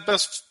looking at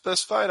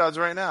best fight odds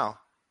right now.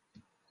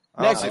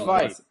 Next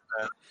fight.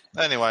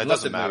 Anyway, it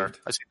doesn't matter.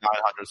 I see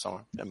 900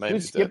 somewhere. Who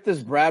skipped this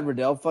Brad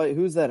Riddell fight?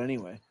 Who's that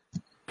anyway?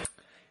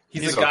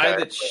 He's the guy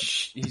that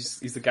he's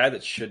the guy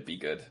that should be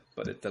good,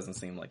 but it doesn't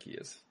seem like he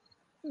is.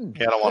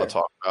 Yeah, I don't want to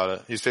talk about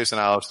it. He's facing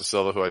Alex De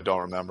Silva, who I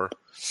don't remember.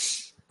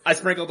 I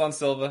sprinkled on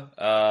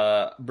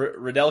Silva.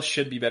 Riddell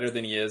should be better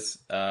than he is,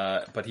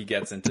 but he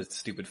gets into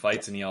stupid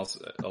fights, and he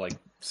also like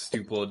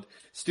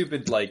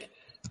stupid like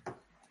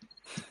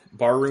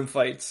barroom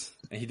fights.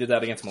 And he did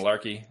that against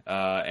Malarkey,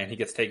 and he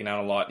gets taken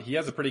out a lot. He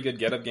has a pretty good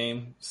get-up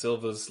game.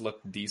 Silva's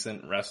looked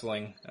decent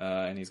wrestling,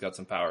 and he's got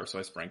some power. So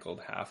I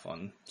sprinkled half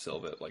on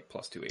Silva at like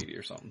plus 280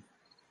 or something.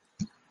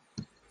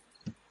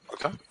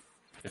 Okay.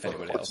 If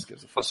anybody else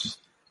gives a fuck.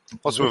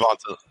 Let's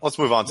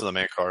move on to the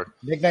main card.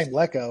 Nickname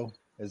Lecco.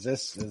 Is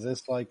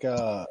this like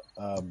a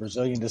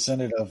Brazilian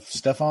descendant of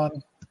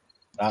Stefan?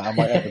 I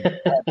might have to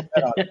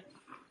bet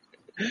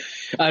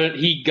on it.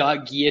 He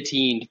got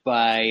guillotined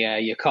by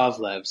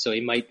Yakovlev, so he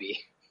might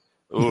be.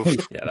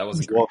 Oof. Yeah, that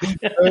wasn't great.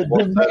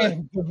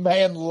 The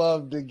man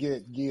loved to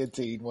get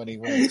guillotined when he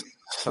went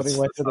to the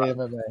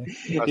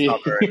MMA. That's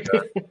not very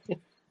good.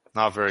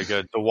 Not very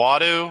good.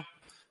 Dawodu,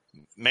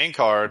 main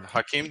card.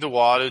 Hakeem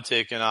Dawodu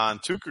taking on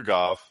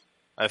Thiccck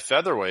at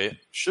featherweight.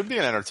 Should be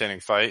an entertaining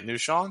fight. New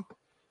Sean,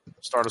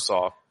 start us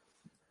off.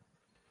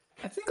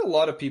 I think a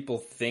lot of people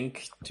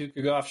think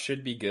Thiccck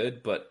should be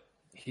good, but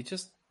he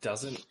just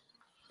doesn't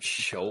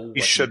show.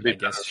 He should be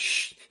better.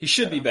 He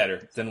should be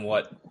better than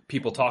what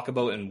people talk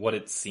about and what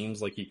it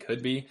seems like he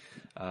could be.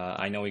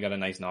 I know he got a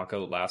nice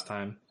knockout last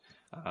time,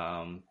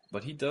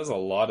 but he does a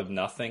lot of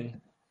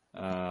nothing.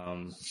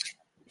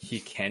 He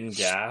can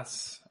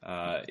gas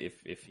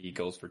if he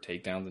goes for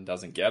takedowns and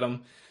doesn't get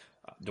them.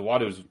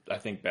 Dawodu's, I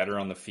think, better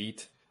on the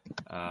feet.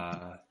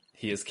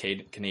 He is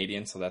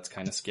Canadian, so that's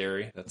kind of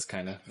scary. That's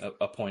kind of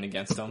a point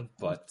against him.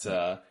 But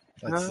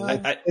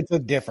it's a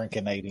different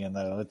Canadian,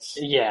 though.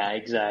 Yeah,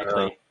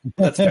 exactly.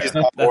 That's fair. He's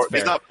not, That's fair.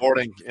 He's not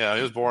born. Yeah,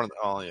 he was born.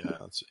 Oh, yeah,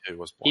 he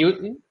was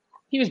born.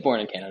 He was born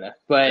in Canada,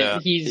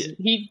 but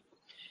he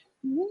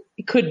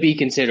could be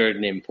considered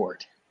an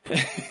import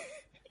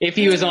if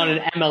he was on an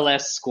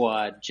MLS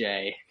squad.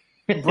 Jay,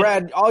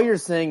 Brad, all you're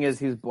saying is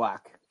he's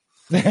black.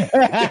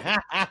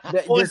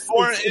 Well, he's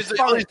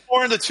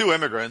born to two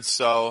immigrants,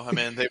 so I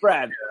mean,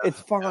 Brad, it's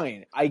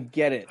fine. I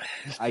get it.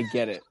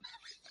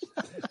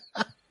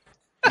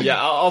 Yeah,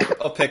 I'll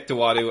pick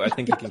Dawodu. I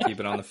think he can keep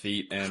it on the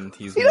feet, and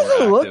he doesn't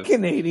active. look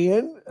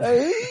Canadian.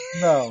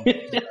 No.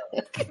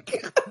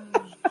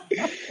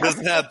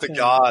 doesn't have the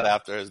God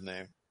after his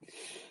name.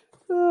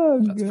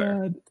 Oh, That's God.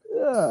 fair.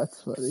 Oh,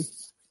 that's funny.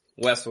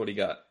 Wes, what do you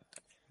got?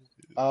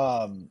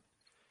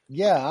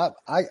 Yeah,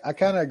 I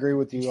kind of agree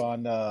with you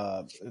on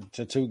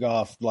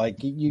Thiccck. Like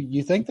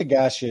you think the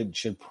guy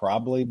should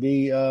probably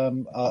be a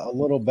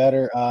little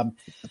better.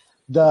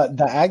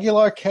 The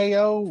Aguilar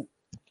KO,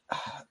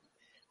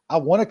 I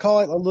want to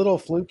call it a little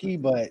fluky,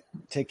 but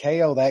to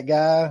KO that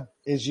guy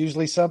is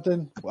usually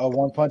something. A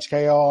one punch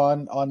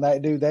KO on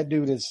that dude. That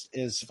dude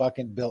is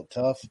fucking built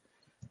tough.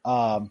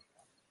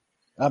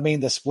 I mean,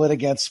 the split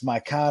against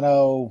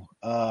Maikano,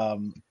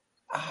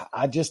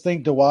 I just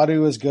think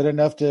Dawodu is good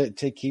enough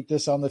to keep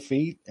this on the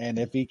feet, and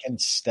if he can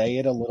stay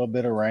at a little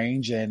bit of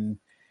range and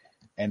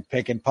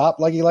pick and pop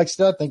like he likes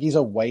to, I think he's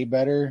a way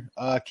better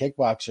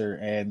kickboxer.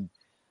 And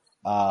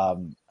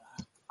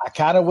I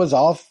kind of was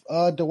off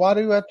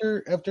Dawodu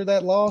after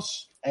that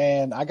loss,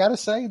 and I got to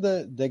say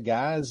the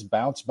guy's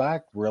bounced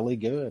back really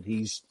good.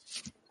 He's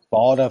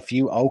fought a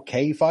few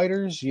okay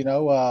fighters.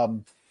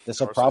 This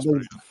will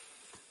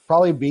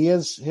probably be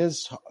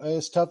his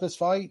toughest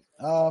fight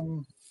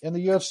in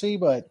the UFC,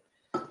 but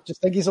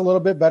just think he's a little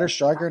bit better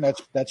striker, and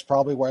that's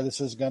probably where this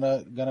is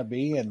gonna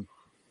be. And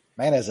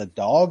man, as a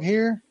dog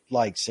here,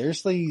 like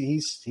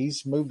seriously,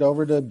 he's moved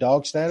over to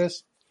dog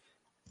status.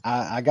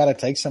 I got to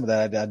take some of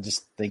that. I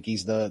just think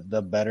he's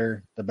the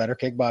better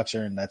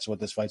kickboxer, and that's what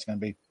this fight's gonna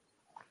be.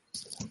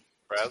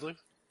 Bradley?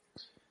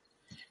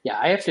 Yeah,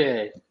 I have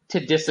to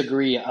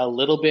disagree a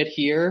little bit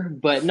here,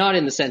 but not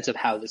in the sense of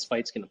how this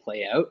fight's going to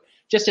play out,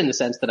 just in the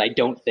sense that I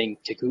don't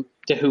think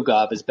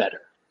Thiccck is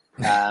better.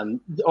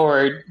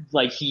 Or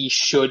like he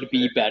should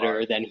be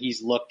better than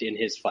he's looked in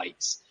his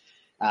fights.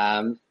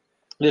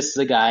 This is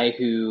a guy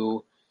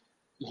who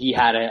he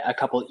had a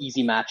couple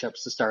easy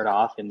matchups to start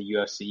off in the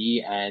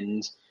UFC,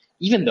 and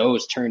even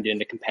those turned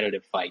into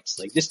competitive fights.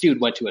 Like this dude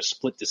went to a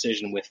split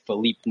decision with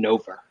Philippe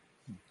Nover.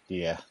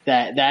 Yeah,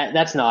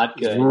 that's not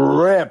good.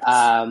 Ripped.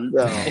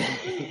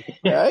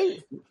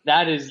 Right?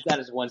 That is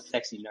one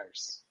sexy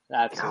nurse.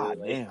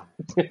 Absolutely.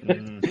 God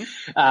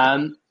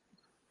damn.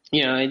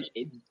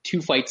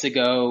 2 fights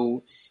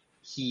ago,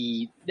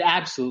 he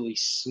absolutely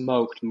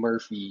smoked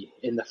Murphy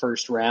in the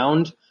first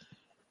round.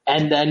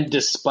 And then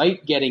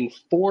despite getting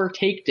 4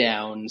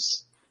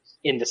 takedowns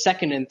in the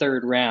second and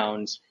third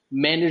rounds,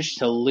 managed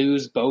to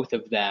lose both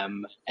of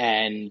them.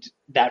 And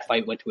that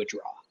fight went to a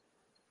draw.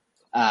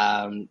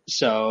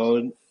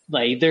 So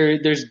like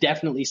there's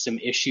definitely some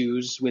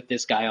issues with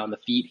this guy on the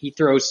feet. He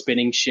throws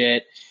spinning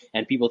shit,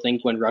 and people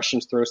think when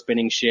Russians throw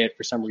spinning shit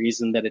for some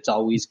reason that it's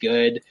always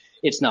good.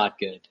 It's not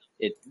good.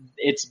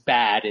 It's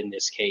bad in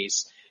this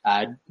case.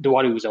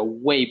 Dawodu was a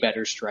way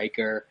better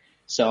striker.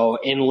 So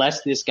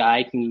unless this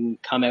guy can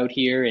come out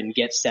here and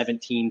get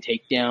 17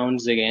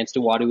 takedowns against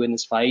Dawodu in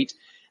this fight,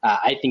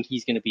 I think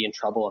he's going to be in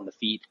trouble on the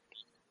feet.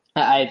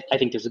 I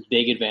think there's a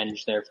big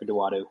advantage there for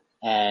Dawodu.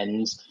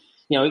 And,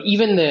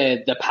 even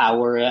the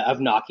power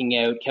of knocking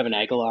out Kevin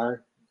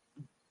Aguilar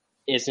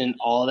isn't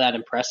all that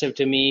impressive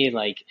to me.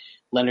 Like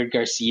Leonard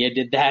Garcia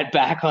did that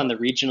back on the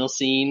regional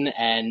scene,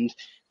 and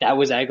that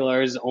was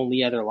Aguilar's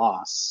only other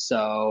loss.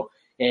 So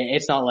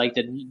it's not like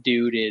the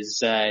dude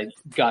is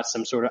got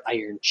some sort of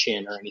iron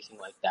chin or anything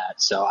like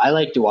that. So I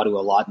like Dawodu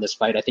a lot in this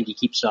fight. I think he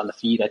keeps it on the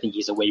feet. I think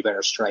he's a way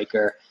better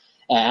striker.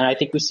 And I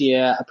think we see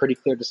a pretty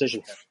clear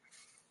decision here.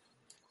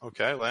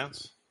 Okay,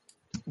 Lance?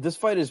 This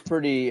fight is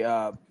pretty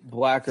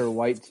black or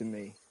white to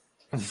me.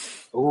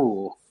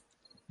 Ooh.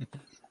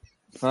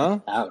 Huh?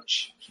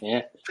 Ouch.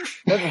 Yeah.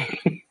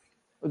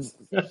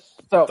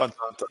 So,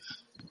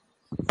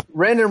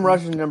 random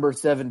Russian number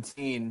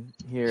 17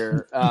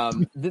 here.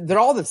 They're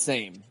all the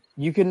same.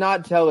 You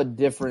cannot tell a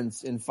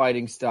difference in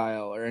fighting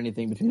style or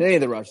anything between any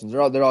of the Russians.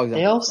 They're all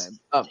exactly the same.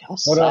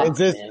 Hold on,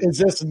 is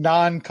this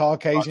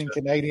non-Caucasian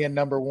Canadian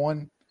number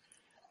 1?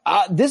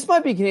 This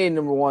might be Canadian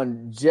number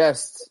 1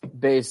 just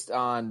based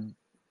on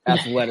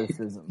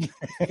athleticism.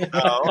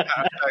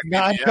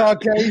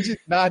 Non-Caucasian.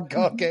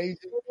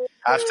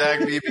 Hashtag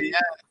VPN.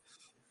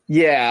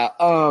 Yeah.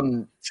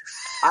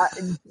 I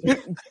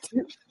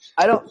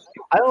don't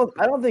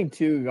think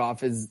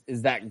Thiccck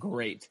is that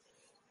great.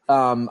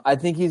 I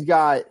think he's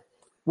got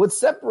what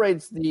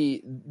separates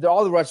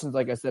all the Russians,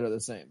 like I said, are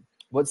the same.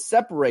 What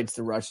separates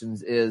the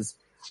Russians is,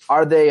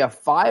 are they a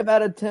 5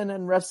 out of 10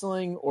 in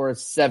wrestling or a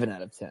 7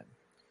 out of 10?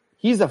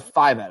 He's a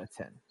 5 out of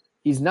 10.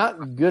 he's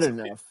not good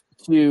enough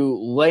to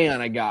lay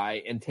on a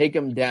guy and take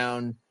him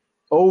down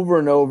over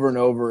and over and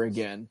over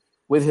again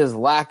with his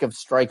lack of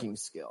striking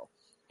skill.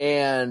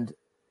 And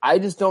I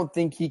just don't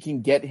think he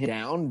can get him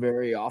down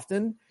very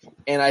often.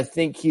 And I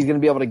think he's going to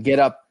be able to get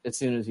up as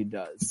soon as he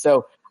does.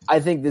 So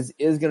I think this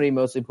is going to be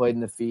mostly played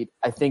in the feet.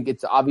 I think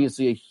it's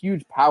obviously a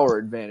huge power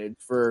advantage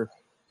for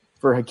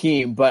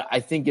Hakeem, but I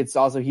think it's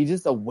also, he's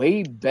just a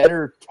way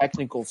better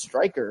technical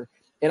striker.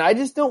 And I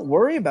just don't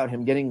worry about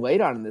him getting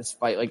laid on in this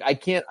fight. Like I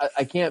can't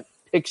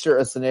picture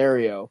a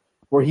scenario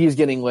where he's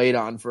getting laid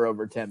on for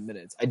over 10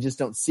 minutes. I just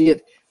don't see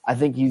it. I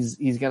think he's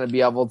going to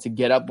be able to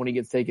get up when he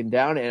gets taken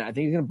down, and I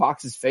think he's going to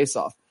box his face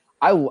off.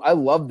 I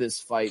love this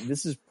fight.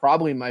 This is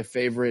probably my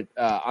favorite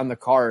on the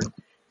card.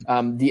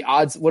 The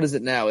odds, what is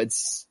it now?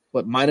 It's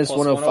what, minus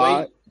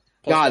 105?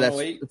 God,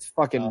 that's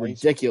fucking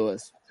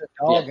ridiculous.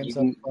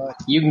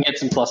 You can get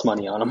some plus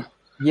money on him.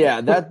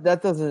 Yeah,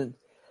 that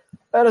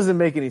doesn't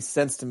make any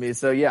sense to me.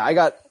 So yeah, I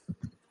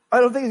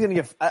don't think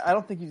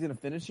he's gonna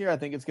finish here. I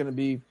think it's gonna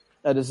be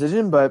a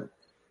decision, but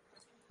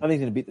I think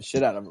he's gonna beat the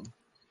shit out of him.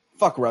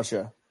 Fuck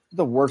Russia,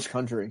 the worst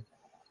country.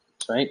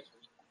 Right?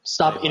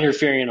 Stop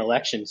interfering in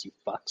elections, you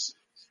fucks.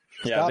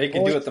 Yeah, they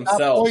can do it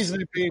themselves. Stop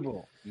poisoning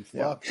people, you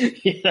fuck.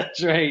 Yeah,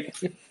 that's right.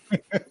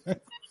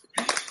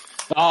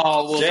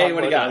 Oh, Jay, what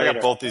do you got? I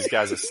got both these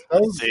guys.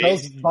 I'm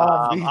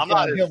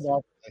not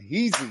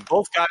easy.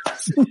 Both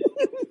guys.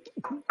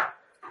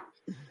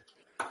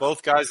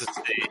 Both guys at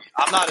state.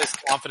 I'm not as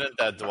confident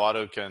that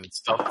Dawodu can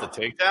stuff the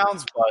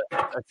takedowns, but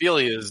I feel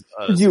he is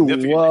a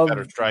significantly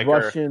better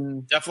striker.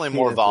 Definitely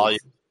more volume,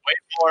 way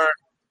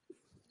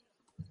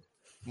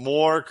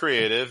more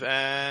creative,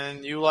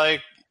 and you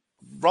like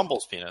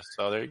Rumble's penis.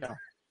 So there you go.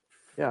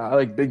 Yeah, I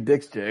like big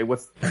dicks, Jay.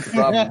 What's the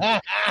problem?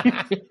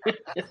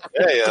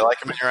 Hey, I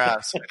like him in your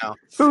ass. You know.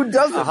 Who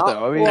doesn't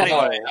though? I mean,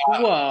 anyway,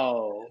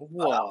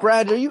 whoa.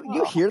 Brad,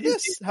 you hear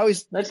this? How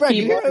he's Brad?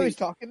 You hear how he's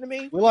talking to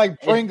me? We're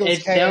like Pringles.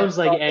 It sounds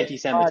like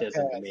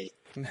anti-Semitism to me.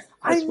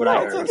 That's what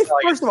I heard.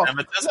 First of all,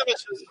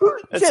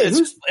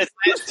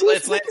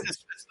 it's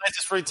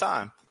Lance's free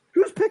time.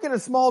 Who's picking a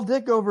small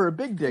dick over a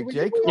big dick,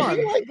 Jay? Come on,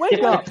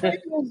 wake up.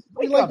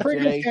 We like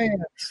Pringles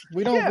cans.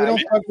 We don't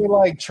fuck with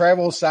like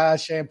travel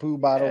size shampoo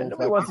bottle.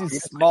 Nobody wants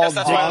these small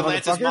dick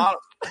motherfuckers.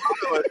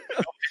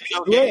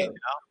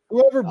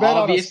 Whoever bet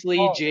Obviously,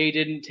 on Jay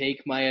didn't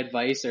take my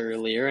advice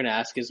earlier and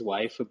ask his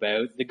wife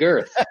about the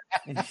girth.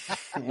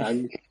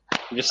 I'm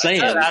just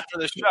saying. After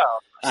the show.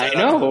 I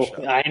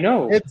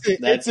know.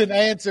 It's an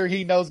answer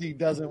he knows he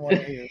doesn't want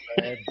to hear,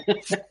 man.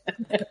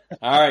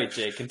 All right,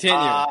 Jay, continue.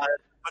 But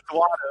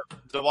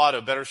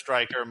Dawodu, better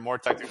striker, more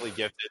technically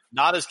gifted,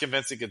 not as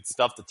convincing at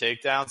stuff the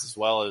takedowns as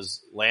well as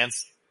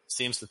Lance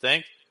seems to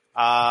think.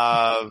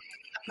 We'll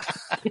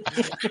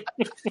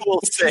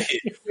see.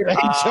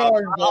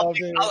 I'll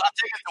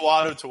take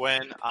Dawodu to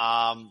win,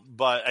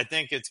 but I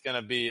think it's going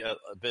to be a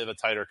bit of a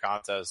tighter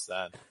contest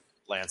than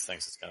Lance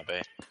thinks it's going to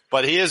be.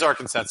 But he is our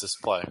consensus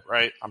play,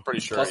 right? I'm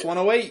pretty sure. Plus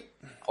 108.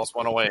 Plus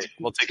 108.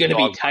 We'll take it's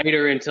going to be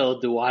tighter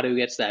until Dawodu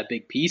gets that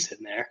big piece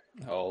in there.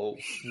 Oh,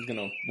 he's going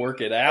to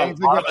work it out.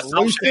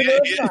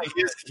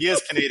 He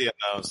is Canadian,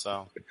 though,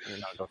 so you're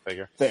not going to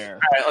figure. Fair.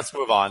 All right, let's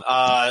move on.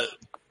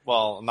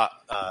 Well, I'm not.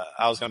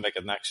 I was going to make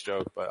a next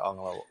joke, but I'm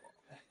going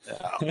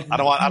to. I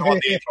don't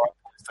want the intro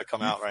to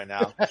come out right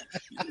now.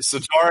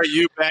 Sajara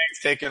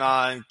Eubanks taking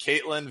on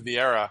Caitlin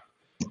Vieira.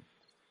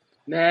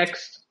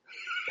 Next.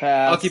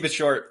 I'll keep it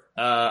short.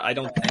 I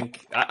don't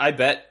think I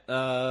bet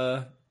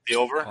the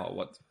over. Oh,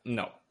 what?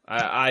 No,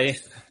 I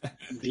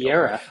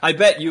Vieira. I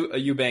bet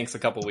Eubanks a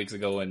couple weeks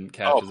ago when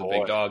Kat was a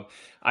big dog.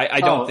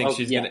 I don't think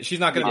she's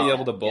not gonna be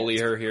able to bully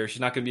her here. She's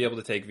not gonna be able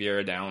to take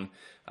Vieira down.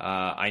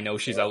 I know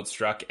she's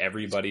outstruck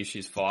everybody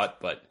she's fought,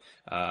 but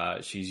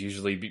she's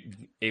usually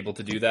able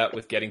to do that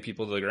with getting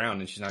people to the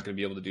ground, and she's not gonna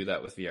be able to do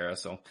that with Vieira.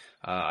 So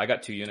I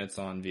got 2 units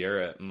on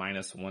Vieira at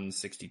minus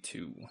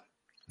 162.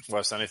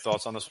 Wes, any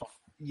thoughts on this one?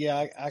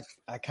 Yeah,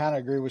 I kind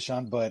of agree with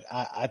Sean, but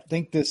I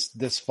think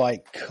this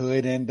fight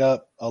could end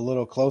up a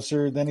little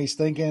closer than he's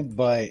thinking.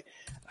 But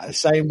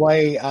same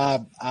way I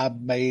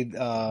made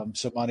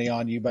some money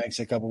on Eubanks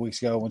a couple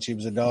weeks ago when she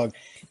was a dog.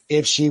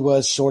 If she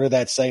was sort of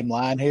that same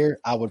line here,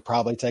 I would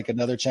probably take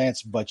another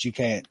chance. But you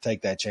can't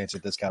take that chance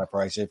at this kind of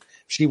price. If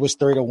she was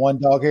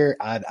 3-1 dog here,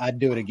 I'd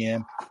do it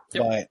again.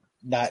 Yep. But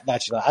not.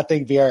 I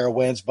think Vieira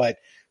wins, but.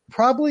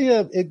 Probably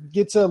it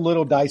gets a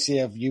little dicey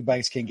if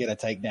Eubanks can get a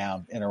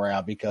takedown in a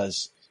round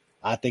because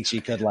I think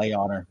she could lay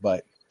on her.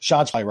 But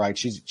Sean's probably right.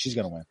 She's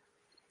going to win.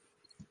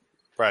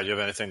 Brad, you have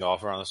anything to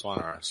offer on this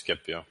one or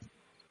skip you?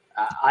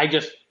 I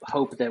just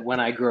hope that when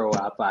I grow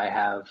up, I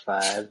have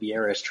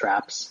Vieira's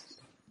traps.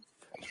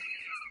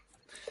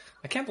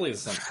 I can't believe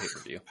this is on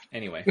pay-per-view.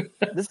 Anyway.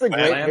 This is a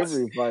great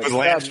pay-per-view fight.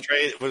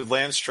 Would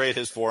Lance trade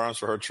his forearms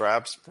for her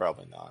traps?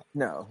 Probably not.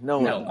 No.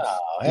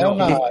 Hell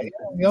no. You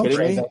don't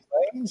trade those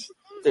things.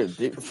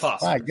 Dude,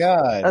 my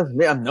God.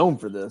 I'm known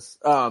for this.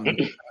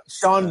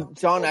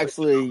 Sean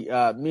actually,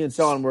 me and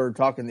Sean were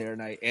talking the other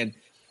night, and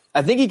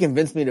I think he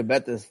convinced me to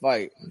bet this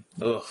fight.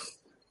 Ugh.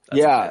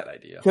 That's a bad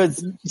idea.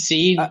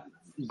 See,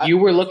 You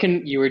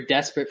were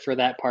desperate for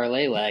that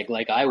parlay leg,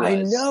 like I was.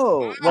 I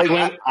know.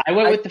 Like I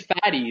went with the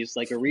fatties,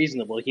 like a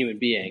reasonable human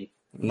being.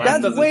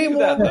 That's way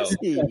more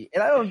risky,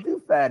 and I don't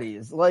do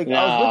fatties. Like No,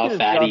 I was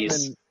looking at fatties.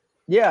 stuff, and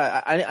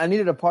yeah, I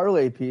needed a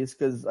parlay piece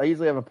because I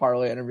usually have a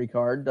parlay on every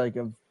card. Like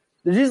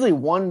there's usually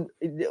one,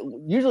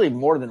 usually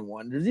more than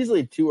one. There's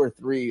usually 2 or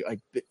 3 like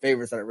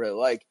favorites that I really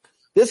like.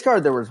 This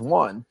card there was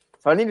one,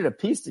 so I needed a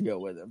piece to go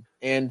with him,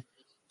 and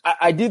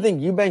I do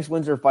think Eubanks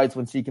wins her fights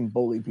when she can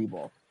bully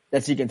people,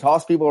 that she can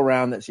toss people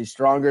around, that she's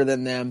stronger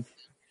than them.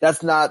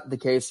 That's not the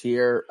case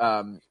here.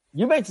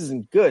 Eubanks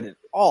isn't good at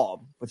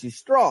all, but she's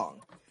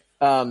strong.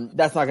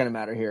 That's not going to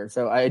matter here.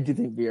 So I do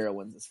think Vieira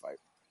wins this fight.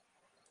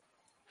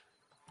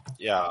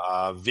 Yeah,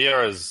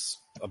 Vieira's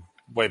a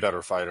way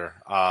better fighter.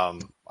 I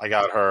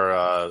got her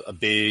a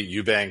B,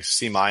 Eubanks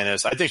C-. I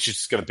think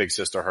she's going to big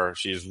sister her.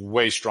 She's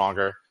way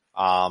stronger,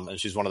 and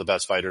she's one of the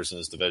best fighters in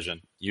this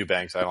division.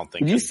 Eubanks, I don't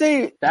think. Did you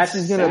say That's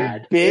she's going to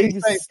sad.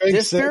 big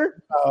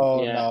sister?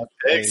 Oh, Yeah. no.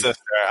 Big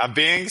sister. I'm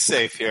being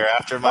safe here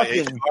after my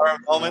HR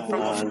moment from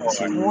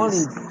before.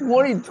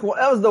 2020.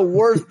 That was the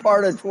worst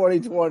part of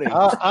 2020.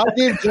 I'll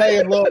give Jay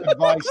a little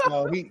advice,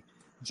 though.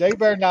 Jay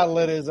better not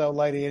let his old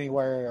lady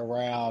anywhere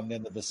around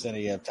in the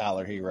vicinity of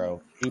Tyler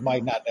Hero. He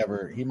might not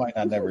never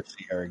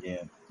see her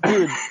again.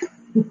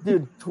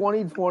 Dude,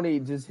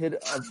 2020 just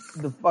hit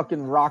the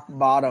fucking rock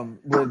bottom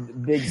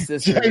with Big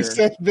Sister. Jay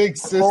said Big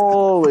Sister.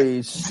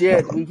 Holy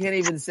shit. We can't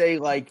even say,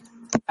 like,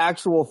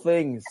 actual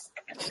things.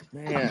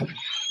 Man.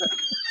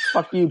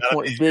 Fuck you,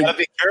 You gotta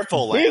be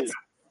careful, Lance.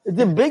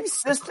 The Big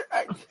Sister.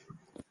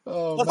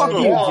 Oh, Let's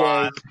move you,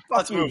 on. Jay.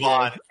 Let's move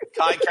on.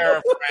 Kai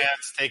Kara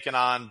France taking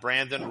on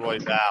Brandon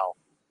Royval.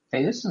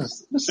 Hey, this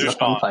is a Who's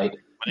fun on? fight. What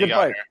do you Good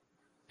got fight. here?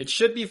 It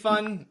should be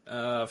fun.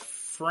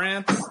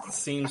 France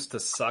seems to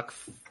suck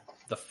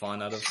the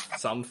fun out of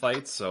some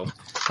fights, so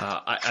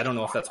I don't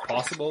know if that's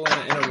possible in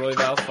a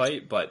Royval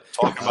fight, but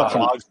Talking about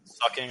dogs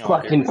sucking.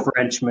 Fucking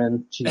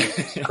Frenchman.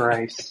 Jesus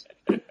Christ.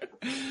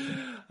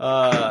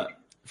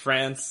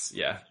 France,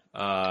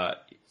 yeah.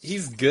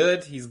 He's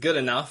good. He's good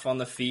enough on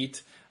the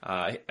feet.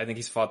 I think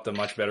he's fought the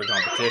much better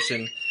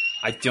competition.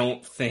 I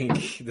don't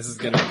think this is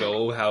going to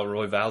go how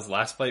Royval's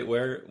last fight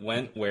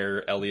went,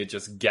 where Elliott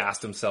just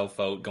gassed himself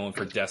out going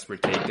for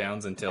desperate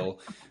takedowns until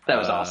That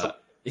was awesome.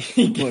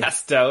 He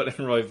gassed out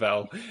and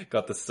Royval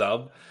got the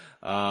sub.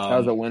 That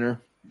was a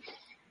winner.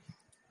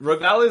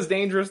 Royval is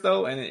dangerous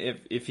though, and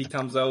if he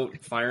comes out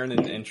firing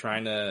and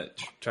trying to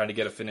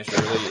get a finish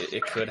early,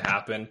 it could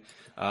happen.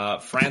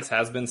 France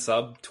has been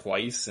subbed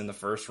twice in the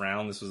first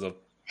round. This was a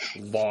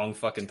long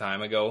fucking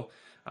time ago.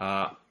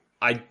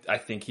 I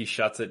think he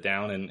shuts it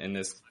down and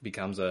this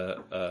becomes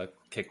a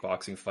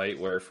kickboxing fight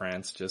where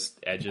France just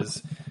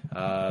edges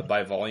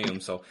by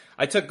volume. So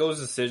I took Go's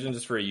decision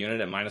just for a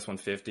unit at minus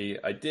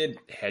 150. I did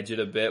hedge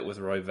it a bit with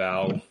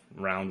Royval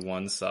round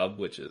 1 sub,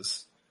 which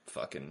is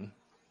fucking...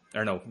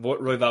 Or no,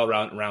 Royval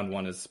round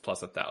 1 is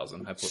plus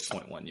 1,000. I put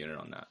 0.1 unit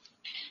on that.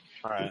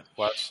 All right,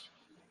 Wes.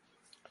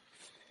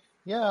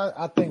 Yeah,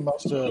 I think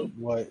most of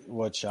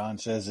what Sean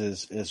says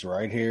is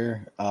right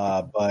here.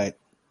 But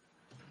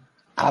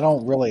I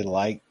don't really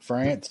like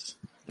France,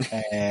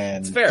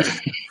 and It's fair.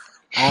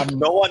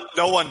 No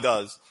one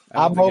does.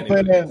 I'm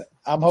hoping Terrible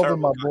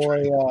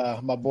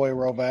my boy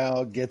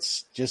Roval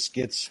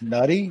gets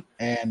nutty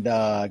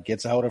and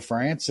gets a hold of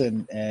France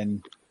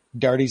and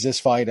dirties this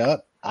fight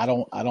up. I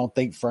don't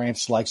think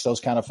France likes those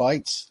kind of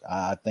fights.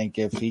 I think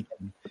if he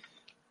can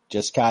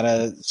just kind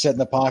of sit in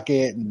the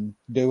pocket and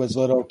do his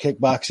little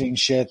kickboxing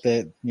shit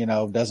that,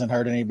 doesn't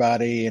hurt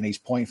anybody and he's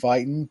point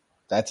fighting,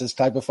 that's his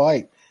type of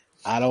fight.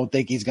 I don't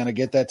think he's going to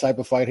get that type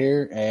of fight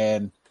here,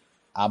 and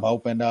I'm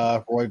hoping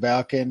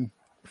Royval can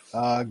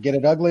get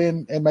it ugly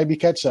and maybe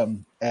catch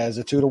something. As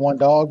a 2-1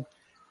 dog,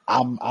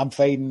 I'm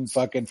fading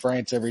fucking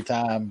France every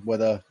time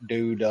with a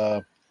dude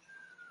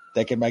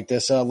that can make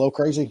this a little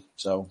crazy.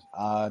 So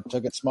I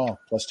took it small,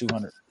 plus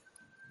 200.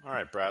 All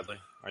right, Bradley.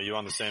 Are you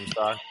on the same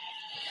side?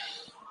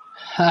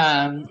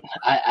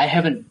 I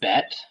haven't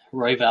bet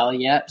Royval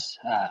yet.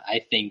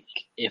 I think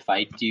if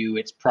I do,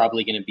 it's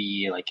probably going to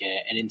be like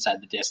an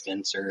inside the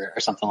distance or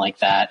something like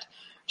that.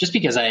 Just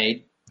because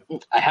I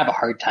have a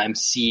hard time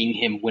seeing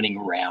him winning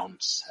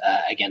rounds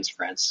against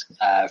France.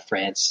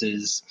 France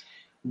is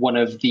one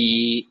of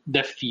the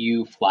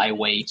few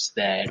flyweights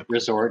that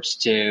resorts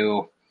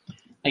to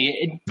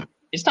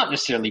it's not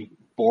necessarily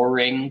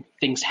boring.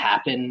 Things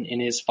happen in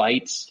his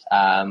fights,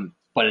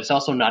 but it's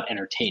also not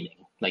entertaining.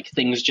 Like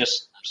things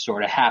just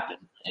sort of happen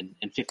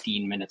and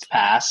 15 minutes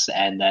pass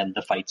and then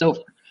the fight's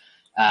over.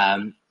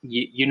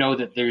 You know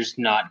that there's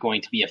not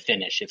going to be a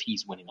finish if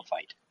he's winning a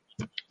fight.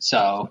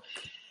 So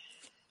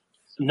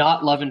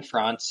not loving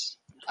France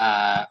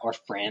or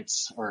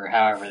France or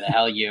however the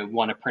hell you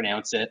want to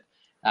pronounce it.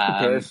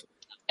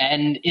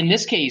 And in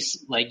this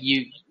case,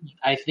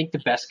 I think the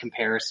best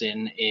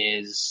comparison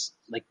is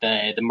like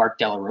the Mark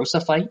De La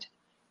Rosa fight.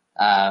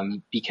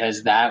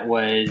 Because that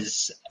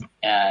was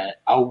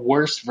a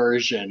worse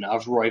version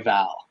of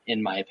Royval,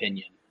 in my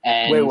opinion.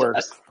 And way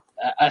worse.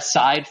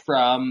 Aside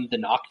from the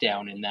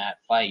knockdown in that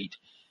fight,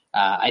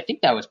 I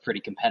think that was pretty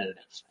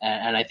competitive.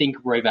 And I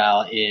think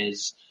Royval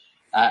is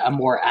a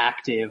more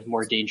active,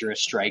 more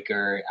dangerous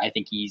striker. I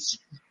think he's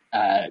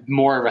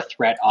more of a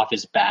threat off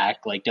his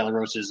back. Like De La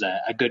Rosa is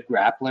a good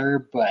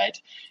grappler, but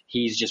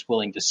he's just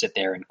willing to sit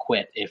there and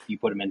quit if you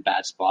put him in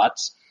bad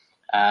spots.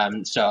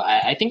 So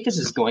I think this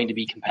is going to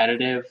be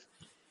competitive.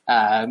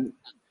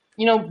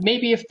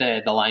 Maybe if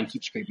the line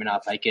keeps creeping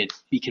up, I could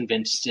be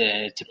convinced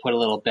to put a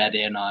little bet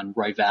in on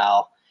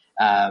Royval.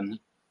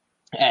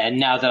 And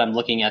now that I'm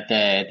looking at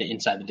the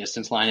inside the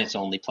distance line, it's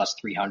only plus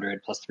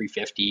 300, plus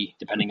 350,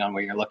 depending on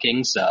where you're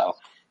looking. So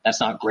that's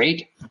not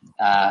great.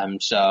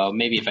 So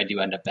maybe if I do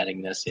end up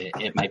betting this,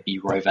 it might be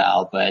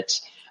Royval, but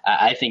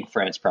I think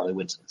France probably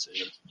wins the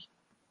decision.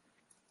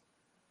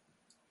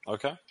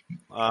 Okay.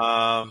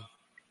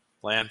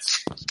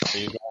 Lance, are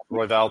you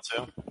going Royval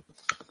too?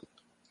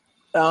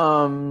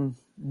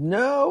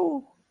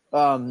 No.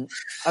 I'm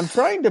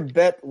trying to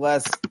bet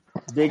less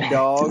big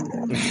dog.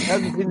 It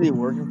hasn't seemed to be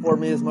working for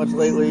me as much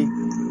lately.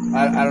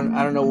 I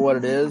don't know what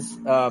it is.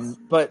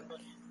 But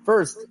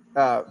first,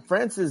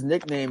 France's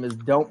nickname is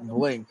Don't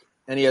Blink,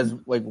 and he has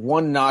like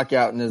one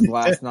knockout in his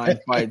last 9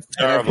 fights.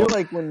 And I feel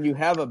like when you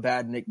have a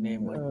bad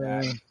nickname like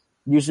that,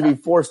 you should be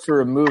forced to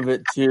remove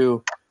it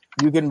to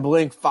you can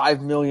blink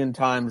 5 million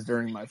times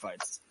during my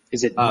fights.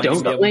 Is it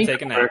don't blink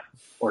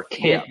or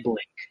can't Yeah.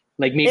 blink?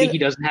 Like maybe he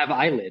doesn't have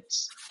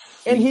eyelids.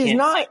 And he he's can't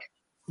not blink.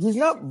 he's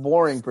not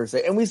boring per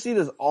se. And we see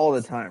this all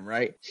the time,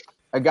 right?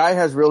 A guy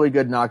has really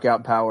good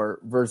knockout power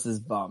versus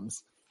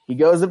bums. He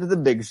goes up to the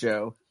big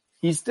show.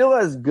 He still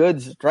has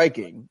good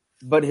striking,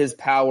 but his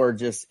power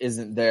just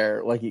isn't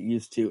there like it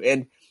used to.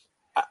 And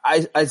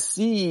I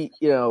see,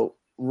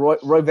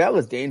 Royval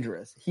is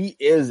dangerous. He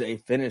is a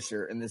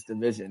finisher in this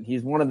division.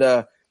 He's one of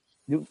the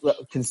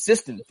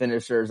consistent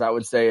finishers, I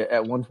would say,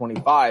 at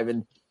 125.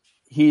 And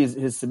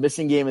his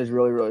submission game is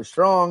really, really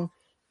strong.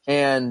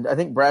 And I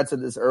think Brad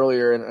said this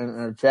earlier in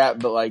our chat,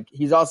 but like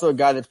he's also a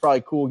guy that's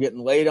probably cool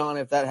getting laid on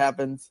if that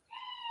happens.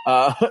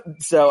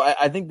 So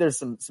I think there's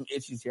some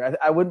issues here.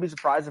 I wouldn't be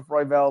surprised if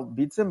Royval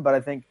beats him, but I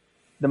think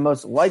the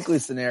most likely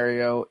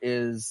scenario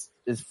is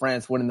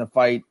France winning the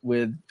fight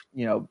with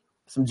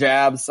some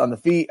jabs on the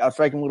feet,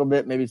 outstriking a little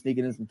bit, maybe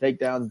sneaking in some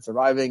takedowns and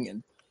surviving.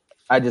 And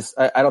I don't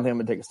think I'm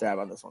going to take a stab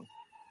on this one.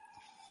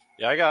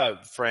 Yeah, I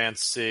got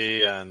France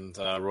C and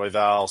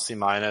Royval C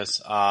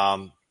minus.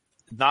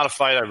 Not a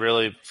fight I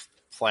really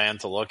plan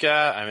to look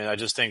at. I mean, I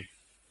just think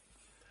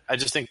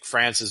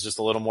France is just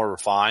a little more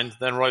refined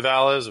than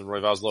Royval is, and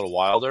Royval's a little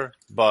wilder.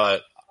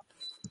 But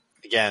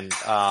again,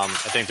 I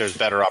think there's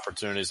better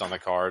opportunities on the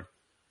card,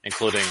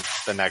 including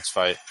the next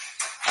fight.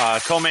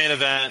 Co-main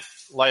event,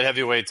 light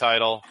heavyweight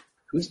title.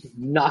 Who's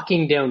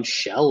knocking down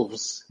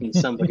shelves in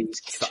somebody's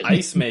kitchen? The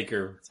ice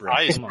maker, bro.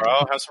 Ice,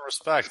 bro. Have some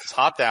respect. It's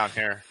hot down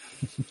here.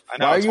 I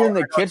know. Why are you in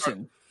the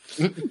kitchen?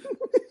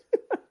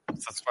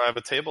 That's why I have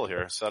a table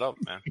here set up,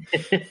 man.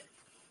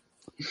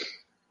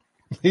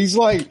 He's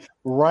like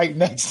right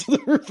next to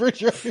the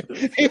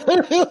refrigerator. He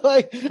literally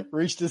like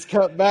reached his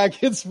cup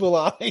back. It's full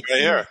of ice.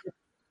 Right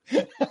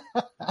here.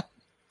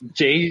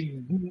 Jay,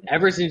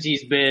 ever since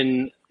he's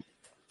been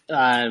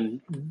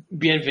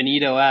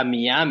bienvenido a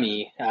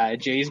Miami,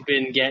 Jay's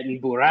been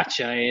getting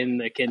borracha in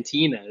the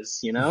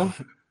cantinas,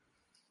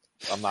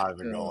 I'm not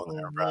even going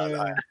there, Brad. I'm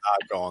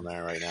not going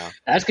there right now.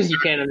 That's because you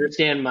can't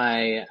understand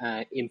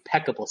my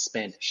impeccable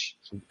Spanish.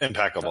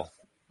 Impeccable.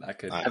 That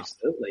could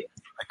Absolutely.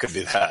 That could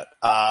be that.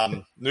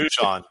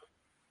 Nuchon,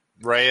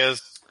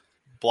 Reyes,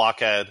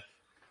 Blockhead.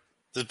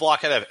 Does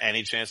Blockhead have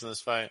any chance in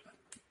this fight?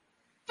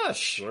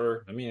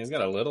 Sure. I mean, he's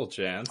got a little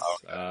chance.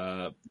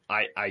 Okay.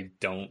 I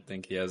don't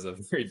think he has a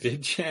very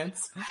big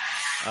chance.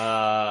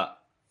 I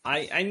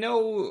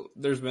know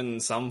there's been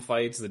some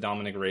fights that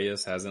Dominic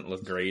Reyes hasn't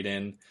looked great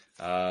in.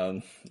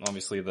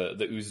 Obviously the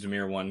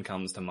Uzdemir one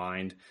comes to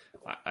mind.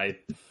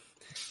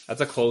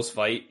 That's a close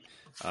fight.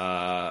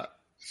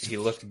 He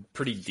looked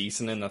pretty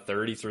decent in the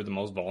third. He threw the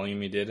most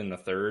volume he did in the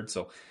third.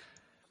 So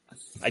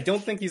I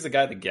don't think he's a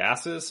guy that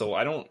gasses.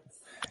 So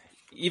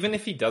even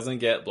if he doesn't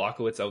get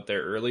Blachowicz out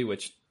there early,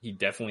 which he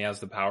definitely has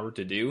the power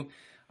to do,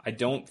 I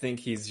don't think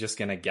he's just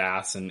going to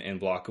gas and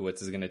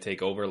Blachowicz is going to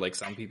take over like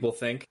some people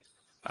think.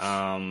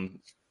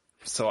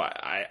 So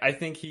I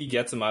think he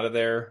gets him out of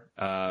there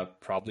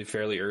probably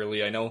fairly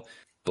early. I know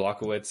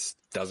Blachowicz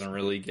doesn't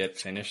really get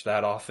finished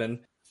that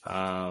often.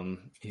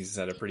 He's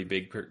had a pretty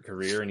big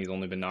career and he's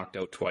only been knocked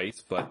out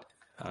twice, but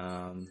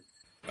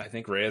I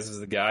think Reyes is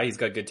the guy. He's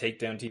got good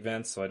takedown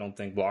defense, so I don't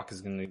think Block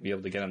is going to be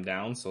able to get him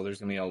down. So there's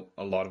going to be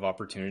a lot of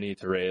opportunity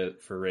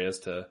for Reyes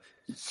to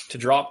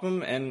drop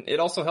him. And it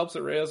also helps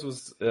that Reyes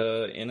was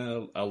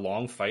in a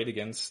long fight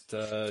against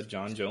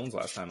John Jones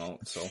last time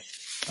out. So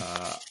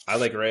I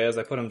like Reyes.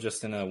 I put him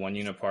just in a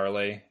 1-unit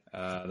parlay.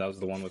 That was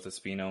the one with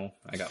Espino.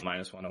 I got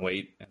minus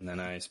 108, and then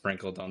I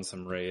sprinkled on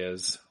some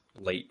Reyes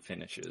late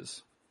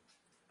finishes.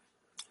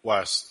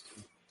 Wes,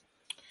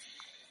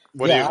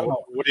 what are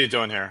you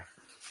doing here?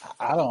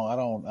 I don't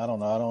know. I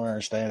don't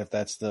understand if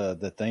that's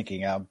the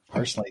thinking. I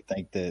personally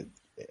think that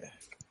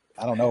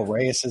I don't know.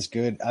 Reyes is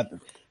good.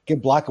 give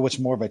Blachowicz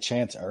more of a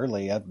chance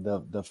early.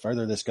 The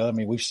further this goes, I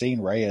mean, we've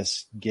seen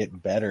Reyes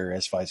get better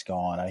as fights go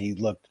on. He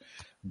looked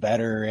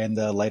better in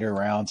the later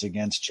rounds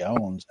against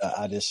Jones.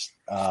 I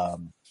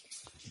don't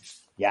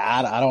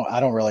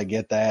really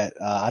get that.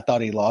 I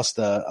thought he lost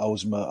the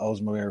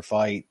Ozdemir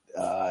fight,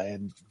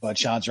 but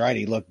Sean's right.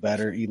 He looked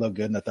better. He looked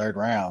good in the third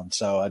round.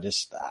 So I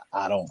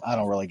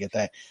don't really get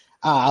that.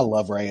 I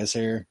love Reyes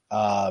here.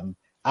 I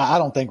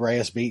don't think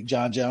Reyes beat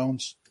John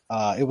Jones.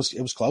 It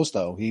was close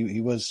though.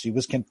 He was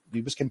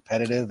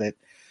competitive at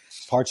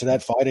parts of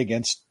that fight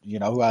against,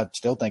 who I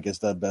still think is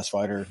the best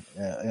fighter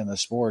in the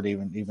sport,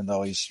 even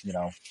though he's,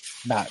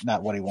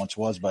 not what he once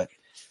was. But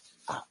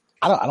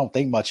I don't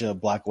think much of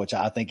Blachowicz.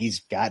 I think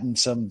he's gotten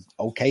some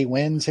okay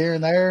wins here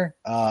and there.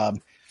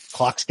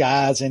 Clocks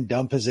guys in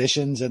dumb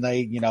positions and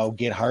they,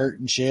 get hurt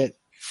and shit.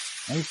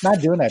 And he's not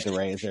doing that to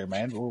Reyes there,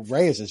 man. Well,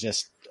 Reyes is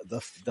just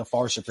the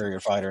far superior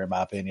fighter in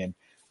my opinion.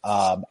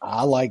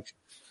 I like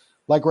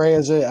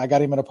Reyes. I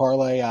got him in a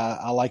parlay.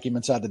 I like him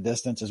inside the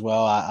distance as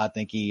well. I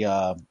think he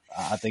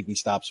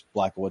stops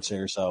Blachowicz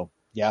here. So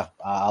yeah,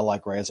 I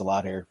like Reyes a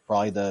lot here.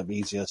 Probably the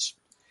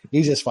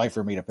easiest fight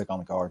for me to pick on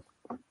the card.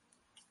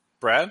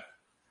 Brad?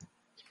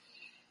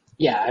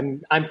 Yeah,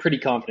 I'm pretty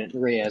confident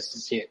Reyes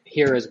is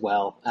here as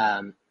well.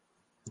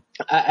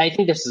 I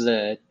think this is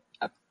a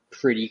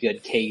pretty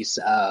good case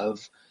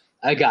of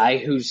a guy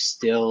who's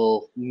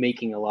still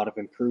making a lot of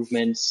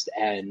improvements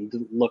and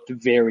looked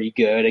very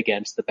good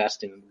against the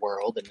best in the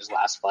world in his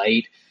last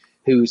fight,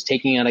 who's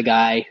taking on a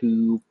guy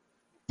who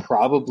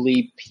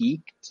probably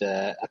peaked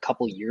a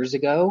couple years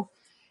ago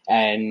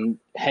and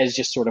has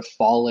just sort of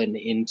fallen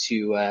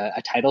into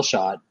a title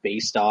shot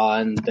based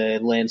on the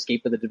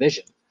landscape of the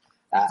division.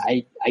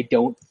 I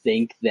don't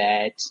think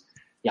that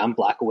Jan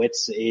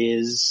Blachowicz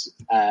is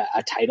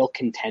a title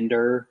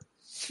contender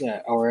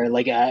or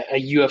like a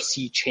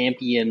UFC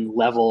champion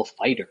level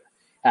fighter.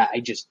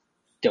 I just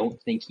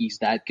don't think he's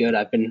that good.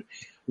 I've been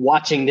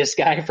watching this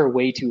guy for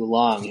way too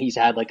long. He's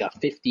had like a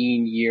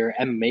 15-year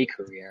MMA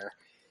career,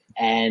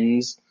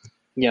 and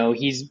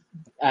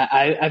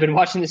I've been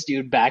watching this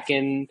dude back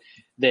in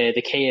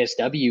the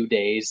KSW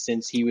days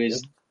since he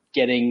was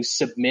getting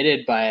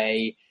submitted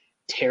by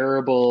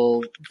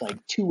terrible like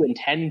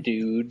 2-10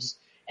 dudes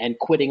and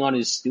quitting on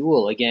his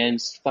stool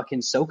against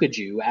fucking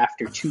Sokaju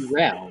after 2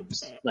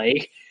 rounds.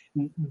 Like,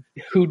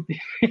 who?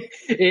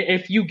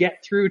 If you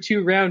get through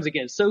 2 rounds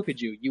against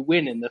Sokaju, you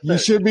win in the third. You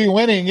should be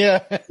winning, yeah.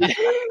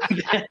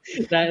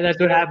 That's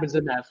what happens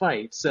in that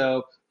fight.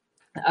 So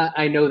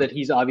I know that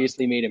he's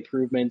obviously made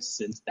improvements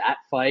since that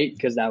fight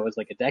because that was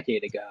like a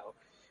decade ago.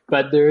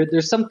 But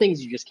there's some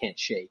things you just can't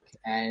shake,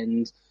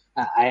 and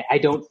I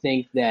don't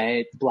think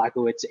that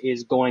Blachowicz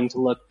is going to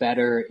look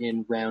better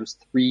in rounds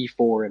 3,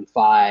 4, and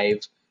 5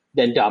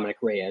 than Dominic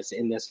Reyes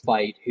in this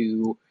fight,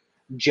 who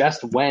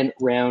just went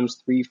rounds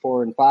 3,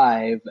 4, and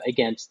 5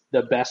 against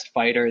the best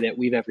fighter that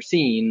we've ever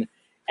seen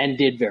and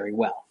did very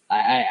well.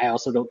 I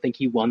also don't think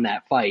he won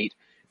that fight,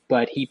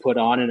 but he put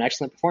on an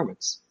excellent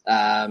performance.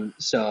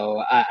 So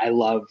I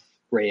love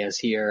Reyes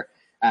here.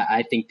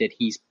 I think that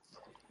he's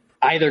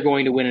either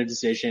going to win a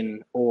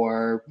decision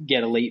or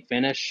get a late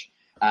finish.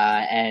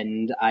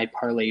 And I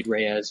parlayed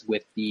Reyes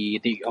with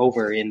the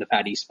over in the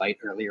Fat East fight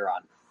earlier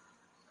on.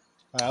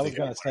 I was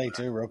going to say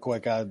too, real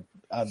quick, I'd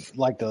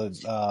like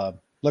to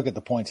look at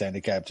the points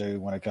handicap too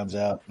when it comes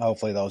out.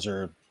 Hopefully those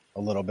are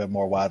a little bit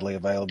more widely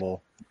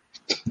available,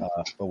 but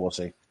we'll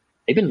see.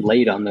 They've been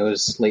late on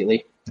those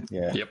lately.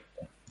 Yeah. Yep.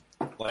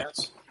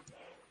 Lance?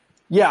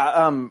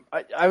 Yeah,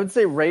 I would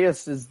say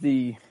Reyes is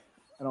I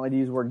don't like to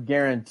use the word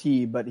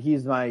guarantee, but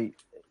he's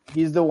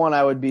the one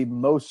I would be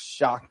most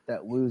shocked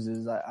that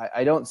loses.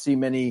 I don't see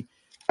many,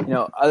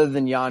 other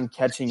than Jan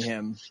catching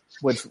him,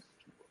 which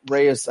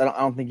Reyes, I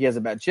don't think he has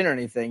a bad chin or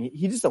anything.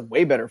 He's just a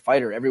way better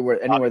fighter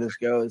anywhere this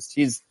goes.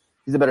 He's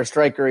a better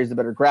striker. He's a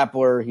better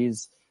grappler.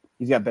 He's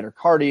got better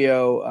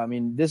cardio. I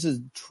mean, this is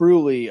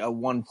truly a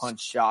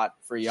one-punch shot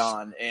for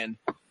Jan, and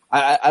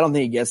I don't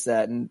think he gets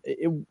that. And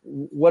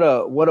what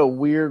a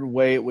weird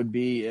way it would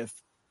be if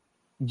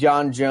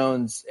John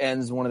Jones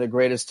ends one of the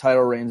greatest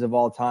title reigns of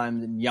all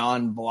time, and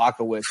Jan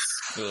Blachowicz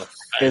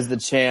is the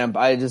champ.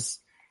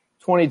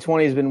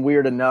 2020 has been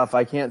weird enough.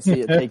 I can't see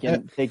it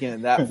taking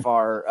it that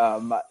far.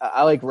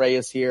 I like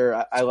Reyes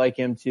here. I like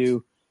him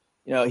to,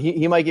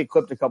 he might get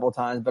clipped a couple of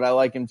times, but I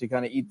like him to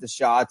kind of eat the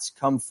shots,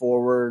 come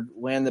forward,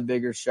 land the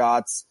bigger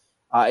shots,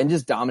 and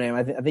just dominate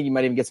him. I think he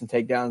might even get some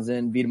takedowns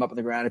in, beat him up on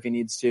the ground if he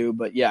needs to.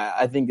 But yeah,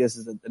 I think this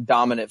is a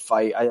dominant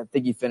fight. I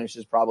think he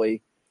finishes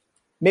probably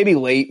maybe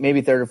late,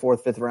 maybe 3rd or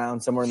 4th, 5th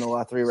round, somewhere in the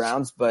last 3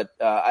 rounds. But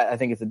I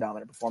think it's a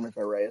dominant performance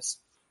by Reyes.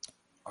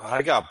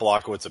 I got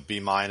Blachowicz a B-,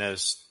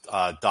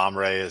 Dom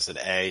Reyes an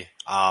A.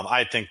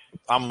 I think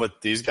I'm with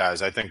these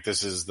guys. I think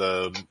this is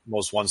the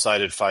most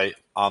one-sided fight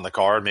on the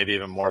card, maybe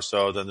even more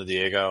so than the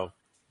Diego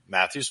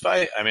Matthews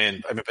fight. I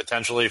mean,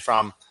 potentially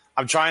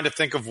I'm trying to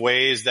think of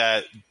ways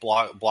that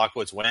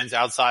Blachowicz wins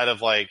outside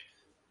of like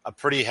a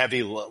pretty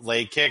heavy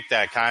leg kick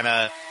that kind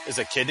of is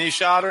a kidney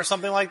shot or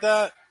something like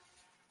that.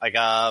 Like,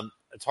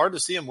 it's hard to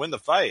see him win the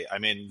fight. I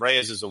mean,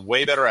 Reyes is a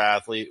way better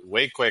athlete,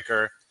 way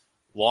quicker.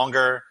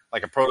 longer,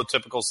 like a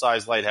prototypical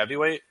size light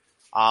heavyweight.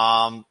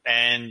 And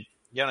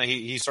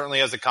he certainly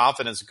has the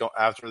confidence to go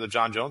after the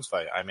John Jones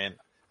fight. I mean,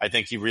 I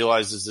think he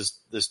realizes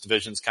this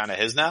division's kind of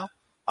his now.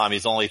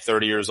 He's only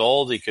 30 years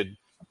old.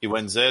 He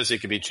wins this. He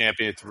could be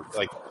champion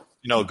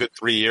a good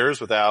 3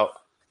 years without,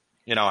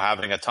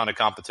 having a ton of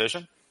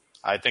competition.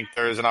 I think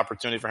there is an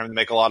opportunity for him to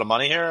make a lot of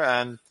money here,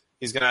 and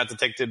he's going to have to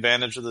take the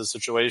advantage of the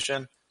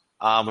situation,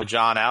 with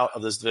John out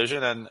of this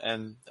division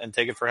and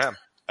take it for him.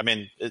 I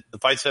mean, the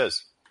fight's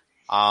his.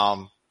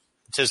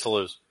 It's his to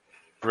lose.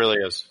 It really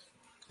is.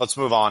 Let's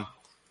move on.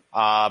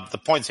 The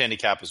points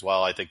handicap as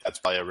well. I think that's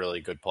probably a really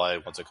good play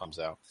once it comes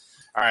out.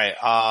 All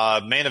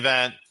right. Main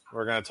event.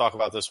 We're going to talk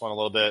about this one a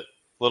little bit.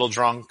 Lil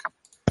Drunk,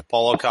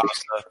 Paulo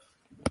Costa,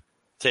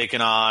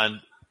 taking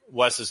on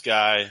Wes's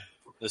guy,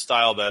 the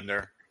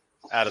Stylebender,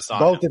 Adesanya.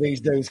 Both of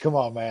these dudes, come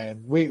on,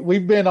 man.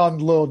 We've been on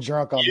Lil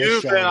Drunk on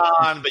this show.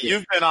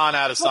 You've been on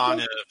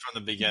Adesanya from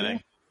the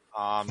beginning.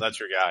 That's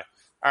your guy.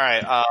 All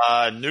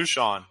right. New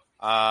Sean.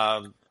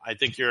 I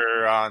think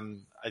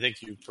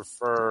you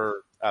prefer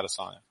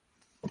Adesanya.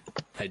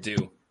 I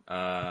do.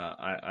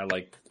 I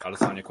like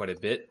Adesanya quite a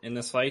bit in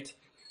this fight.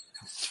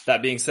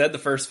 That being said, the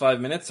first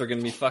 5 minutes are going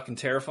to be fucking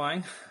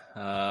terrifying,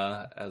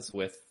 as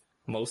with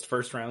most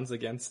first rounds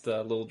against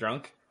Lil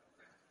Drunk.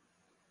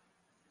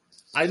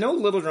 I know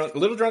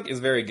Lil Drunk is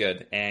very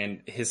good,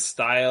 and his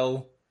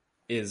style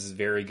is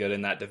very good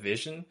in that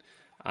division,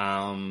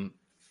 and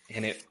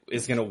it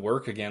is going to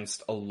work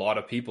against a lot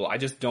of people. I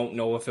just don't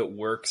know if it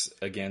works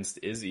against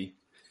Izzy.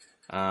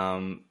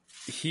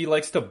 He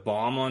likes to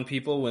bomb on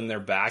people when their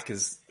back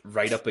is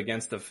right up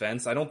against the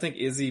fence. I don't think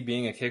Izzy,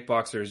 being a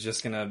kickboxer, is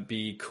just going to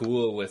be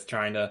cool with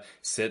trying to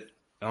sit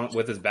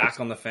with his back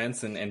on the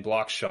fence and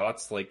block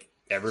shots like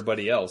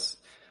everybody else.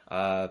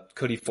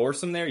 Could he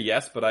force him there?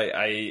 Yes, but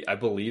I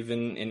believe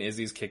in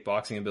Izzy's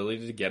kickboxing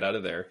ability to get out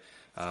of there.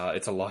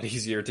 It's a lot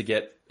easier to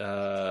get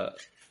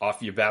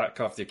off your back,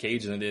 off the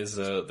cage, than it is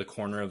the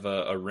corner of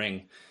a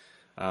ring.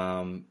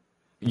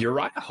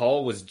 Uriah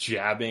Hall was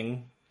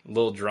jabbing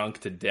Lil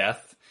Drunk to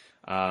death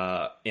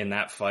in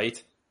that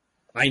fight.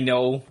 We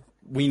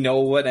know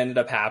what ended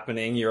up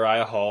happening.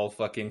 Uriah Hall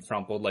fucking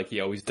crumpled like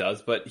he always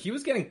does, but he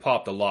was getting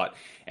popped a lot.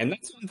 And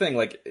that's one thing,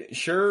 like,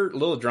 sure,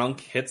 Lil Drunk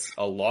hits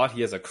a lot.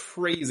 He has a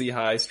crazy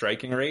high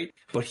striking rate,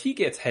 but he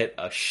gets hit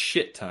a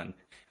shit ton.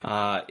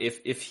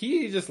 If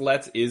he just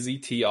lets Izzy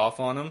tee off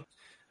on him,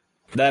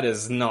 that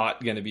is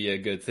not going to be a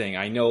good thing.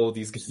 I know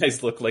these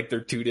guys look like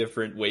they're two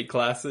different weight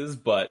classes,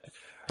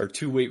 or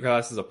 2 weight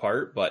classes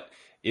apart, but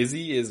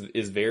Izzy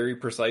is very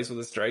precise with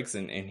his strikes,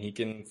 and he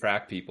can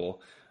crack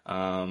people.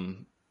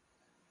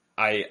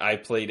 I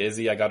played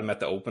Izzy. I got him at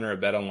the opener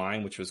at Bet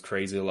Online, which was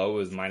crazy low. It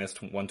was minus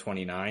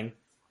 129.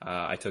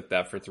 I took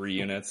that for 3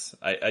 units.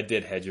 I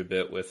did hedge a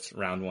bit with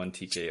round 1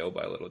 TKO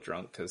by Lil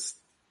Drunk, because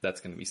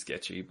that's going to be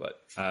sketchy, but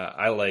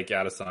I like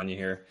Adesanya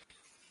here.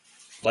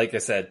 Like I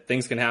said,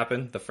 things can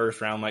happen. The first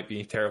round might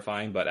be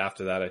terrifying, but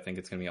after that, I think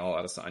it's going to be all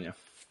Adesanya.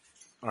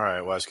 All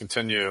right, Wes,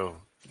 continue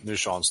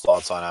Nushan's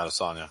thoughts on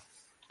Adesanya.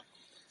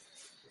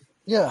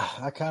 Yeah,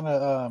 I kind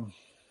of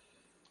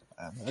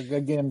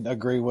again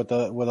agree with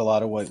a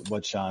lot of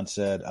what Sean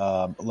said.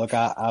 Look,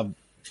 I've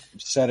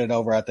said it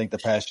over, I think, the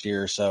past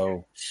year or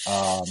so.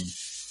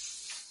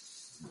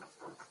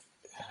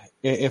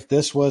 If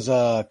this was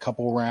a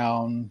couple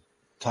round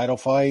title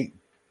fight,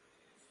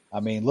 I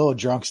mean, Lil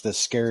Drunk's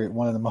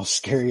one of the most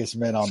scariest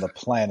men on the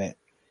planet.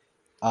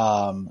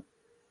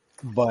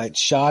 But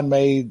Sean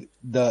made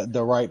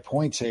the right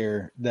points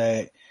here,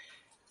 that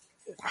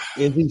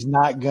Izzy's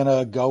not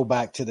gonna go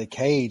back to the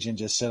cage and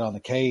just sit on the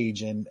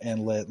cage and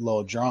let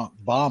Lil Drunk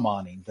bomb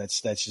on him.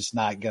 That's just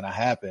not gonna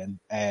happen.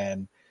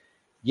 And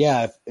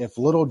yeah, if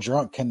Lil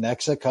Drunk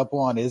connects a couple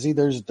on Izzy,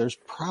 there's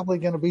probably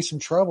gonna be some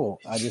trouble.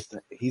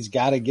 He's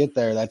got to get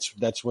there.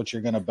 That's what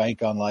you're gonna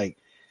bank on. Like,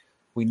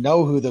 we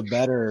know who the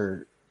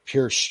better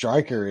pure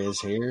striker is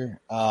here.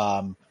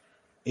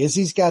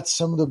 Izzy's got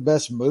some of the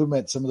best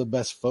movement, some of the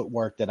best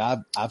footwork that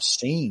I've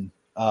seen.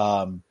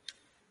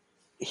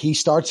 He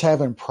starts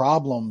having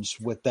problems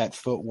with that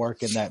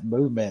footwork and that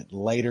movement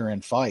later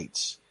in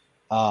fights.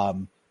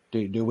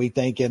 Do we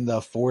think in the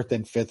 4th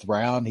and 5th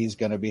round he's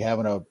going to be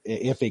having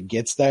if it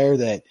gets there,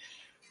 that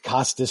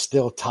Costa's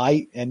still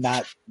tight and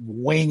not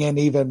winging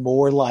even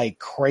more like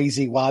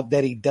crazy wild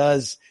that he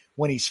does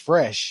when he's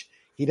fresh?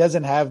 He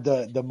doesn't have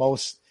the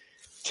most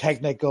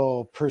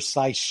technical,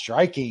 precise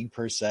striking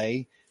per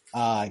se.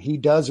 He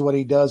does what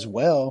he does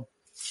well.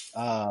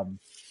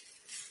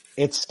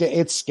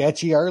 It's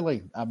sketchy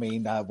early. I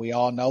mean, we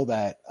all know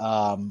that.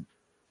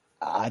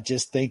 I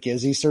just think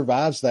Izzy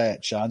survives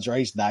that. Sean's right.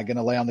 He's not going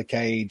to lay on the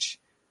cage.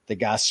 The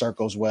guy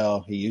circles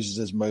well. He uses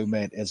his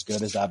movement as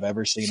good as I've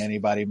ever seen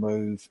anybody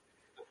move.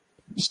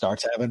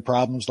 Starts having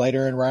problems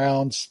later in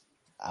rounds.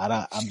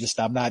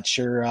 I'm not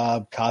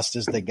sure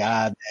Costa's the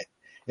guy that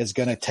is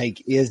going to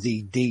take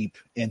Izzy deep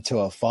into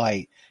a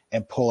fight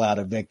and pull out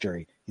a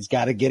victory. He's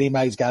got to get him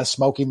out. He's got to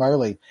smoke him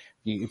early.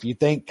 If you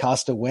think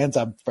Costa wins,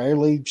 I'm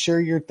fairly sure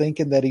you're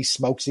thinking that he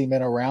smokes him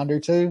in a round or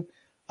two.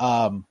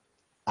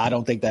 I I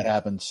don't think that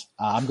happens.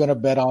 I'm going to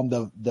bet on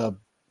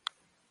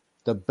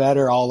the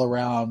better all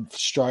around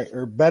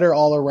better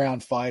all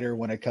around fighter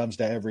when it comes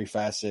to every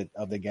facet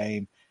of the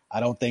game. I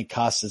don't think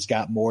Costa's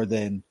got more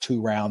than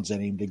 2 rounds in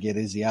him to get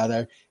Izzy out of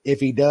there. If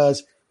he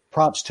does,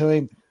 props to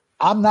him.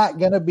 I'm not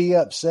going to be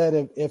upset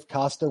if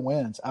Costa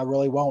wins. I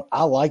really won't.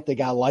 I like the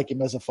guy. I like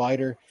him as a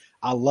fighter.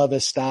 I love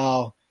his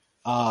style.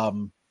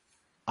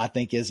 I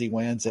think Izzy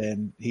wins,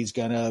 and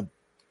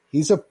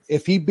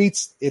if he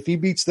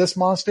beats this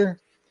monster,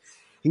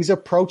 he's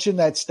approaching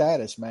that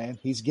status, man.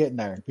 He's getting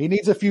there. He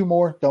needs a few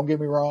more, don't get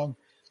me wrong,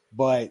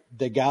 but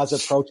the guy's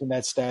approaching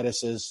that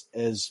status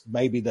is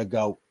maybe the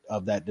GOAT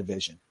of that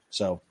division.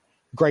 So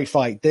great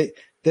fight.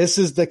 This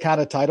is the kind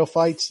of title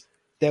fights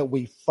that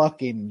we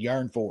fucking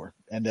yearn for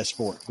in this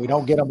sport. We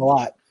don't get them a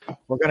lot.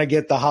 We're going to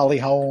get the Holly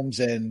Holmes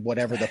and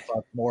whatever the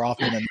fuck more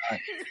often than not.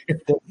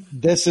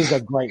 This is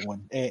a great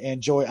one. I'm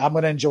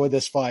going to enjoy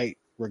this fight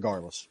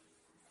regardless.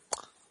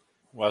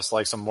 Wes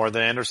likes him more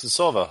than Anderson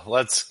Silva.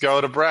 Let's go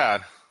to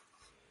Brad.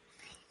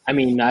 I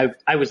mean,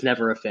 I was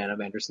never a fan of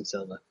Anderson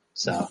Silva,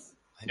 so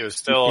he was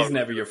still. He's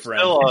never your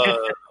friend.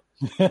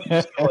 He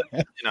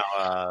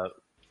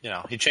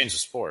changed the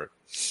sport.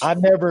 I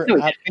never.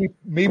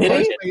 Me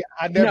personally,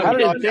 I never.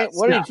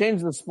 What did he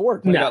change the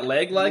sport? He got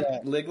leg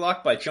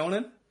locked by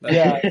Chonin.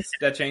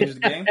 That changed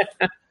the game.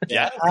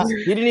 Yeah,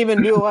 he didn't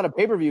even do a lot of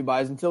pay-per-view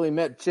buys until he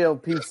met Chael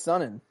P.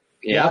 Sonnen.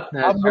 Yeah,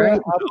 I'm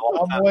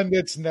one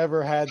that's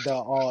never had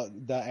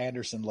the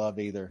Anderson love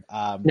either.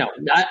 No,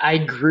 I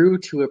grew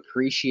to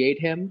appreciate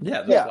him.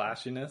 Yeah, the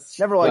flashiness.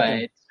 Never liked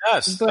him.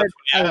 Yes, but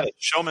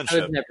showmanship.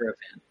 I was never a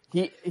fan.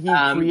 He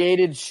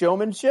created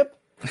showmanship.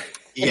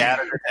 He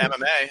added it to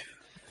MMA.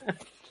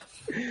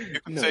 You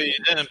can say he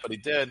didn't, but he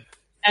did.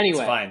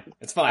 Anyway,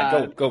 it's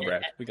fine. Go,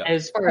 Brad. We got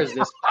as far as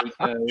this fight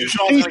goes,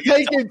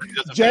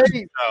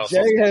 Jay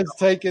has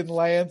taken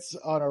Lance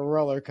on a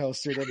roller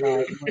coaster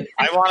tonight.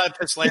 I want to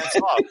piss Lance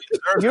off.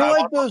 You're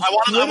like those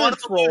Twitter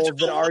trolls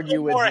that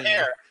argue with me.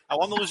 I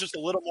want to lose just a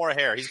little more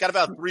hair. He's got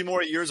about 3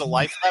 more years of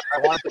life left. I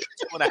want to push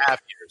 2.5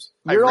 years.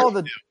 You're all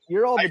the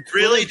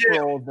Twitter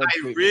trolls.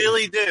 I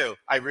really do.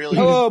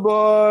 Oh boy!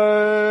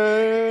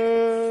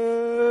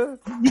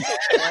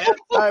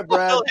 Hi,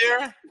 Brad.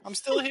 I'm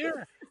still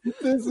here.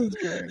 This is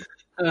great.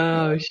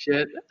 Oh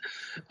shit!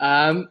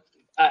 I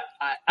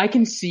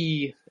can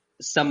see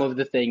some of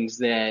the things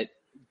that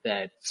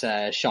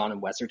Sean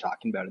and Wes are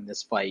talking about in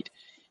this fight.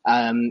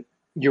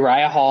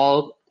 Uriah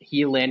Hall,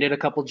 he landed a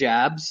couple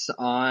jabs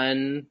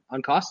on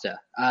Costa.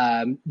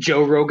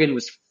 Joe Rogan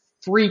was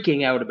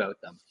freaking out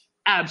about them,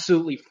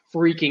 absolutely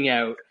freaking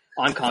out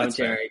on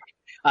commentary.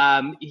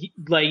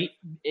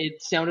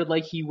 It sounded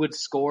like he would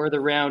score the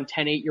round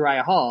 10-8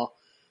 Uriah Hall.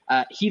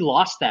 He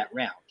lost that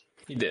round.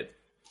 He did.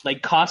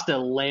 Costa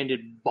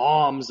landed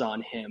bombs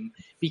on him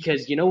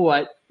because you know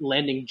what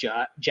landing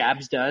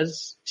jabs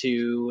does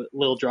to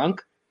Lil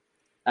Drunk?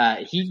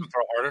 He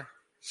throw harder.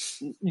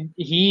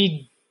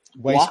 He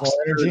walks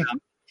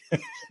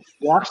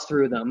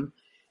through them.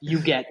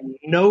 You get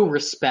no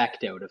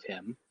respect out of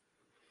him.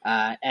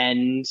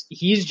 And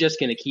he's just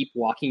going to keep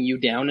walking you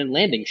down and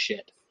landing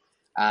shit.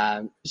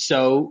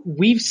 So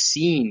we've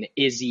seen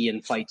Izzy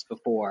in fights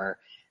before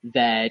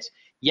that,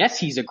 yes,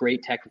 he's a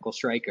great technical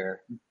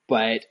striker,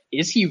 but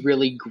is he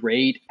really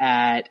great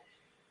at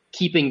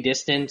keeping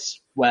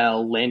distance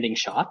while landing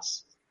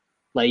shots?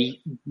 Like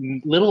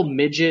little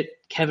midget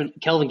Kelvin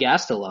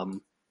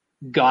Gastelum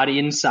got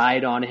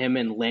inside on him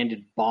and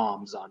landed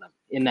bombs on him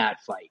in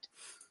that fight.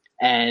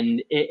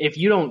 And if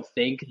you don't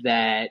think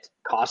that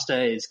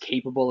Costa is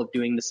capable of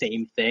doing the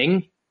same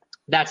thing,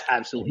 that's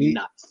absolutely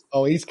nuts.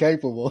 Oh, he's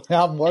capable.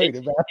 I'm worried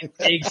about it.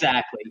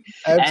 Exactly.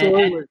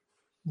 Absolutely.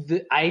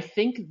 I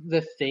think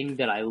the thing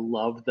that I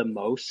love the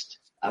most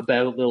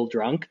about Lil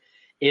Drunk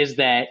is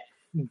that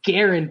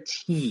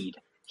guaranteed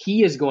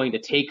he is going to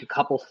take a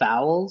couple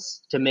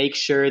fouls to make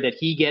sure that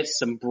he gets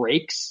some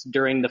breaks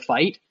during the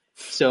fight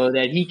so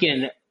that he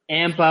can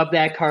amp up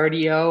that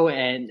cardio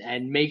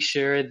and make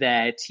sure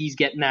that he's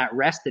getting that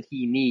rest that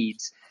he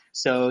needs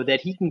so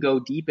that he can go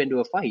deep into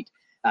a fight.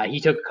 He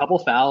took a couple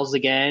fouls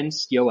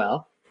against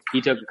Yoel. He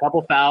took a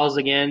couple fouls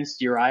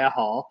against Uriah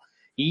Hall.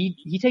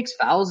 He takes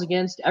fouls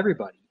against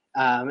everybody.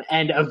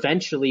 And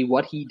eventually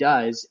what he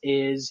does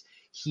is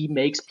he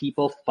makes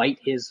people fight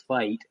his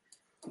fight.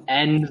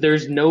 And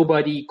there's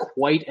nobody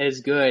quite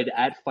as good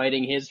at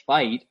fighting his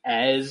fight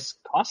as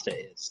Costa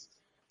is.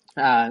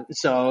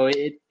 So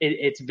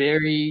it's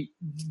very,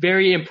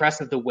 very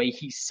impressive the way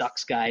he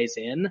sucks guys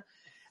in.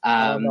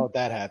 I don't know if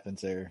that happens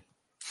there.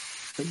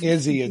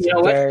 Izzy's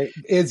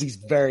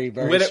very,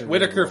 very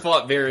Whitaker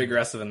fought very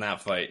aggressive in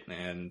that fight,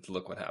 and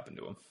look what happened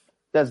to him.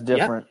 That's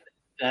different.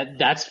 Yeah,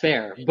 that's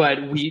fair.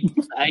 But we've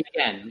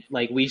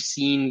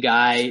seen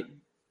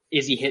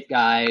Izzy hit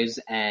guys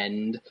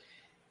and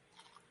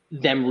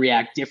them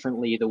react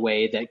differently the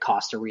way that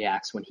Costa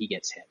reacts when he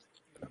gets hit.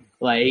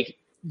 Like,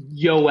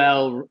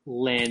 Yoel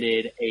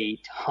landed a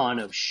ton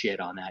of shit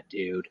on that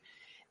dude.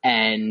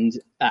 And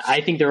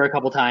I think there were a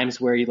couple times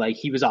where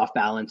he was off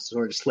balance,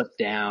 sort of slipped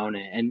down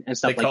and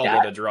stuff like that. They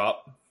called it a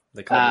drop.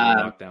 They called it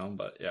a knockdown,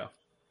 but yeah.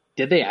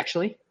 Did they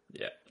actually?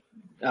 Yeah.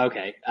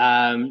 Okay.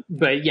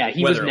 But yeah,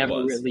 he Whether was it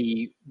never was.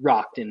 really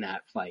rocked in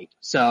that fight.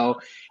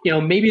 So,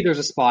 maybe there's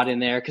a spot in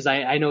there because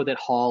I know that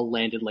Hall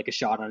landed like a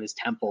shot on his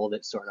temple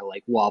that sort of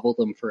like wobbled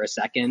him for a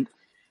second.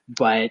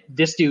 But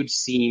this dude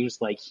seems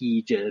like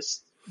he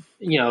just,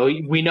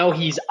 we know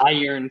he's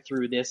iron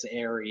through this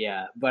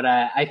area, but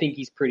I think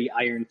he's pretty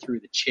iron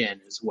through the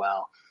chin as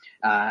well.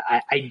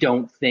 I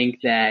don't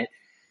think that,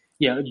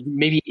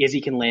 maybe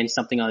Izzy can land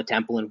something on the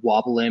temple and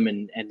wobble him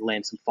and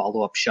land some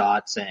follow-up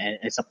shots and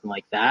something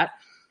like that.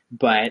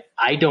 But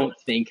I don't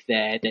think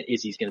that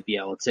Izzy's going to be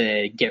able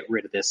to get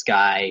rid of this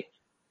guy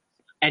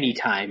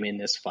anytime in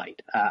this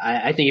fight.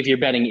 I think if you're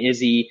betting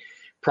Izzy,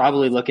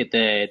 probably look at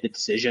the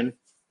decision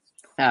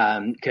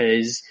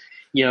because,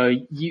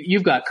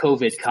 you've got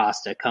COVID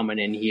Costa coming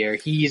in here.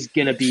 He's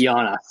going to be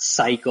on a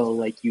cycle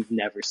like you've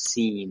never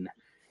seen.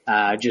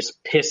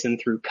 Just pissing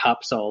through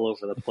cups all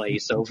over the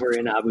place over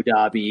in Abu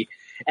Dhabi.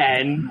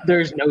 And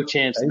there's no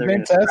chance that they're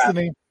going to scrap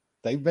him.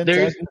 They've been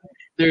testing him.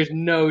 There's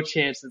no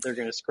chance that they're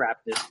going to scrap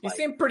this fight. He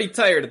seemed pretty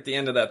tired at the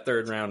end of that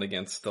third round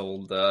against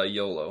old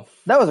YOLO.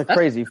 That was a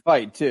crazy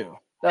fight, too.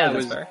 That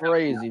was a fair.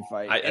 crazy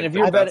fight. And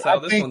if that's how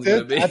this one's going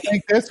to be. I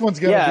think this one's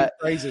going to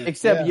be crazy.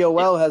 Except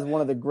Yoel has one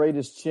of the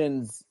greatest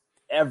chins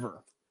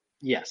ever.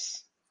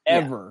 Yes.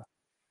 Ever.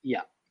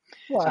 Yeah.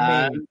 Well,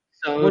 I mean,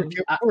 so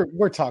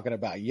we're talking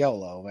about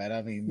YOLO, man.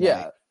 I mean,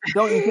 yeah.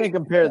 You can't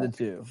compare the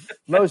two.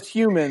 Most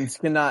humans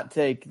cannot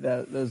take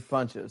those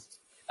punches.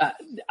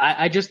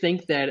 I just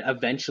think that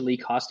eventually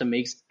Costa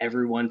makes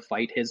everyone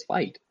fight his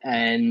fight.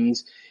 And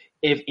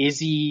if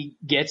Izzy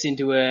gets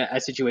into a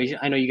situation,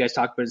 I know you guys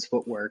talked about his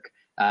footwork,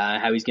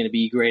 how he's going to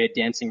be great at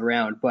dancing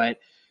around, but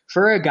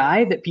for a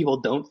guy that people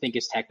don't think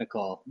is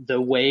technical,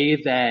 the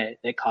way that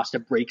Costa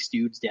breaks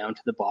dudes down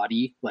to the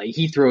body, like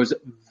he throws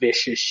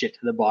vicious shit to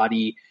the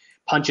body,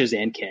 punches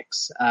and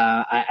kicks.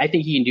 I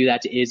think he can do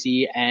that to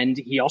Izzy, and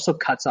he also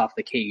cuts off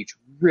the cage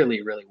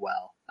really, really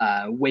well.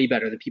 Way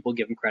better than people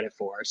give him credit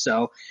for.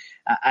 So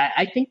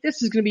I think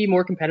this is going to be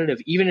more competitive,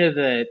 even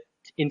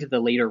into the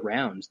later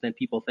rounds than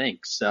people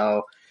think.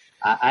 So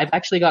I've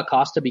actually got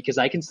Costa because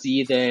I can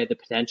see the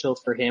potential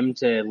for him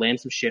to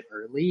land some shit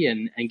early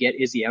and get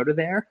Izzy out of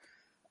there.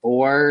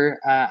 Or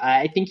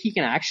I think he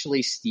can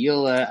actually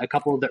steal a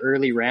couple of the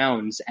early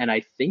rounds, and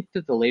I think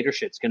that the later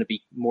shit's going to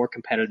be more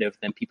competitive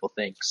than people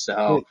think.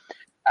 So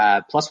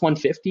plus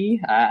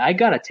 150, I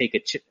got to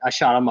take a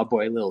shot on my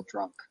boy Lil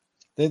Drunk.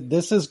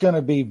 This is going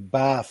to be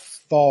by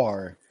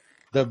far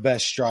the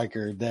best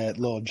striker that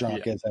Lil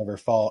Drunk has ever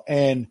fought.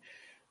 And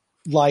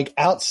like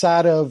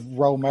outside of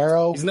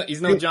Romero,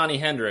 he's no Johnny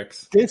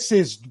Hendricks. This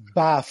is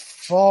by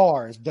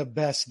far the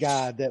best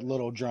guy that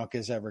Lil Drunk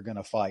is ever going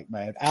to fight,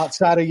 man.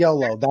 Outside of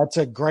YOLO, that's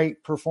a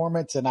great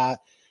performance. And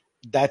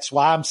that's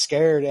why I'm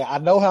scared. I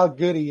know how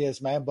good he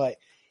is, man, but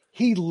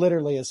he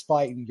literally is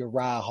fighting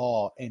Uriah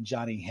Hall and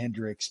Johnny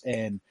Hendricks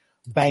and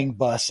Bang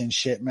Bus and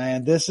shit,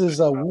 man. This is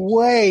a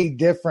way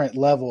different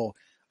level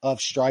of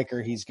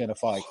striker he's going to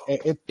fight.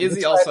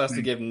 Izzy also has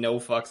to give no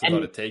fucks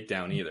about a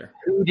takedown either.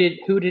 Who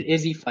did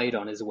Izzy fight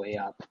on his way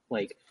up?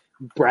 Like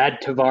Brad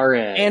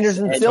Tavares,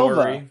 Anderson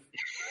Silva.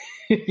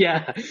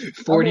 Yeah,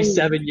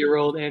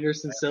 47-year-old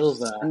Anderson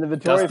Silva. And the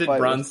Vittori Dustin fight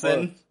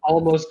Brunson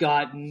almost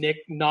got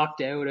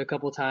knocked out a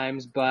couple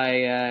times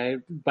by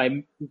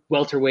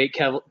welterweight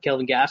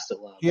Kelvin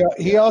Gastelum. Yeah,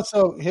 he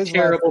also his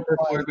terrible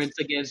performance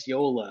against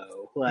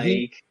YOLO.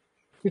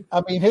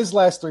 His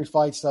last three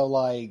fights though,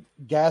 like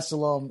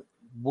Gastelum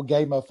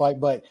gave him a fight,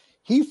 but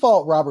he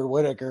fought Robert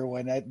Whittaker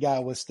when that guy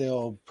was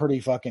still pretty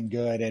fucking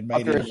good and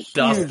made a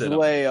huge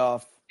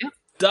layoff. Yeah.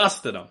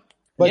 Dusted him.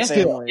 But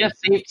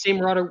same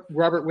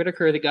Robert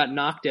Whittaker that got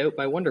knocked out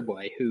by Wonder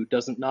Boy, who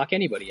doesn't knock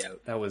anybody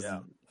out. That was.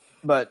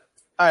 But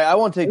all right, I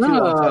won't take too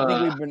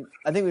long.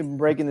 I think we've been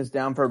breaking this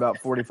down for about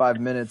 45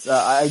 minutes.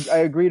 I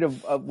agree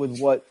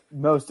with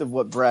most of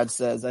what Brad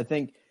says. I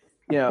think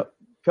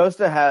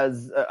Costa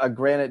has a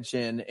granite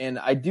chin, and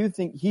I do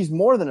think he's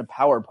more than a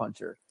power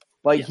puncher.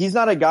 Like he's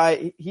not a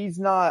guy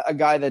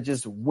that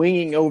just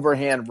winging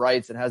overhand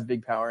rights and has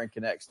big power and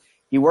connects.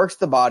 He works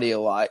the body a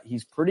lot.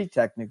 He's pretty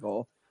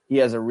technical. He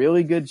has a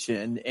really good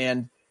chin,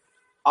 and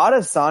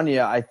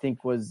Adesanya, I think,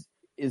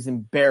 is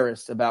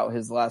embarrassed about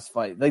his last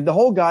fight. Like the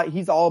whole guy,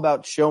 he's all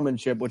about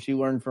showmanship, which he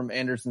learned from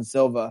Anderson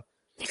Silva,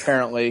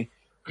 apparently.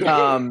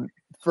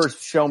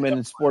 First showman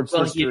in sports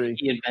history.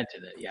 He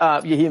invented it.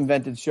 Yeah. He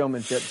invented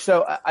showmanship.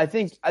 So I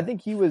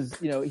think he was,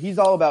 he's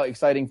all about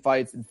exciting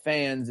fights and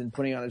fans and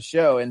putting on a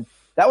show. And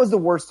that was the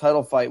worst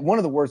title fight, one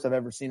of the worst I've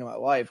ever seen in my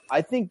life.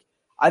 I think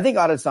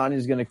Adesanya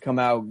is going to come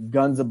out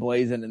guns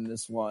a-blazing in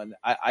this one.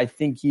 I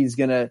think he's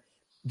going to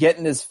get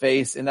in his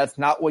face, and that's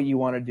not what you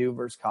want to do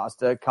versus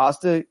Costa.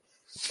 Costa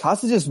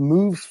just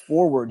moves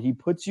forward. He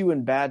puts you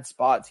in bad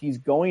spots. He's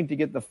going to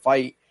get the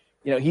fight.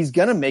 He's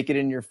going to make it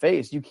in your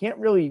face. You can't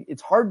really –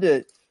 it's hard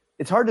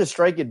to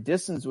strike a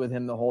distance with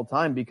him the whole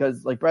time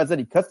because, like Brad said,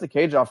 he cuts the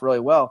cage off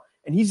really well,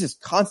 and he's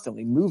just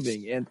constantly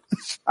moving. And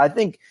I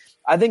think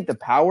the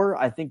power,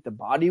 I think the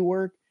body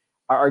work,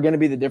 are going to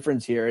be the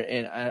difference here.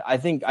 And I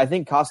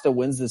think Costa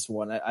wins this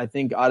one. I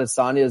think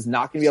Adesanya is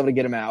not going to be able to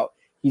get him out.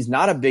 He's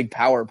not a big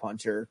power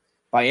puncher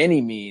by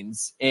any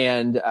means.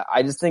 And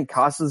I just think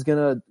Costa's going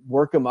to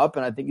work him up,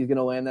 and I think he's going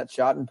to land that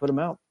shot and put him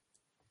out.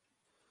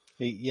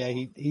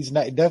 He's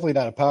definitely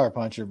not a power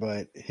puncher,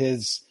 but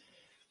his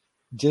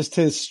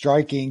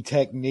striking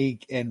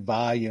technique and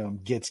volume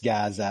gets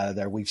guys out of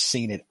there. We've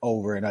seen it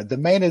over and over. The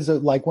man is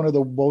like one of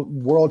the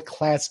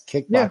world-class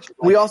kickboxers. Yeah,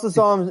 we also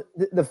saw him,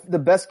 the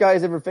best guy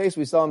he's ever faced,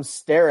 we saw him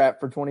stare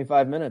at for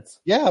 25 minutes.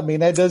 Yeah, I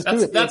mean, that does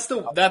too.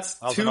 That's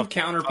two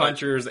counter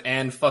punchers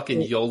and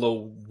fucking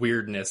YOLO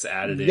weirdness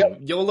added in. Yep.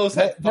 YOLO's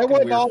had that fucking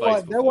wasn't weird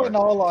fights before.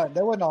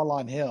 That wasn't all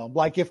on him.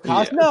 Like if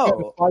Costa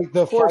fight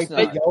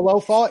that YOLO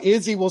fought,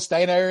 Izzy will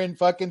stand there and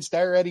fucking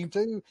stare at him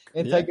too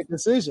and take a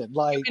decision.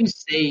 Like you can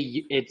say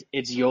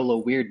it's YOLO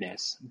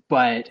weirdness,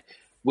 but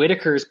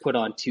Whitaker's put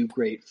on 2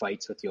 great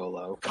fights with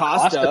YOLO.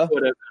 Costa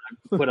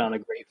put on a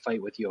great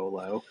fight with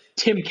YOLO.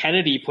 Tim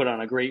Kennedy put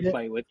on a great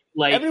fight with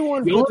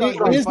everyone. With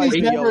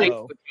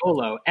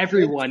YOLO.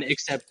 Everyone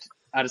except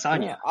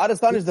Adesanya. Yeah.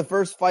 Adesanya's the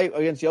first fight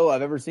against YOLO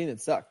I've ever seen.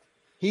 It sucked.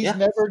 He's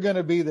never going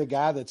to be the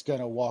guy that's going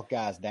to walk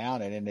guys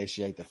down and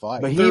initiate the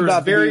fight. But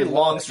there's very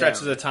long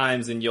stretches of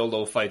times in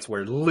YOLO fights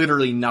where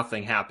literally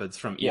nothing happens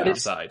from either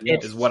side,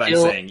 is what I'm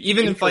saying.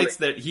 Even in fights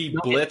that he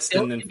blitzed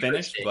and then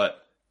finished,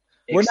 but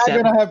we're not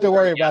going to have to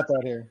worry about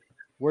that here.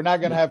 We're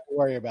not going to have to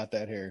worry about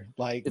that here.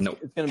 Like, it's going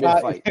to be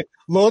a fight.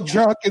 Lil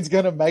Drunk is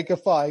going to make a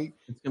fight.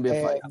 It's going to be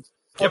a fight.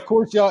 Of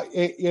course, y'all,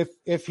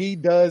 if he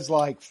does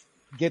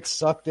get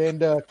sucked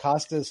into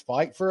Costa's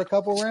fight for a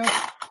couple rounds,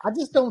 I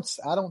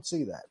don't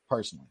see that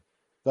personally.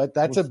 But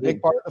that's a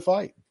big part of the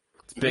fight.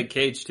 It's big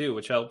cage too,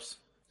 which helps.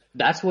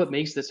 That's what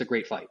makes this a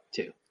great fight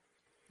too.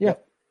 Yeah.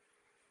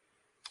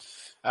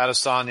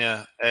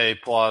 Adesanya A+,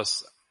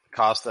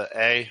 Costa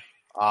A.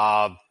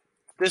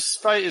 This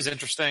fight is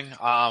interesting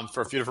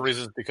for a few different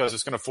reasons because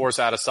it's going to force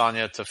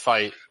Adesanya to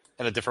fight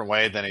in a different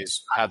way than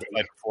he's had to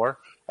fight before.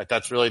 Like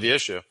that's really the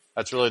issue.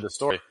 That's really the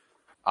story.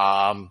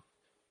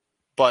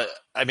 But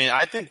I mean,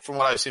 I think from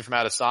what I've seen from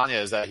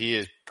Adesanya is that he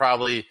is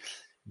probably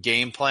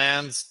game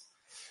plans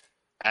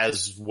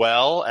as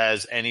well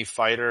as any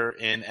fighter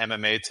in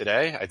MMA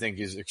today. I think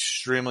he's an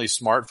extremely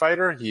smart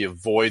fighter. He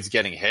avoids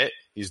getting hit.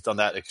 He's done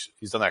that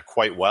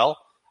quite well.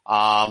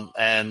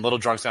 And Lil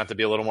Drunk's going to have to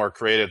be a little more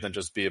creative than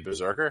just be a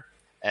berserker.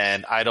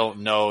 And I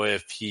don't know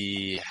if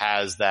he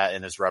has that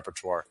in his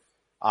repertoire,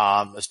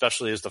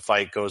 especially as the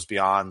fight goes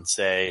beyond,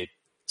 say,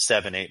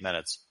 7-8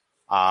 minutes.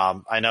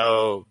 I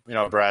know,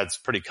 Brad's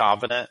pretty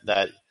confident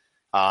that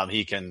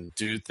he can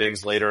do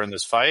things later in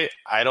this fight.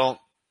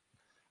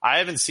 I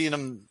haven't seen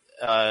him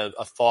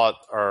a thought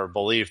or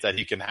belief that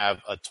he can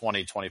have a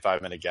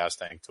 20-25 minute gas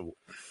tank to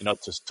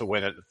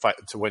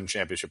win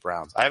championship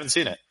rounds. I haven't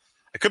seen it.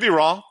 I could be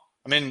wrong.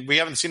 I mean, we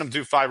haven't seen him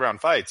do 5-round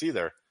fights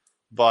either.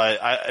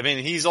 But I mean,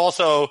 he's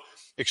also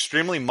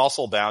extremely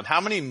muscle bound. How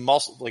many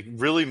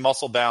really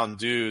muscle bound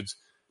dudes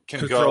can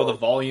throw the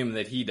volume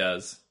that he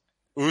does?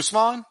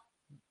 Usman?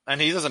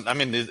 And he doesn't. I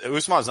mean,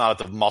 Usman's not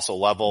at the muscle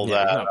level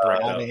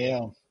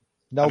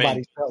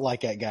Nobody felt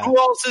like that guy. Who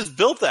else is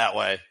built that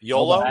way?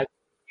 YOLO? You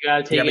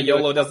gotta take but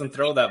YOLO doesn't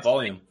throw that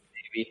volume.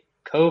 Maybe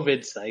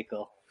COVID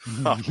cycle.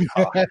 Oh,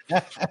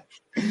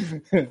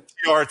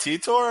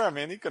 TRT tour? I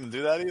mean, he couldn't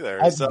do that either.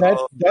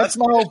 That's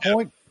my whole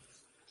point.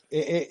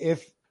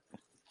 If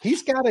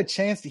he's got a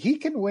chance, he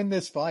can win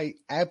this fight,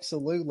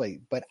 absolutely.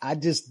 But I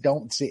just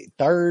don't see it.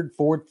 3rd,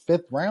 4th,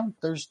 5th round.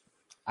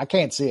 I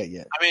can't see it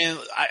yet. I mean,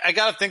 I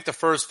got to think the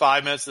first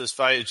 5 minutes of this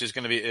fight is just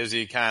going to be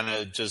Izzy kind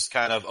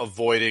of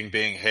avoiding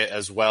being hit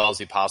as well as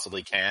he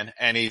possibly can,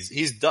 and he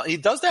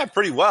does that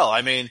pretty well.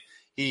 I mean,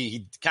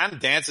 he kind of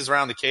dances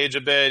around the cage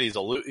a bit.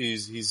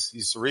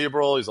 He's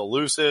cerebral. He's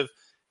elusive,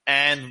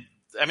 and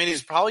I mean,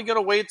 he's probably going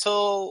to wait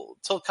till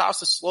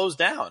Costa slows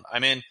down. I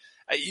mean,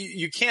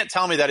 you can't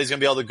tell me that he's going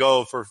to be able to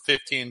go for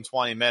 15,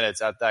 20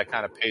 minutes at that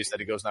kind of pace that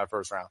he goes in that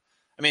first round.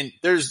 I mean,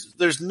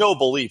 there's no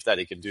belief that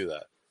he can do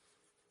that.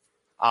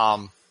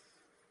 But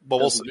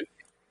we'll see.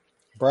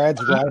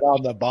 Brad's right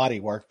on the body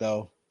work,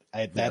 though.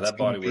 That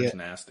body work's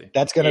nasty.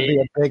 That's going to be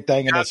a big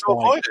thing in this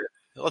fight.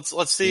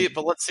 Let's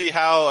see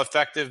how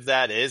effective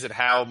that is and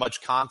how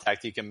much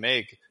contact he can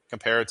make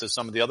compared to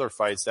some of the other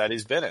fights that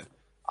he's been in.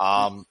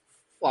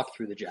 Walk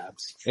through the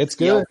jabs. It's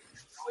good.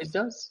 Always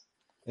does.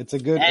 It's a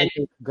good,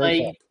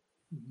 great fight.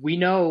 We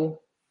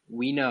know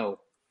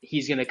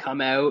he's going to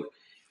come out.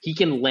 He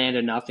can land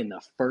enough in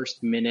the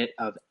first minute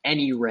of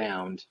any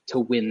round to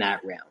win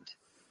that round.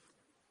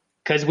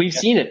 Because we've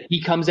seen it. He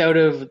comes out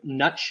of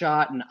nut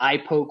shot and eye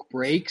poke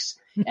breaks,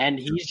 and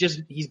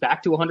he's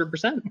back to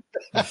 100%.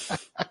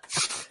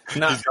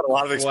 Not he's got a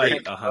lot of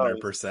experience.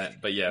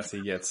 100%, but yes,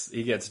 he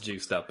gets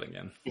juiced up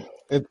again.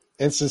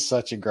 It's just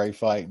such a great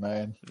fight,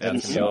 man.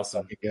 That's so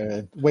awesome.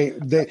 Good. Wait,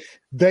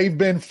 they've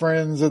been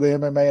friends of the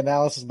MMA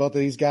analysis, both of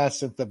these guys,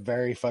 since the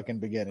very fucking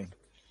beginning.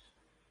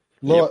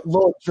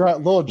 Lil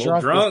Drunk.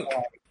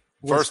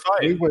 First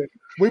fight.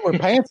 We were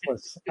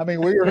pantsless. I mean,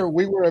 we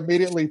were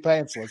immediately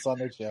pantsless on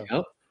this show.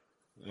 Yep.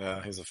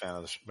 Yeah, he's a fan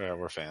of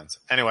we're fans.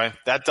 Anyway,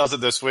 that does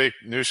it this week.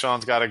 New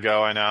Sean's got to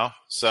go, I know.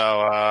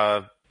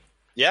 So,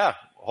 yeah,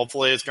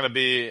 hopefully it's going to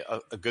be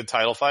a good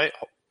title fight.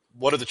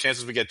 What are the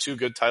chances we get 2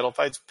 good title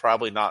fights?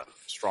 Probably not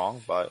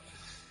strong, but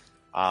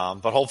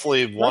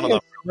hopefully one of them.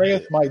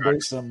 Reyes might do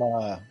some.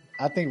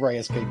 I think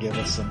Reyes could give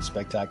us some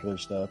spectacular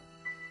stuff.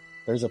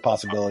 There's a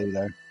possibility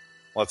there.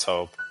 Let's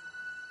hope.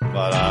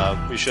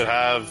 But we'll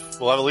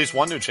have at least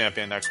 1 new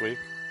champion next week.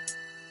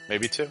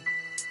 Maybe 2.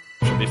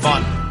 Should be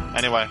fun.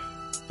 Anyway,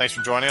 thanks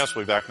for joining us.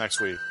 We'll be back next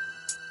week.